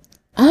Zoe.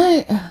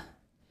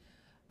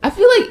 I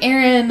feel like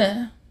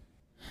Aaron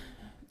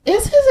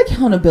is his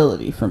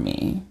accountability for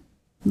me.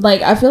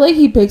 Like, I feel like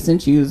he picks and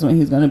chooses when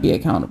he's going to be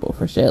accountable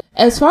for shit.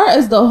 As far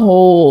as the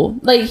whole,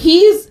 like,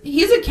 he's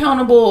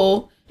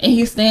accountable and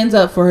he stands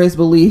up for his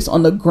beliefs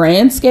on the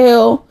grand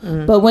scale.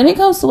 Mm-hmm. But when it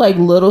comes to, like,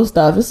 little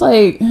stuff, it's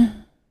like,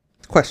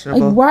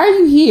 questionable. Like, why are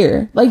you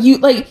here?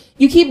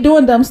 You keep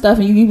doing dumb stuff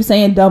and you keep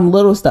saying dumb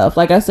little stuff.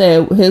 Like I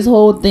said, his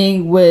whole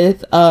thing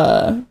with,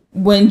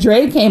 when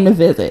Dre came to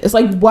visit, it's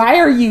like, why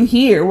are you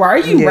here? Why are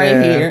you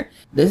right here?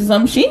 This is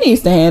something she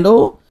needs to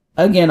handle.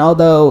 Again,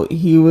 although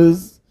he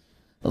was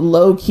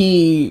low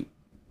key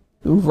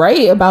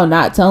right about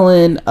not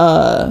telling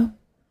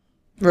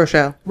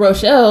Rochelle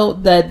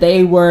that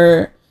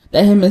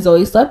him and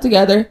Zoe slept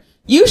together.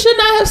 You should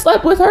not have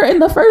slept with her in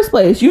the first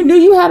place. You knew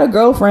you had a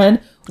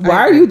girlfriend. Why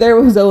are you there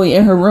with Zoe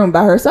in her room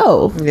by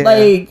herself? Yeah.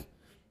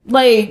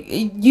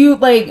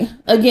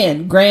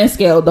 Again, grand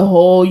scale, the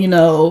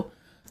whole,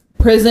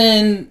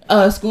 prison,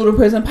 school to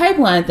prison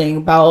pipeline thing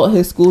about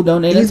his school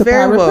donating to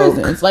private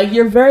prisons. Like,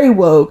 you're very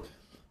woke,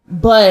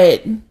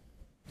 but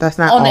that's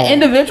not on the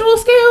individual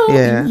scale.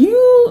 Yeah,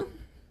 you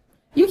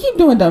keep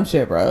doing dumb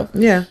shit, bro.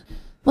 Yeah,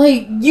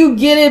 like, you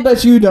get it,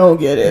 but you don't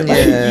get it.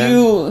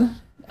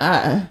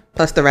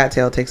 Plus, the rat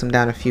tail takes him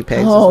down a few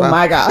pegs. Oh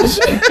my gosh.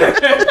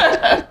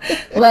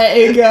 Let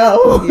it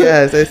go.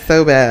 Yes, it's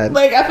so bad.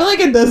 Like, I feel like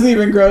it doesn't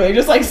even grow. They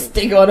just like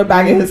stick on the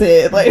back of his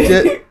head.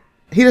 Like,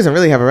 he doesn't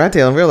really have a rat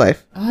tail in real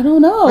life. I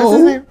don't know. What's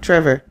his name?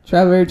 Trevor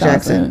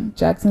Jackson.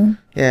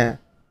 Yeah.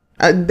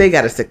 They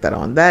got to stick that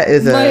on. That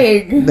is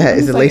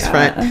a lace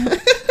front.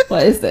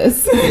 What is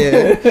this?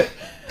 Yeah.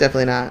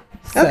 Definitely not.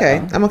 So,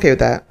 okay. I'm okay with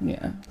that.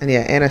 Yeah. And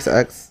yeah, Anna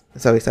sucks.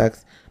 Zoe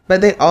sucks.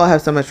 But they all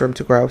have so much room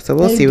to grow. So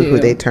we'll see who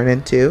they turn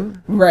into.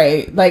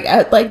 Right. Like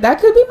that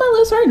could be my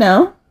list right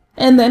now.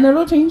 And then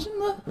it'll change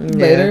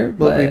later.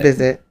 We'll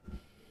revisit.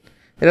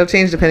 It'll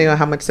change depending on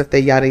how much stuff they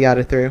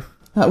yada through.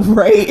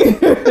 Right.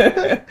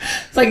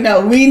 It's like,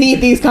 no, we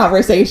need these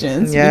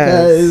conversations.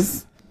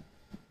 Yes.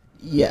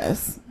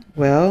 Because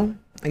well,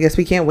 I guess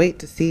we can't wait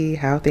to see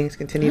how things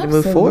continue to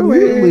move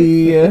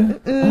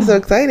forward. So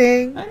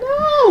exciting. I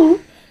know.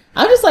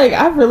 I'm just like,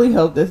 I really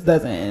hope this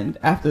doesn't end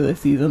after this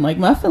season. Like,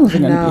 my feelings are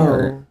going to be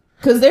hurt.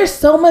 Because there's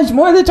so much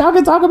more that y'all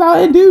can talk about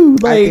and do.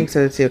 Like, I think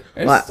so too.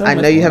 Well, I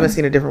know you haven't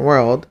seen A Different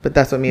World, but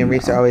that's what me and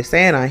Reese are always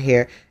saying on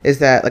here, is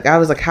that, like, I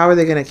was like, how are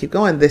they going to keep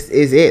going? This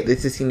is it.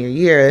 This is senior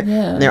year.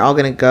 Yeah. And they're all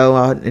going to go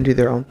out and do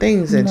their own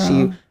things. And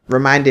she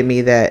reminded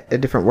me that A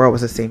Different World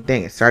was the same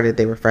thing. It started,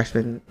 they were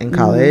freshmen in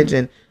college,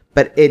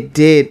 but it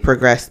did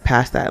progress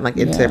past that, like,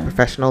 into their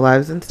professional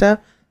lives and stuff.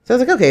 So I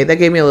was like, okay, that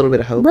gave me a little bit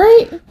of hope.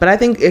 Right. But I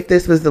think if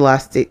this was the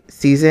last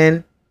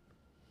season,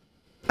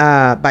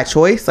 by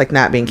choice, like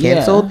not being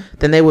canceled,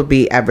 then they would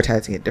be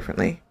advertising it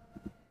differently.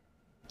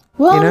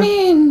 Well, I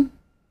mean,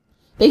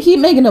 they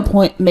keep making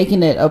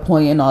it a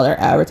point in all their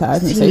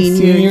advertisements.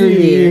 Senior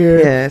year.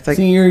 Yeah, it's like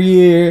senior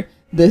year.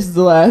 This is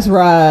the last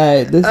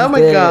ride. Oh my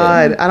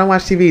God, I don't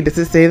watch TV. Does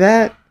it say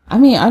that? I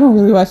mean, I don't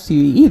really watch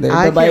TV either.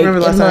 I can't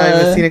remember the last time I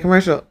ever seen a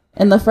commercial.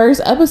 In the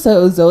first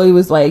episode, Zoe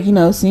was like,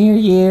 senior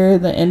year,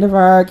 the end of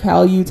our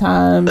Cal U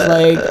times,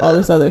 like all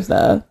this other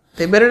stuff.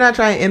 They better not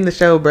try and end the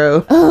show,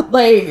 bro.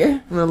 Like,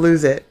 I'm gonna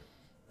lose it.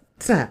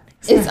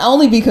 It's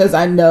only because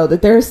I know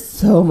that there's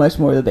so much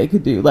more that they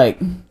could do. Like,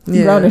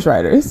 Grownish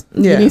writers,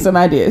 you need some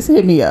ideas,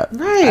 hit me up.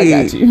 Right, I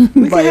got you.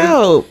 We can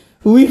help.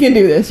 We can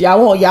do this. Y'all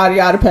won't yada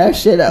yada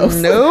past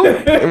shittos.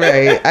 Nope.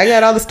 Right. I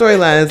got all the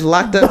storylines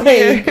locked up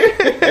here.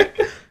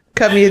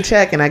 Cut me a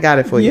check and I got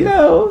it for you. You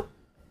know.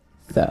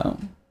 So,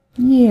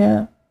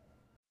 yeah.